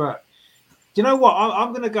do you know what?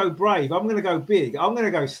 I'm going to go brave. I'm going to go big. I'm going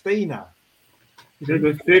to go Stina. You're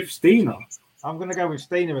going to go 5th, Stina? I'm going to go with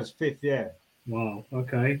Stina as 5th, yeah. Wow,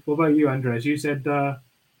 okay. What about you, Andres? You said,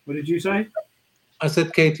 what did you say? I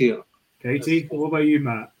said Katie. Katie? What about you,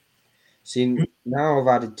 Matt? See, now I've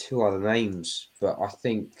added 2 other names, but I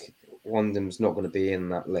think one of them's not going to be in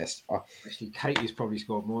that list. Actually, Katie's probably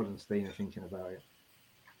scored more than Stina, thinking about it.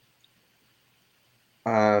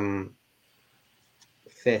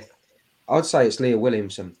 5th, I'd say it's Leah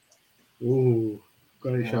Williamson. Ooh,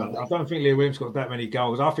 great shot. I don't think Leah Williams got that many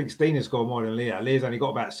goals. I think Stina scored more than Leah. Leah's only got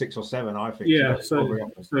about 6 or 7, I think. Yeah, so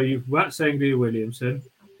you've Matt saying Leah Williamson.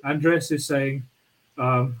 Andres is saying,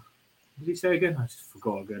 what did he say again? I just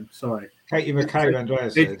forgot again. Sorry. Katie McCabe,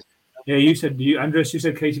 Andreas said. Yeah, Andres, you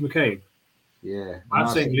said Katie McCabe. Yeah. I'm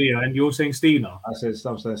saying Leah, and you're saying Stina. I'm saying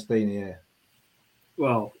Stina, yeah.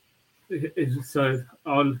 Well, so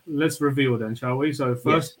let's reveal then, shall we? So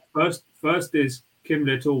first is Kim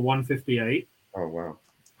Little, 158. Oh wow.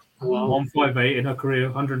 158 in her career,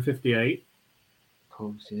 158.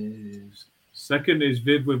 Second is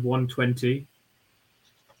Viv with 120.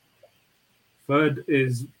 Third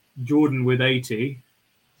is Jordan with 80.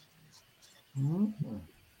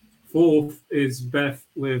 Fourth is Beth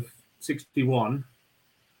with 61.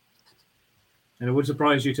 And it would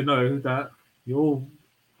surprise you to know that you're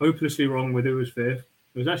hopelessly wrong with who was 5th.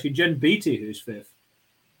 It was actually Jen Beattie who's 5th.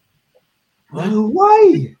 No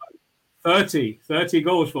way! 30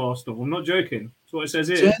 goals for Arsenal. I'm not joking. That's what it says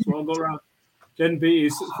here. That's what I've got around. Jen Beattie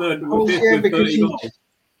is 3rd with 5th with 30 goals.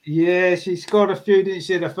 Yeah, she scored a few, didn't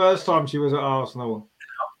she, the first time she was at Arsenal?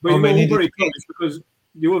 But you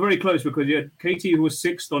were very close because you had Katie who was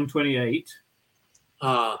 6th on 28.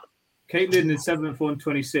 Caitlin is 7th on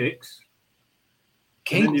 26.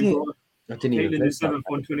 Caitlin is 7th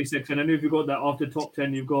on 26. And then if you've got that after top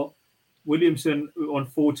 10, you've got Williamson on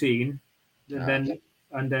 14.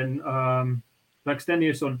 And then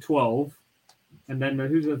Blackstenius on 12. And then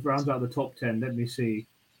who's rounds out the top 10? Let me see.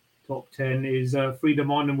 Top 10 is Frida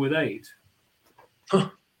Marnham with 8.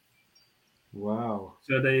 Wow.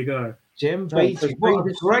 So there you go. Jem Beattie. What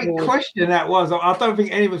a great question that was. I don't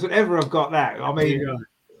think any of us would ever have got that. I mean,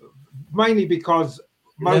 mainly because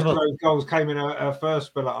most of those goals came in her first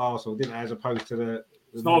spell at Arsenal, didn't it, as opposed to the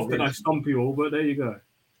it's not often I stump you all, but there you go.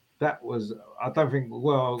 That was, I don't think,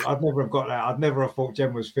 I'd never have got that. I'd never have thought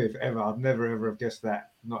Jem was 5th ever. I'd never ever have guessed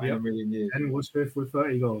that. Not in a million years. Jen was 5th with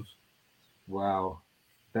 30 goals. Wow.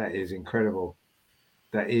 That is incredible.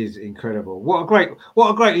 That is incredible. What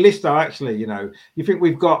a great list, though. Actually, you think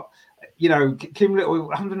we've got, Kim Little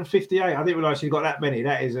 158. I didn't realise she's got that many.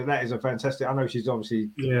 That is a fantastic. I know she's obviously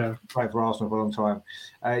played for Arsenal for a long time.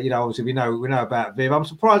 Obviously we know about Viv. I'm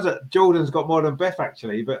surprised that Jordan's got more than Beth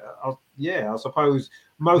actually, but I suppose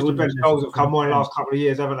most of Beth's goals have come more in the last couple of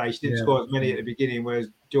years, haven't they? She didn't score as many at the beginning, whereas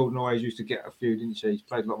Jordan always used to get a few, didn't she? She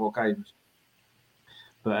played a lot more games.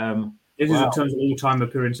 But this is in terms of all-time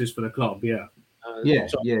appearances for the club,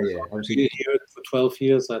 Obviously here for 12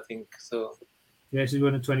 years, I think. So yeah, she's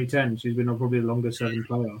been in 2010. She's been probably the longest serving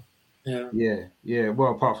player. Yeah.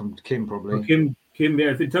 Well, apart from Kim, probably. Well, Kim.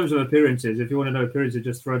 Yeah. In terms of appearances, if you want to know appearances,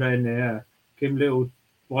 just throw that in there. Kim Little,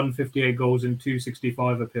 158 goals in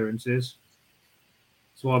 265 appearances.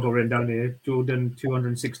 So I got written down here. Jordan,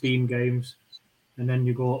 216 games, and then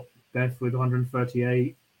you got Beth with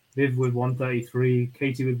 138, Viv with 133,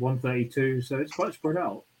 Katie with 132. So it's quite spread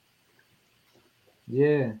out.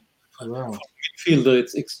 Yeah. Wow. Midfielder,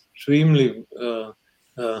 it's extremely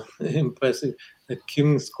impressive that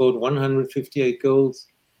Kim scored 158 goals.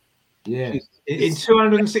 Yeah, in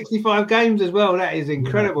 265 games as well. That is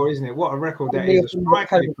incredible, isn't it? What a record that is.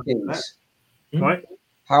 Right?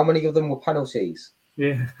 How many of them were penalties?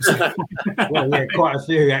 Yeah. Well, yeah, quite a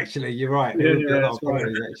few actually. You're right. That's right.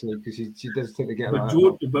 Actually, because she does tend to get.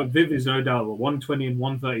 But Viv is no doubt 120 and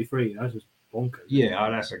 133. That's just bonkers. Yeah,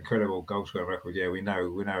 that's an incredible goal scoring record. Yeah, we know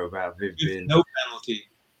about Viv being no penalty.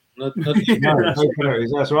 Not no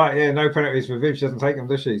penalties. That's right. Yeah, no penalties for Viv. She doesn't take them,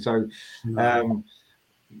 does she? So,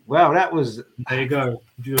 well, that was. There you go.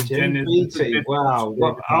 Jen Beattie. Wow.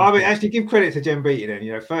 I mean, actually, give credit to Jen Beattie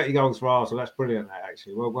then. 30 goals for Arsenal. That's brilliant. That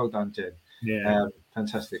actually. Well done, Jen. Yeah.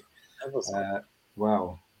 Fantastic.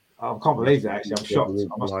 Wow. I can't believe that. Actually, I'm shocked.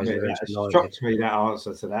 I must admit, it shocked me that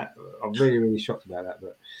answer to that. I'm really, really shocked about that.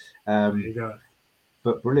 But there you go.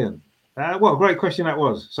 But brilliant. What a great question that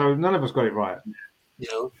was. So none of us got it right.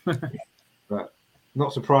 No. But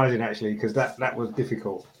not surprising actually, because that was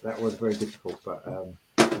difficult. That was very difficult. But a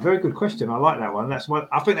very good question. I like that one. I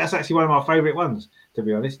think that's actually one of my favourite ones, to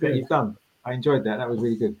be honest, that you've done. I enjoyed that. That was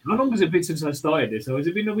really good. How long has it been since I started this? So has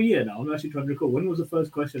it been over a year now? I'm actually trying to recall. When was the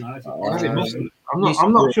first question I actually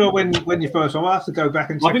I'm not sure when you first. I'll have to go back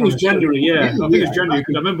and check. I think it was January. Yeah, I think it was January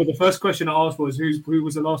because I remember the first question I asked was who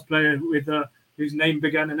was the last player with whose name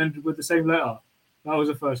began and ended with the same letter. That was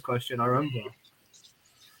the first question I remember.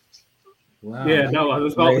 Wow. Yeah, no, it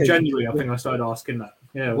was about January. I think I started asking that.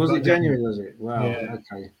 Yeah, was it January? Was it? Wow. Yeah.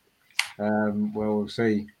 Okay. Well, we'll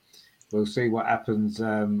see. We'll see what happens.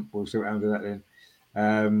 We'll see what happens with that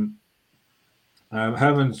then.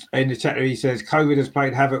 Herman's in the chat. He says COVID has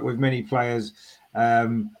played havoc with many players.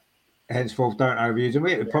 Henceforth, don't overuse them.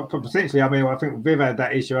 Potentially, I mean, I think Viv had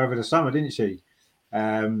that issue over the summer, didn't she?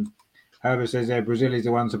 Herbert says Brazil is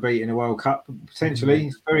the one to beat in the World Cup. Potentially,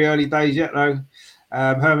 it's very early days yet, though.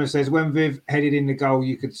 Herman says when Viv headed in the goal,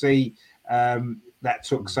 you could see that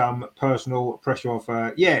took some personal pressure off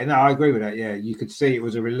her. Yeah, no, I agree with that. Yeah, you could see it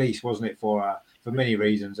was a release, wasn't it, for her, for many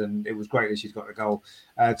reasons, and it was great that she's got the goal.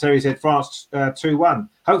 Terry said France 2-1.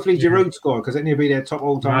 Hopefully Giroud scored because then he'll be their top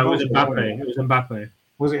all-time. No, it was Mbappe. It was Mbappe.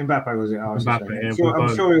 Was it Mbappe? Was it? Oh,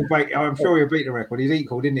 Mbappe. I'm sure he'll beat the record. He's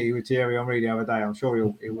equal, didn't he, with Thierry Henry the other day? I'm sure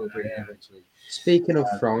he will beat it eventually. Speaking of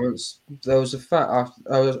France, there was a fact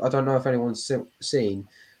I don't know if anyone's seen,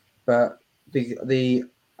 but the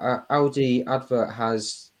Audi advert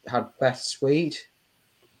had Beth Swede,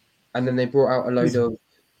 and then they brought out a load of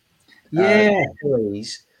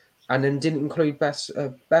toys, and then didn't include Beth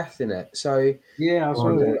in it. So yeah, I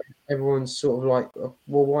saw that. Everyone's sort of like,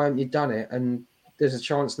 well, why haven't you done it? And there's a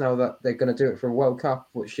chance now that they're going to do it for a World Cup,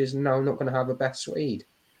 which is now not going to have a Beth Swede.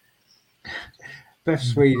 Beth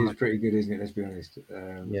Swede is pretty good, isn't it? Let's be honest.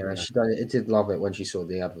 She did love it when she saw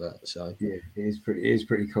the advert. So yeah, it is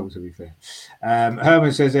pretty cool, to be fair.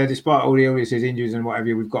 Herman says despite all the illnesses, injuries, and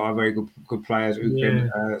whatever, we've got our very good players who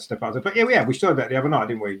can step up. But we showed that the other night,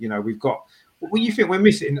 didn't we? We've got. What do you think we're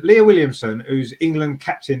missing? Leah Williamson, who's England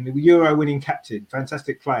captain, the Euro-winning captain,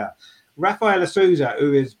 fantastic player. Rafaela Souza,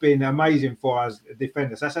 who has been amazing for us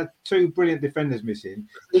defenders. That's had two brilliant defenders missing.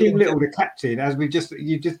 Kim Little, the captain, as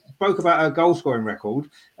you just spoke about her goal scoring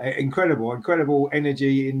record. Incredible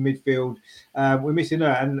energy in midfield. We're missing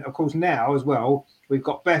her, and of course now as well we've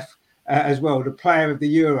got Beth as well, the player of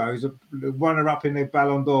the Euros, the runner up in the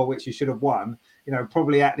Ballon d'Or, which she should have won.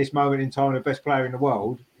 Probably at this moment in time the best player in the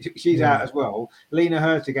world. She's out as well. Lena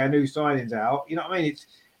Hurtig, our new signing's out. You know what I mean? It's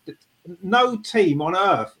no team on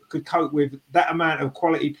earth could cope with that amount of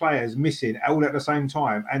quality players missing all at the same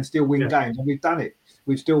time and still win games. And we've done it.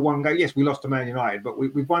 We've still won games. Yes, we lost to Man United, but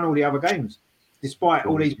we've won all the other games despite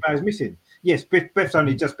all these players missing. yes, Beth's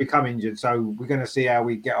only just become injured, so we're going to see how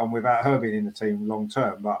we get on without her being in the team long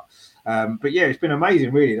term. But yeah, it's been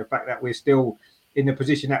amazing, really, the fact that we're still in the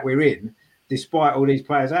position that we're in, despite all these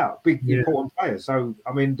players out, big important players. So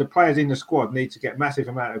I mean, the players in the squad need to get massive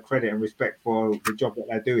amount of credit and respect for the job that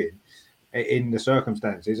they're doing in the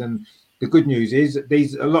circumstances. And the good news is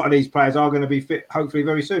a lot of these players are going to be fit, hopefully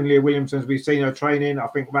very soon. Leah Williamson's, we've seen her training. I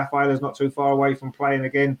think Rafaela's not too far away from playing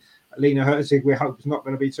again. Lena Herzig, we hope, is not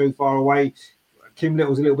going to be too far away. Kim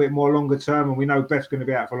Little's a little bit more longer term, and we know Beth's going to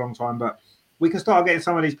be out for a long time. But we can start getting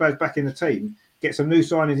some of these players back in the team, get some new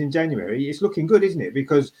signings in January. It's looking good, isn't it?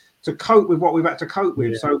 Because to cope with what we've had to cope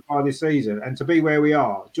with so far this season, and to be where we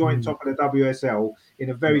are, joint top of the WSL,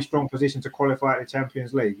 in a very strong position to qualify at the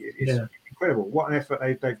Champions League, it's incredible. What an effort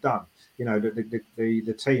they've done. You know,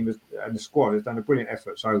 the team and the squad has done a brilliant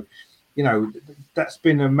effort. So, you know, that's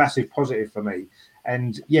been a massive positive for me.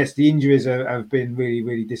 And yes, the injuries have been really,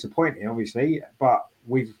 really disappointing, obviously, but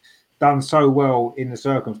we've done so well in the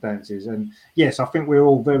circumstances. And yes, I think we're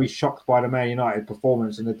all very shocked by the Man United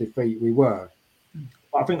performance and the defeat we were.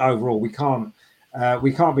 But I think overall we can't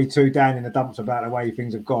be too down in the dumps about the way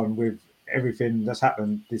things have gone with everything that's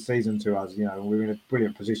happened this season to us. You know, we're in a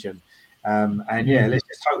brilliant position. And yeah, let's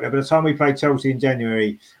just hope that by the time we play Chelsea in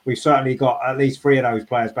January, we've certainly got at least 3 of those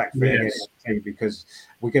players back fit again, because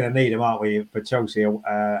we're going to need them, aren't we, for Chelsea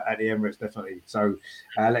at the Emirates, definitely. So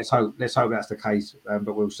let's hope that's the case,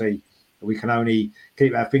 but we'll see. We can only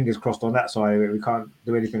keep our fingers crossed on that side of it. We can't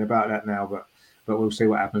do anything about that now, but we'll see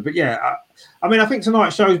what happens. But yeah, I mean, I think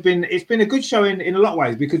tonight's show has been a good show in a lot of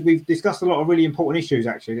ways, because we've discussed a lot of really important issues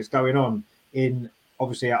actually that's going on in,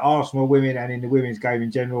 obviously, at Arsenal women and in the women's game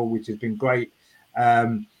in general, which has been great.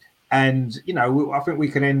 And you know, I think we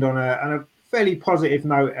can end on a fairly positive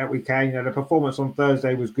note that we can. You know, the performance on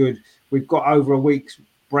Thursday was good. We've got over a week's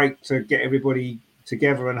break to get everybody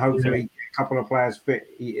together and hopefully a couple of players fit.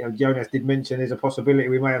 Jonas did mention there's a possibility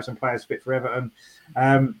we may have some players fit for Everton.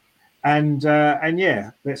 And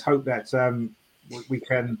yeah, let's hope that we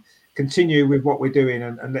can continue with what we're doing,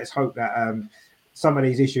 and let's hope that some of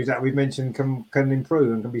these issues that we've mentioned can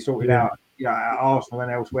improve and can be sorted out, you know, at Arsenal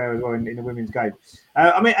and elsewhere as well in the women's game.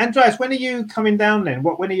 I mean, Andreas, when are you coming down then?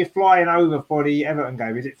 When are you flying over for the Everton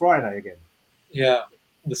game? Is it Friday again? Yeah,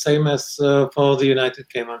 the same as for the United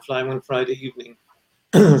game. I'm flying on Friday evening.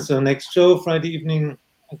 So next show, Friday evening,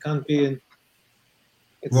 I can't be in.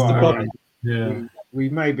 It's the problem. Yeah. We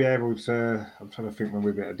may be able to. I'm trying to think when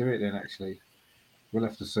we'll be able to do it then, actually. We'll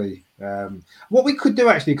have to see. What we could do,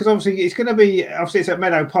 actually, because obviously it's at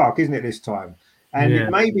Meadow Park, isn't it, this time? And it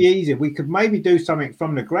may be easier. We could maybe do something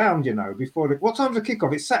from the ground, you know, before what time's the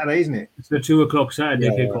kickoff? It's Saturday, isn't it? It's the 2:00 Saturday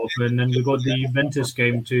kickoff, and then we've got the Juventus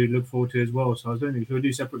game to look forward to as well. So I was wondering, should we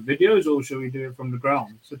do separate videos or should we do it from the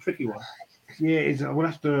ground? It's a tricky one. Yeah, we'll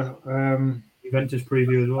have to. Juventus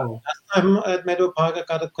preview as well. Last time at Meadow Park, I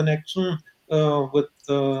got a connection with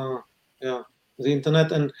the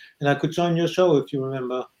internet, and I could join your show if you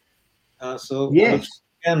remember. So yes,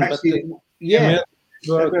 again, actually, that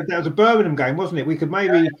was a Birmingham game, wasn't it? We could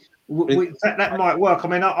maybe that might work. I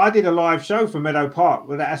mean, I did a live show from Meadow Park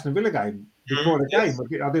with that Aston Villa game before the game.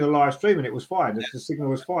 I did a live stream and it was fine. The signal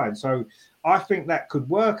was fine, so I think that could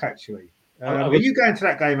work actually. Are you going to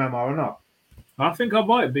that game, Amar, or not? I think I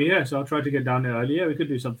might be, yes. I'll try to get down there early. Yeah, we could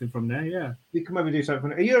do something from there, yeah. We can maybe do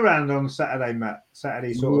something. Are you around on Saturday, Matt?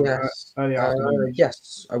 Saturday sort of early afternoon?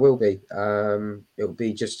 Yes, I will be. It'll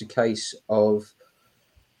be just a case of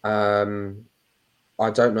I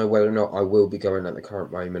don't know whether or not I will be going at the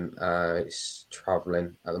current moment. It's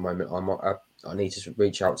travelling at the moment. I need to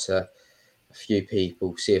reach out to a few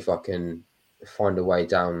people, see if I can find a way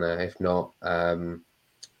down there. If not, then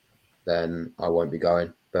I won't be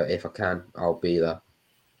going. But if I can, I'll be there.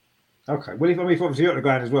 Okay. Well, if obviously you're at the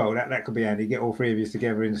ground as well, that could be handy. Get all 3 of you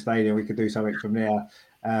together in the stadium. We could do something from there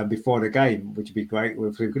before the game, which would be great.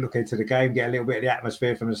 If we could look into the game, get a little bit of the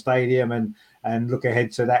atmosphere from the stadium, and look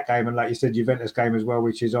ahead to that game. And like you said, Juventus game as well,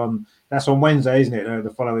 which is on Wednesday, isn't it? The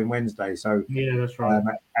following Wednesday. So yeah, that's right.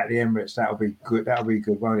 At the Emirates, that'll be good. That'll be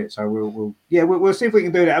good, won't it? So we'll see if we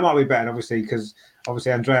can do that. It might be better, obviously, because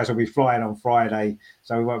obviously Andreas will be flying on Friday,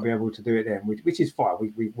 so we won't be able to do it then, which is fine.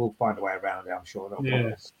 We will find a way around it, I'm sure. No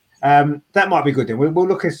problem. That might be good then. We'll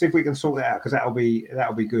look and see if we can sort that out, because that'll be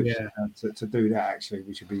good to do that actually,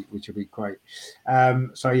 which would be great.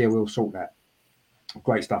 So yeah, we'll sort that.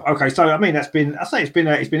 Great stuff. Okay, so I mean it's been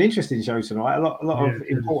an interesting show tonight. A lot of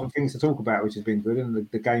important things to talk about, which has been good, and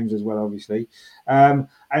the games as well, obviously.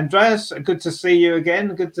 Andreas, good to see you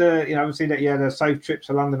again. Good to obviously that you had a safe trip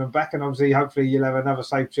to London and back, and obviously hopefully you'll have another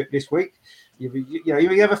safe trip this week. You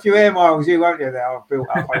have a few air miles, won't you? That I've built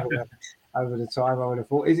up over there. over the time. I would have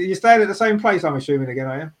thought. You're staying at the same place? I'm assuming again,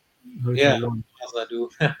 are you? Yeah, as I do.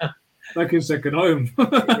 Like your second home.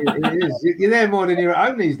 It is. You're there more than you're at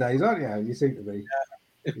home these days, aren't you? You seem to be.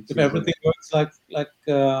 If everything works like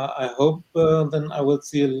I hope, then I will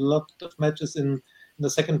see a lot of matches in the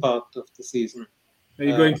second part of the season. Are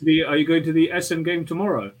you going to the Essen game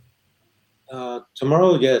tomorrow?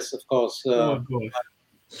 Tomorrow, yes, of course. Oh gosh.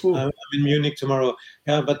 I'm in Munich tomorrow.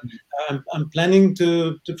 Yeah, but I'm planning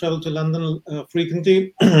to travel to London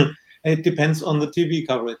frequently. It depends on the TV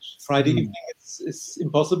coverage. Friday evening it's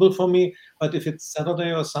impossible for me, but if it's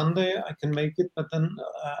Saturday or Sunday, I can make it. But then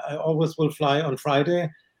I always will fly on Friday.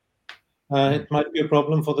 It might be a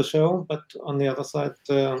problem for the show, but on the other side,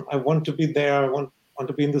 I want to be there. I want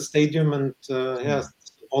to be in the stadium and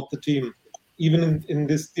support the team, even in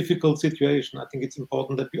this difficult situation. I think it's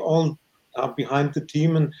important that we all are behind the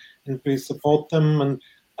team and we support them. And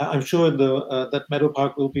I'm sure that Meadow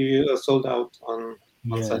Park will be sold out on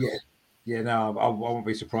Saturday. Yeah, no, I won't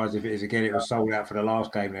be surprised if it is again. It was sold out for the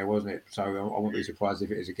last game there, wasn't it? So I won't be surprised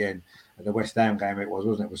if it is again. The West Ham game it was,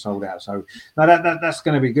 wasn't it? It was sold out. So no, that's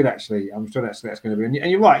going to be good actually. I'm sure that's going to be.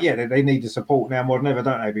 And you're right. Yeah, they need the support now more than ever,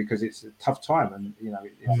 don't they? Because it's a tough time, and you know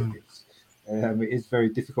it is very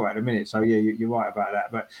difficult at the minute. So yeah, you're right about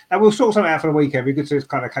that. But we'll sort something out for the weekend. It'd be good to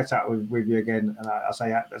kind of catch up with you again. And I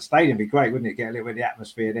say at the stadium would be great, wouldn't it? Get a little bit of the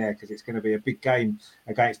atmosphere there because it's going to be a big game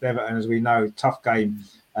against Everton, as we know, tough game.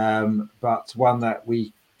 But one that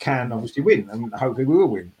we can obviously win, and hopefully we will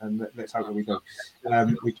win. And let's hope that we do,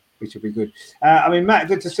 which will be good. I mean, Matt,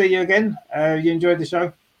 good to see you again. You enjoyed the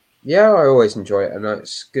show? Yeah, I always enjoy it, and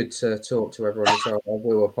it's good to talk to everyone as well. I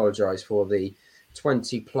will apologise for the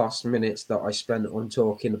 20+ minutes that I spent on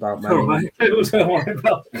talking about Man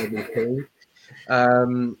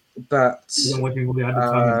but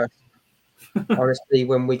honestly,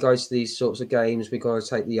 when we go to these sorts of games, we got to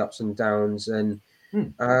take the ups and downs, and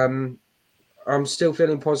I'm still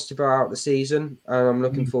feeling positive about the season, and I'm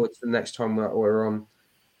looking forward to the next time that we're on.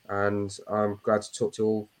 And I'm glad to talk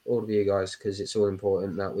to all of you guys because it's all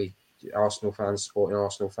important that we Arsenal fans supporting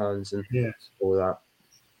Arsenal fans and all that.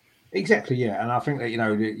 Exactly, yeah, and I think that you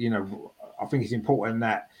know, I think it's important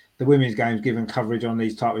that the women's game's given coverage on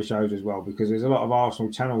these type of shows as well, because there's a lot of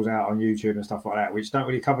Arsenal channels out on YouTube and stuff like that which don't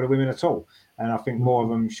really cover the women at all, and I think more of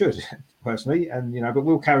them should, personally. And you know, but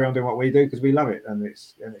we'll carry on doing what we do because we love it, and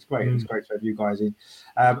it's great. It's great to have you guys in.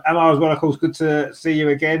 Emma as well, of course, good to see you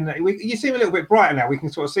again. You seem a little bit brighter now. We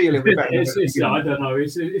can sort of see you a little bit better. I don't know.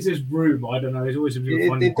 It's his room. I don't know. It's always a bit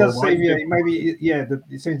funny. It does seem,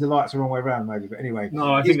 it seems the lights are the wrong way around, maybe. But anyway,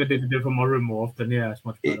 no, I think I did it from my room more often. Yeah, it's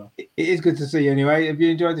much better. It is good to see you anyway. Have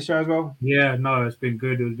you enjoyed the show as well? Yeah, no, it's been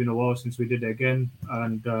good. It's been a while since we did it again,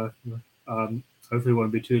 and hopefully it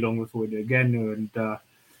won't be too long before we do it again. And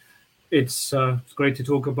it's great to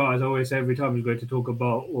talk about. As I always say every time, it's great to talk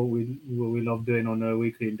about what we love doing on a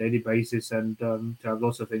weekly and daily basis, and to have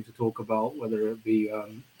lots of things to talk about, whether it be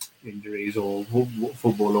injuries or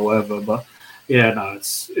football or whatever. But yeah, no,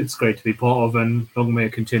 it's great to be part of, and long may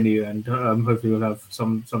it continue. And hopefully we'll have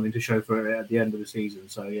something to show for it at the end of the season.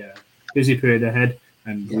 So yeah, busy period ahead,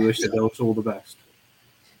 and we wish the girls all the best.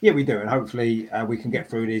 Yeah, we do, and hopefully we can get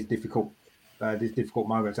through these difficult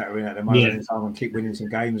moments that we're in at the moment in time and keep winning some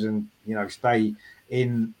games, and you know, stay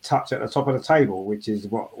in touch at the top of the table, which is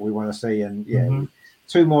what we want to see. And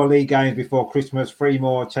 2 more league games before Christmas, 3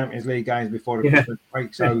 more Champions League games before the Christmas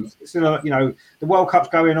break. So still, you know, the World Cup's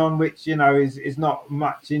going on, which you know is not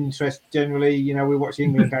much interest generally. You know, we watch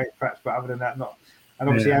England games perhaps, but other than that, not. And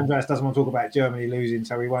obviously, Andreas doesn't want to talk about Germany losing,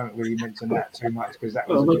 so we won't really mention that too much because that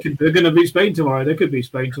was. Well, they're going to beat Spain tomorrow. They could beat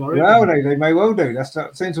Spain tomorrow. Well, they may well do. That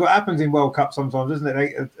seems what happens in World Cup sometimes, isn't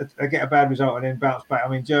it? They get a bad result and then bounce back. I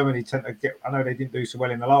mean, Germany tend to get. I know they didn't do so well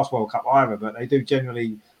in the last World Cup either, but they do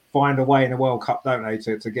generally find a way in the World Cup, don't they,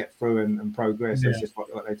 to get through and progress. That's just what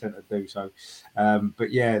they tend to do. So,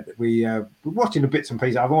 but yeah, we're watching the bits and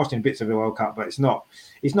pieces. I've been watching bits of the World Cup, but it's not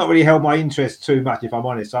really held my interest too much, if I'm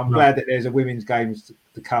honest. So I'm glad that there's a women's games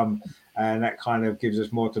to come, and that kind of gives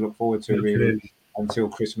us more to look forward to really until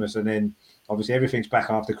Christmas. And then obviously everything's back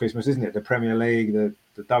after Christmas, isn't it? The Premier League, the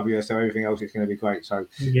WSL, everything else is going to be great. So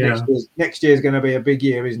next year is going to be a big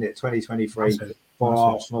year, isn't it? 2023 for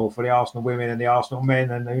Arsenal, for the Arsenal women and the Arsenal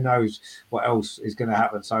men, and who knows what else is going to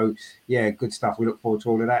happen. So yeah, good stuff. We look forward to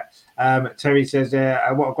all of that. Terry says,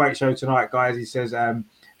 what a great show tonight, guys. He says,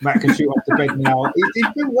 Matt can shoot off the bed now. He's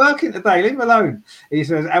been working today. Leave him alone. He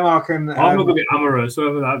says, Emma can... I'm not going to be amorous,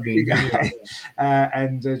 whatever that means.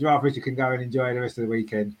 And Giraffe Richard can go and enjoy the rest of the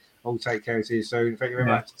weekend. All take care. See you soon. Thank you very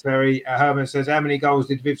much, Terry. Herman says, how many goals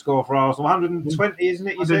did Viv score for Arsenal? 120, isn't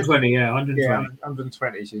it? 120, yeah, 120. Yeah,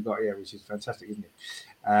 120 she's got, which is fantastic, isn't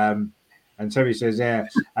it? And Terry says, yeah,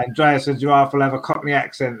 Andreas and Giraffe will have a Cockney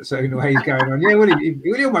accent soon the way he's going on. Yeah, well,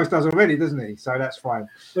 he almost does already, doesn't he? So that's fine.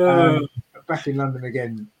 Back in London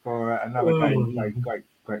again for another game.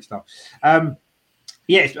 Great stuff.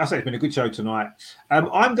 Yes, I say it's been a good show tonight.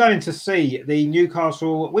 I'm going to see the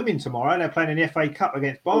Newcastle women tomorrow. They're playing in the FA Cup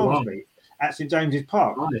against Barnsley at St James's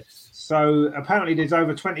Park. Nice. So apparently there's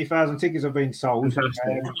over 20,000 tickets have been sold.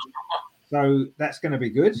 So that's going to be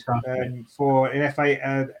good for an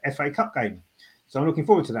FA Cup game. So I'm looking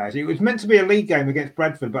forward to that. It was meant to be a league game against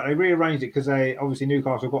Bradford, but they rearranged it because obviously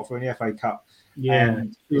Newcastle got through in the FA Cup. Yeah,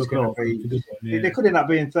 it's going to be. There could end up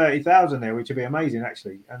being 30,000 there, which would be amazing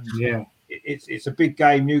actually. And it's a big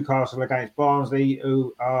game. Newcastle against Barnsley,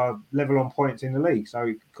 who are level on points in the league, so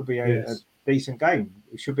it could be a decent game.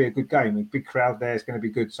 It should be a good game. A big crowd there. It's going to be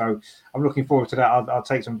good. So I'm looking forward to that. I'll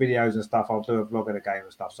take some videos and stuff. I'll do a vlog of the game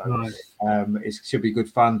and stuff. So it should be good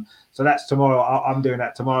fun. So that's tomorrow. I'm doing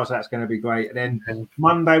that tomorrow. So that's going to be great. And then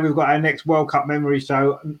Monday we've got our next World Cup memory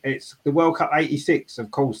show. It's the World Cup '86,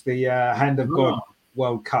 of course, the Hand of God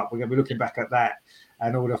World Cup. We're going to be looking back at that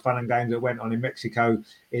and all the fun and games that went on in Mexico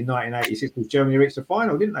in 1986. Because Germany reached the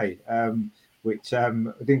final, didn't they? Which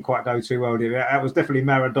didn't quite go too well. That was definitely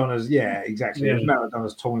Maradona's, exactly. It was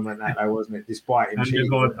Maradona's tournament, that though, wasn't it? Despite him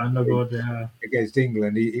cheating against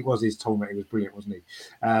England, it was his tournament. He was brilliant, wasn't he?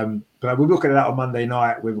 But we'll look at that on Monday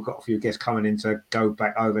night. We've got a few guests coming in to go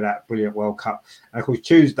back over that brilliant World Cup. And of course,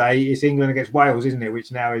 Tuesday it's England against Wales, isn't it?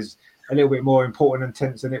 Which now is a little bit more important and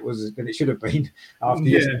tense than it should have been after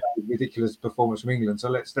yesterday's ridiculous performance from England.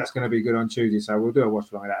 So that's going to be good on Tuesday. So we'll do a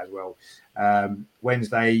watch along of that as well.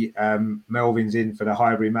 Wednesday, Melvin's in for the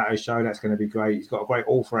Highbury Matters show. That's going to be great. He's got a great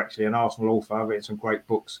author, actually, an Arsenal author. I've written some great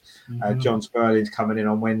books. John Sperling's coming in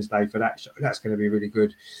on Wednesday for that show. That's going to be really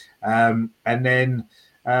good. And then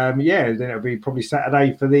it'll be probably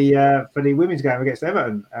Saturday for the women's game against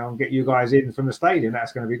Everton. I'll get you guys in from the stadium.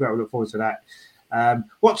 That's going to be great. We look forward to that.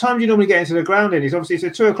 What time do you normally get into the ground in? It's a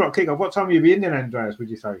 2:00 kickoff. What time will you be in then, Andreas, would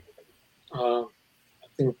you say? I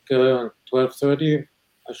think 12:30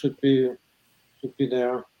 I should be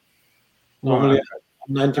there. Normally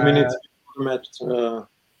 90 minutes before the match.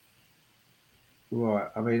 Right.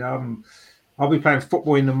 I mean, I'll be playing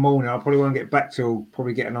football in the morning. I probably won't get back till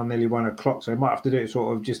probably getting on nearly 1 o'clock. So I might have to do it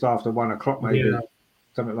sort of just after 1 o'clock, maybe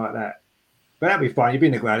something like that. But that'll be fine. You'll be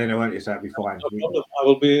in the ground anyway, won't you? So that'll be fine. No problem. I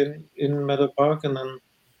will be in Meadow Park, and then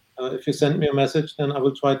if you send me a message, then I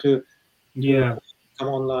will try to come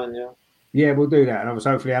online. Yeah, we'll do that. And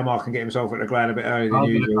obviously, hopefully, Amar can get himself at the ground a bit earlier than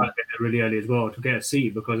usual. I'll get there really early as well to get a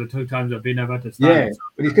seat because the 2 times I've been, I've had to stand. Yeah,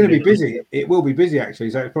 but it's going to be busy. It will be busy,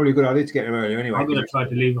 actually. So it's probably a good idea to get there earlier anyway. I'm going to try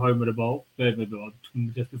to leave home at about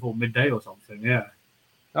just before midday or something. Yeah.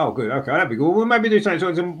 Oh, good. Okay, that'd be good. We'll maybe do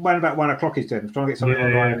something when about 1 o'clock is then. Try and get something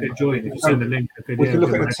online. I could join. If you send the link, we can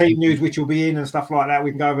look at the team news, which will be in and stuff like that.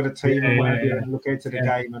 We can go over the team and look ahead to the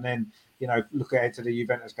game, and then look ahead to the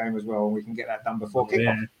Juventus game as well. And we can get that done before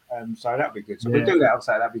kickoff. So that'd be good. So we'll do that. I'll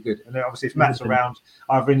say that'd be good. And then obviously, if Matt's around,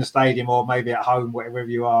 either in the stadium or maybe at home, wherever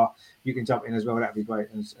you are, you can jump in as well. That'd be great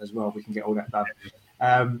as well. We can get all that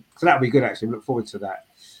done. So that'd be good. Actually, we look forward to that.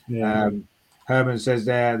 Herman says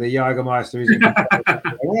there the Jägermeister is in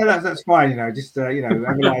well, that's fine, just have a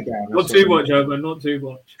lie down. Not too much, Herman, not too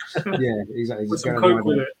much. Yeah, exactly. Put some coke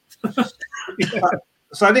with it.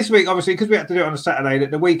 So this week, obviously, because we had to do it on a Saturday,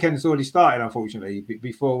 the weekend's already started, unfortunately,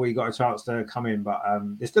 before we got a chance to come in. But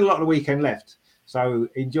there's still a lot of the weekend left. So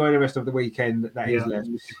enjoy the rest of the weekend that is left.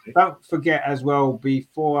 Don't forget as well,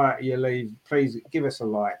 before you leave, please give us a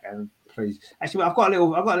like and please. Actually, I've got a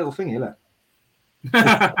little thing here, look.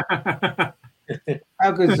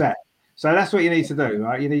 How good is that? So that's what you need to do,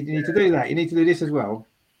 right? You need to do that. You need to do this as well.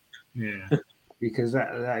 Yeah. Because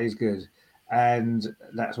that is good. And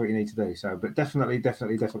that's what you need to do. So, but definitely do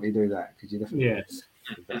that because you definitely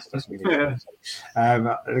that's what you need to do.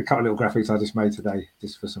 A couple of little graphics I just made today,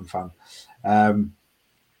 just for some fun.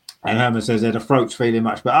 And Herman says the throat's feeling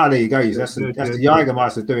much, but there you go. That's the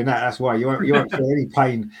Jägermeister doing that. That's why you won't feel any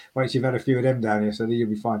pain once you've had a few of them down here, so you'll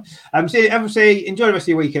be fine. So enjoy the rest of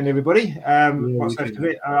your weekend, everybody. What's left of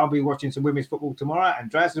it? I'll be watching some women's football tomorrow.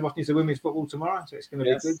 Andreas is watching some women's football tomorrow, so it's going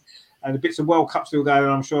to be good. And the bits of World Cup still going.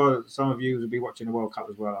 I'm sure some of you will be watching the World Cup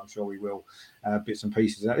as well. I'm sure we will. Bits and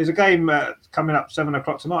pieces. There's a game coming up 7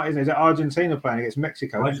 o'clock tonight, isn't it? Is it Argentina playing against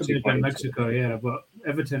Mexico? Argentina playing Mexico, but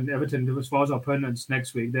Everton, as far as our opponents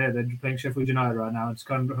next week, they're playing Sheffield United right now. It's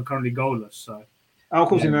currently goalless. So. Oh, of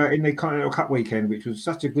course, in the Continental Cup weekend, which was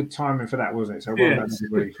such a good timing for that, wasn't it? So well done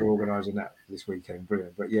everybody for organising that this weekend.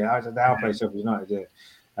 Brilliant. But they'll play Sheffield United,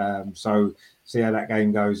 so see how that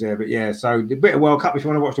game goes there. But so the bit of World Cup, if you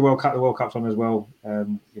want to watch the World Cup, the World Cup's on as well.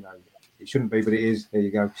 It shouldn't be, but it is. There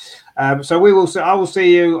you go. So I will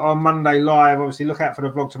see you on Monday live. Obviously, look out for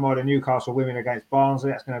the vlog tomorrow. The Newcastle women against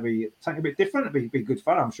Barnsley. That's going to be something a bit different. It'll be good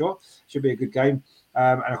fun, I'm sure. Should be a good game.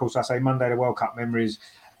 And of course, I say Monday the World Cup memories.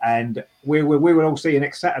 And we will all see you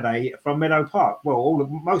next Saturday from Meadow Park. Well,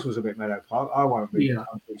 most of us will be at Meadow Park. I won't be,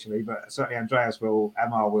 unfortunately, but certainly Andreas will,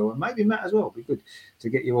 Amar will, and maybe Matt as well. It'll be good to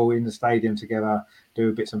get you all in the stadium together,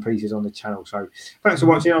 do bits and pieces on the channel. So thanks for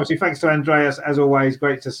watching. Obviously, thanks to Andreas, as always.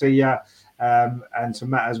 Great to see you. And to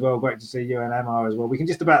Matt as well. Great to see you and Amar as well. We can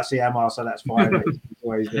just about see Amar, so that's fine. It's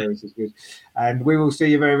always there, which is good. And we will see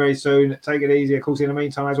you very, very soon. Take it easy. Of course, in the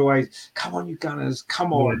meantime, as always, come on, you Gunners.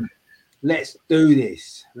 Come on. Let's do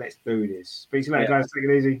this. Let's do this. Speak to you later, guys. Take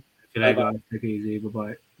it easy. Take it easy.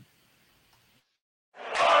 Bye-bye.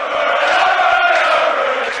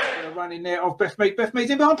 Running there of Beth Mead. Beth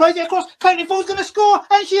Mead's in behind, plays it across. Caitlin Ford's going to score,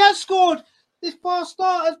 and she has scored. This past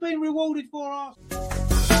start has been rewarded for us.